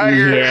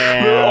swagger.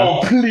 Yeah.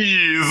 Oh,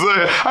 please.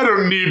 I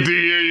don't need to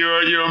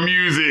hear your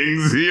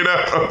musings, you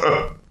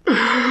know?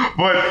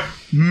 But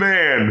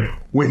man,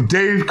 when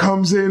Dave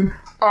comes in,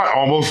 I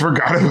almost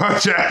forgot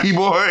about Jackie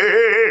Boy.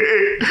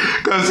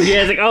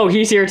 It's like, oh,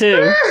 he's here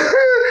too.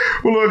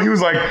 Well, look, he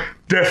was like,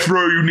 death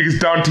row you niggas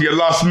down to your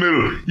last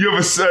meal. You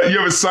ever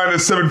signed a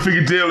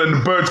 7-figure deal in the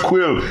bird's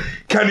quill?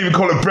 Can't even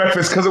call it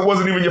breakfast because it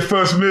wasn't even your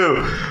first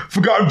meal.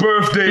 Forgotten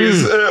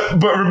birthdays,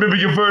 but remember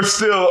your verse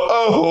still.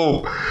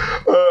 Oh,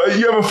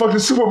 you ever fucked a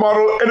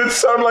supermodel and it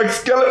sounded like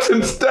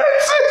skeletons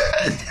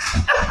dancing?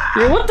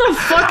 Yeah, what the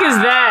fuck is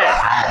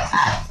that?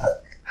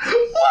 What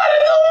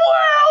in the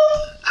world?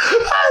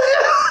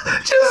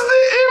 Just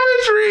the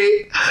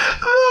imagery,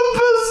 the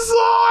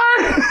bizarre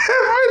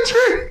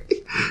imagery.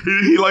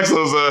 He likes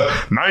those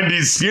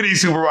 90s skinny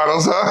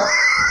supermodels, huh?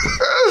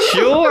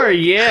 Sure,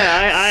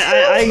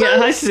 yeah,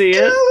 I see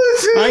it.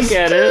 I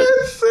get it.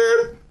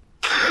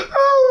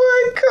 Oh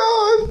my god.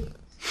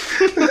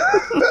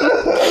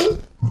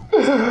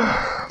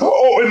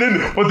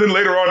 But then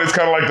later on, it's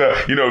kind of like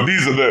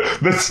these are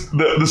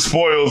the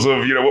spoils of,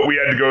 what we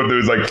had to go through.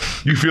 It's like,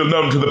 you feel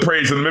numb to the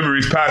praise and the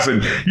memories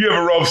passing. You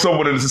ever robbed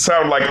someone and it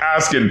sounded like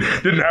asking,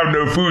 didn't have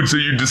no food, so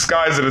you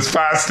disguise it as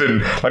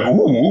fasting. Like,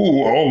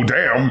 ooh, oh,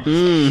 damn.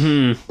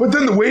 Mm-hmm. But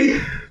then the way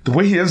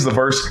he ends the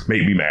verse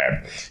made me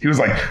mad. He was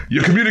like,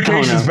 your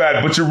communication's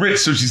bad, but you're rich,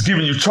 so she's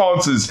giving you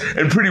chances,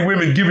 and pretty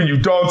women giving you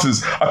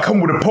dances. I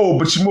come with a pole,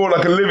 but you're more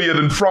like Olivia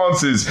than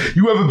Francis.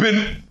 You ever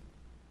been...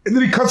 And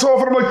then he cuts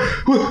off, and I'm like,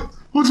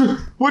 what's your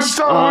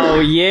stop? Oh,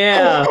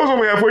 yeah. I was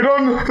only halfway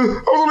done.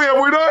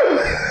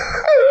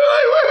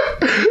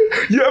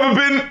 You ever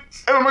been?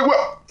 And I'm like,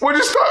 what? Why'd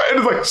you stop? And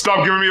it's like,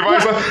 stop giving me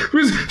advice. Like,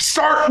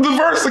 start the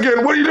verse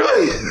again. What are you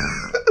doing?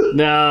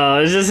 No,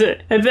 it's just,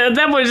 at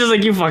that point, it's just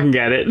like, you fucking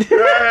get it.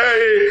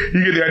 Hey,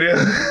 you get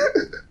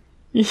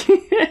the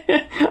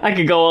idea? I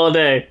could go all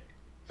day.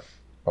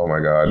 Oh, my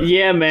God.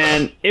 Yeah,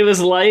 man. It was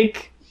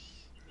like,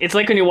 it's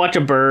like when you watch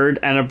a bird,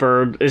 and a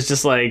bird is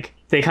just like,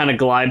 they kind of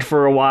glide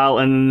for a while,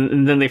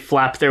 and then they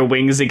flap their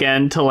wings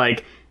again to,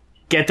 like,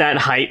 get that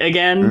height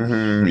again.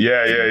 Mm-hmm.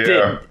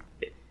 Yeah.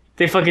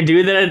 They fucking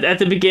do that at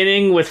the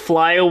beginning with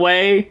Fly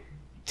Away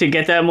to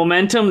get that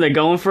momentum. They're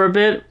going for a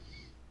bit,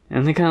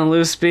 and they kind of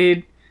lose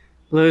speed.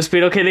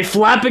 Okay, they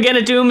flap again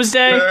at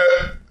Doomsday.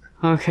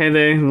 Okay,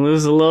 they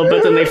lose a little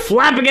bit, then they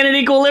flap again at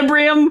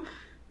Equilibrium.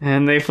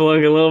 And they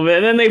flug a little bit,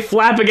 and then they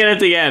flap again at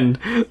the end.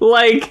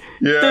 Like,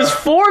 there's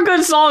 4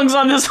 good songs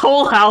on this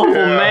whole album,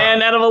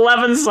 man, out of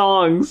 11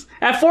 songs.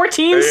 At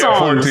 14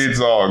 songs. 14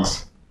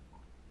 songs.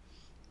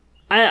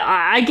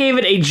 I gave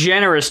it a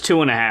generous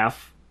 2.5.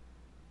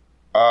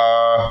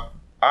 I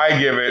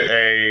give it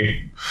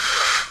a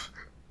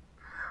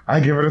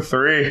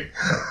 3.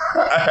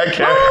 I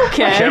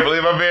can't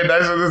believe I'm being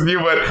nicer with you,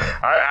 but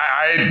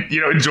I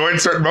enjoyed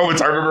certain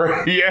moments. I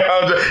remember, you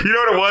know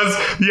what it was?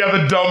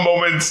 The dumb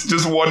moments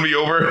just won me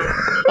over.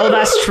 Oh,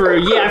 that's true.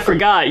 Yeah, I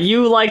forgot.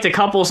 You liked a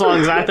couple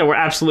songs I thought were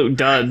absolute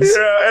duds.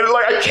 Yeah, and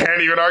like, I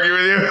can't even argue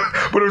with you,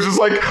 but it was just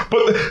like,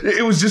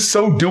 it was just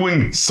so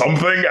doing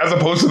something as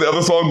opposed to the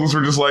other songs which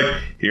were just like,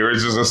 here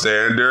is just a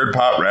standard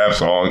pop rap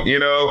song,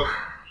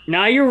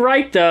 Nah, you're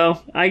right,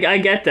 though. I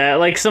get that.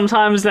 Like,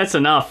 sometimes that's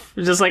enough.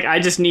 It's just like, I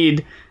just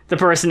need the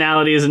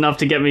personality is enough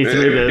to get me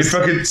through this. It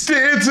fucking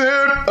stands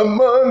out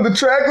among the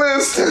track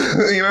list,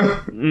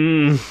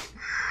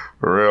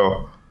 For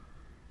real.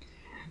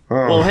 Oh.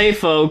 Well, hey,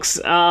 folks.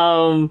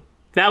 That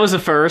was a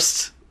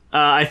first.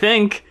 I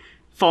think,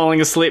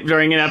 falling asleep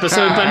during an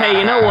episode. But hey,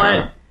 you know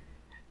what?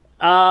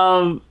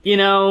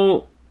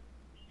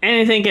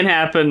 Anything can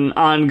happen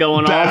on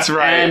Going Off. That's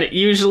right. And it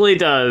usually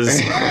does.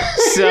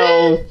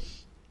 So...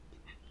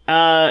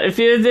 if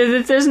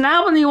there's an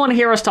album that you want to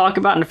hear us talk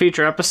about in a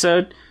future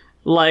episode,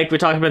 like we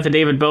talked about the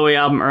David Bowie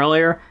album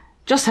earlier,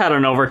 just head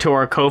on over to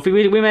our Ko-fi.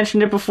 We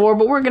mentioned it before,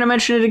 but we're going to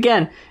mention it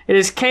again. It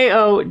is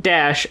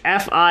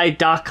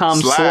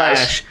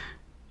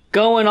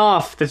ko-fi.com/Going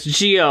Off. That's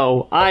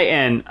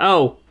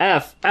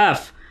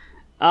GOINOFF.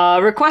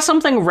 Request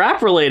something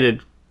rap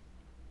related.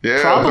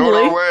 Yeah, probably.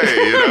 Throw it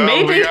away,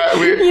 Maybe.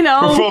 We're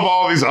full of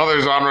all these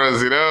other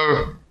genres,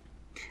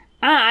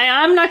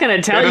 I'm not going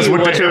to tell you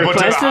what to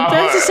request.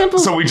 That's a simple...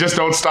 So we just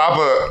don't stop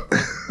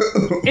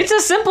It's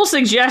a simple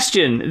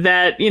suggestion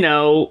that,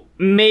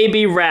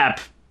 maybe rap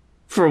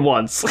for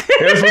once.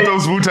 Hit us with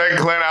those Wu-Tang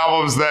Clan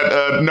albums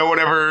that no one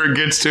ever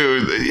gets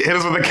to. Hit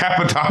us with a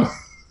Capitan.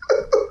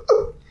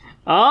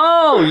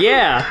 Oh,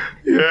 yeah.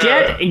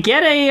 Get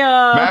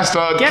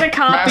a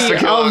copy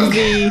of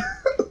the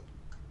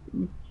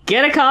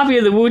get a copy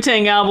of the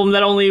Wu-Tang album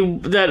that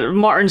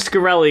Martin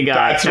Scarelli got.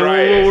 That's and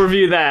right. We'll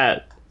review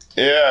that.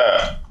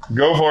 Yeah,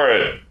 go for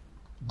it.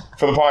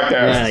 For the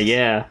podcast.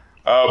 Yeah.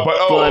 Huh?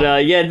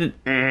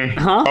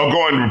 Oh,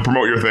 go on and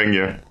promote your thing,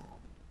 yeah.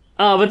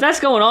 But that's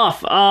going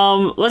off.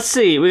 Let's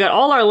see. We got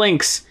all our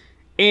links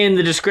in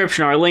the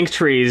description, our link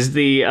trees,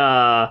 the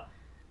all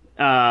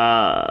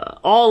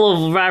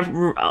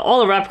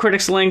the Rap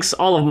Critics links,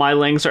 all of my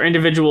links, our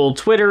individual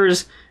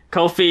Twitters,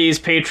 Ko-fis,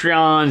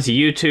 Patreons,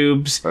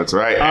 YouTubes. That's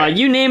right.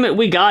 You name it,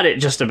 we got it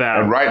just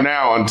about. And right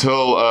now,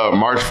 until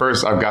March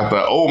 1st, I've got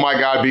the Oh My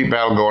God beat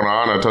battle going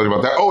on. I told you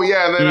about that. Oh,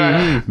 yeah, and then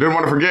I didn't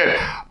want to forget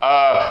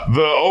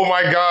the Oh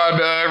My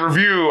God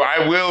review.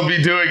 I will be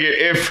doing it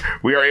if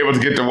we are able to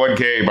get to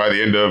 1K by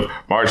the end of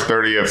March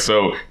 30th.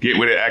 So get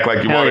with it, act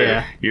like you want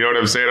it. You know what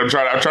I'm saying? I'm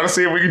trying to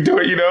see if we can do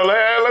it. You know,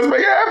 let's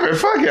make it happen.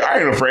 Fuck it. I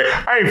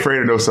ain't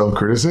afraid of no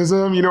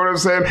self-criticism. You know what I'm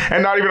saying?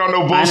 And not even on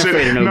no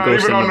bullshit. Not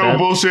even on no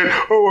bullshit.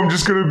 Oh, I'm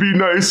just gonna be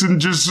nice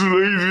and just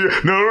lazy.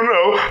 No.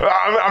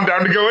 I'm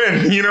down to go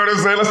in. You know what I'm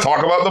saying? Let's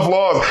talk about the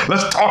flaws.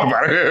 Let's talk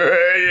about it.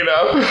 You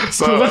know.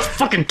 So let's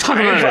fucking talk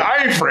about it.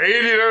 I ain't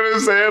afraid. You know what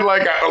I'm saying?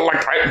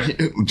 I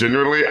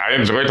genuinely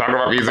enjoy talking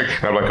about music.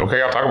 And I'm like,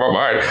 okay, I'll talk about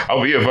mine.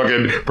 I'll be a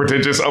fucking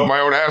pretentious up my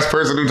own ass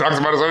person who talks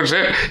about his own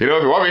shit. You know,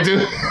 if you want me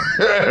to.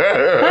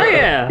 Oh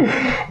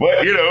yeah.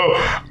 But you know,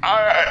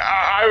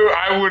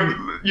 I would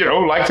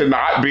like to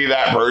not be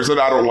that person.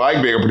 I don't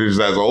like being a pretentious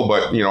asshole,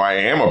 but I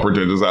am a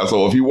pretentious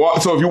asshole. If you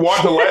want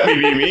to let me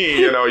be me,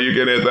 you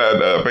can hit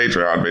that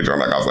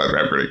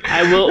patreon.com/rapcritic.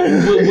 I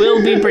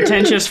will be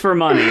pretentious for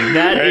money.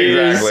 That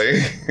is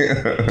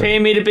pay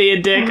me to be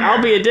a dick.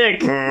 I'll be a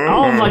dick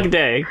all fucking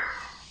day.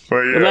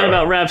 Well, that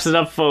about wraps it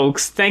up,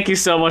 folks. Thank you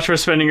so much for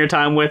spending your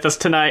time with us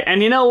tonight.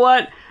 And you know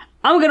what?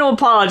 I'm going to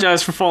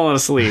apologize for falling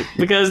asleep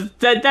because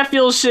that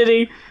feels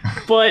shitty.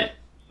 But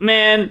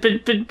man,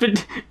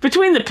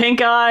 between the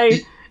pink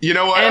eye. You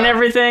know what? And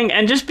everything,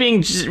 and just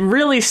being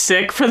really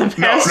sick for the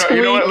past week.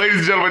 You know what, ladies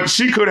and gentlemen?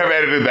 She could have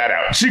edited that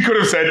out. She could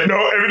have said,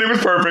 no, everything was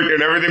perfect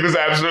and everything was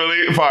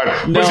absolutely fine.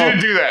 But she didn't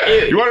do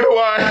that. You want to know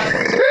why?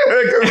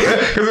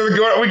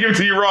 Because we give it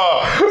to you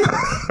raw.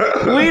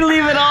 We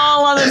leave it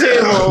all on the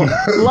table.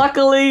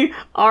 Luckily,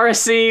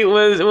 RC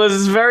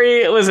was a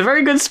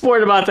very good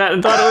sport about that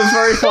and thought it was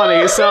very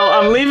funny. So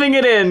I'm leaving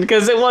it in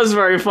because it was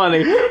very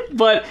funny.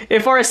 But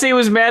if RC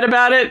was mad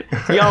about it,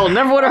 y'all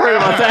never would have heard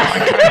about that. I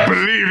can't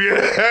believe you.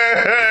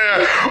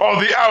 All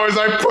the hours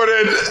I put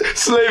in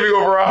slaving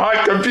over a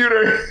hot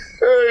computer.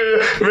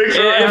 Make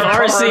sure if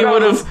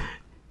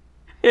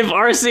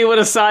RC would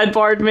have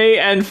sidebarred me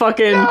and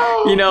fucking,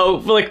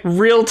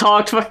 real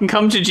talked fucking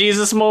come to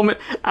Jesus moment,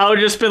 I would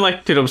have just been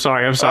like, dude, I'm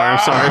sorry. Oh,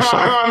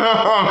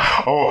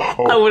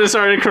 I would have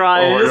started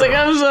crying. It's like,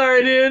 I'm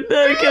sorry, dude.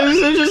 I'm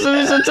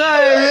so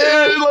tired,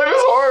 man. Life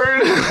is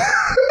hard.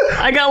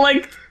 I got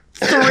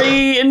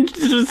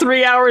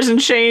 3 hours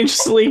and change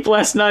sleep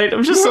last night.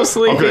 I'm just so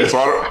sleepy. Okay, so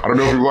I don't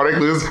know if you want to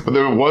include this, but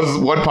there was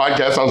one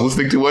podcast I was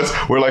listening to once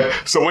where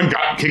someone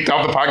got kicked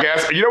off the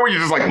podcast. And where you're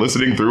just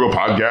listening through a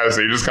podcast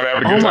and you're just kind of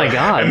having a good time. Oh my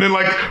God. And then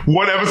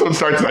one episode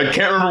starts, and I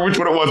can't remember which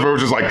one it was, but it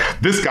was just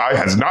this guy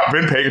has not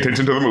been paying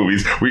attention to the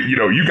movies.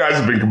 You guys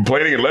have been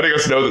complaining and letting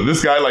us know that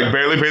this guy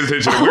barely pays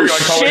attention. And we're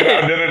calling him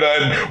out,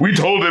 and we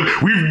told him,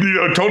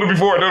 we've told him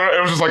before. And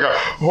it was just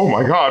oh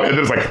my God. And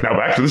then it's now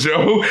back to the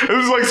show. It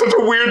was such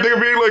a weird thing of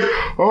being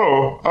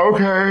oh,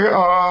 okay,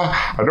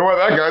 I know why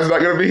that guy's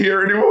not going to be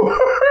here anymore.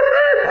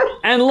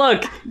 And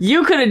look,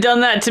 you could have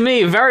done that to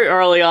me very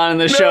early on in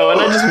the show,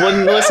 and I just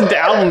wouldn't listen to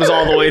albums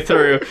all the way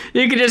through.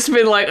 You could just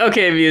been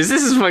okay, Muse,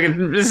 this is stupid.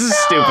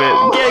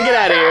 Get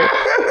out of here.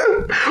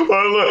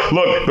 Well,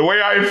 look, the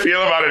way I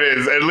feel about it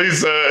is, at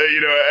least, at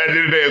the end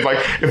of the day, it's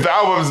if the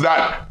album's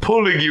not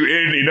pulling you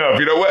in enough,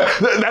 you know what?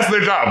 That's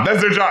their job.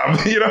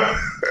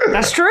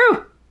 That's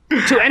true.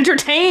 To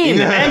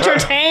entertain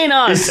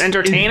us,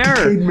 entertainer.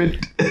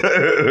 Entertainment.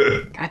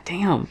 God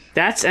damn,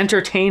 that's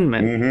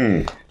entertainment.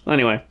 Mm-hmm.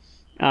 Anyway,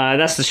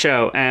 that's the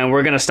show, and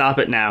we're gonna stop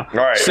it now. All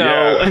right.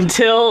 So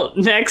until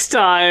next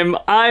time,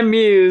 I'm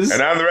Muse,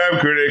 and I'm the Rap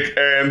Critic,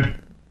 and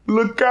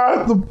look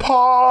at the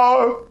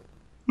part,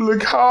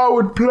 look how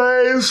it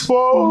plays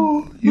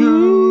for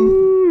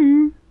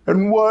you,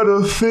 and what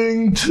a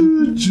thing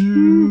to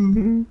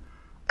do.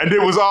 And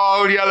it was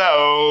all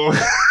yellow.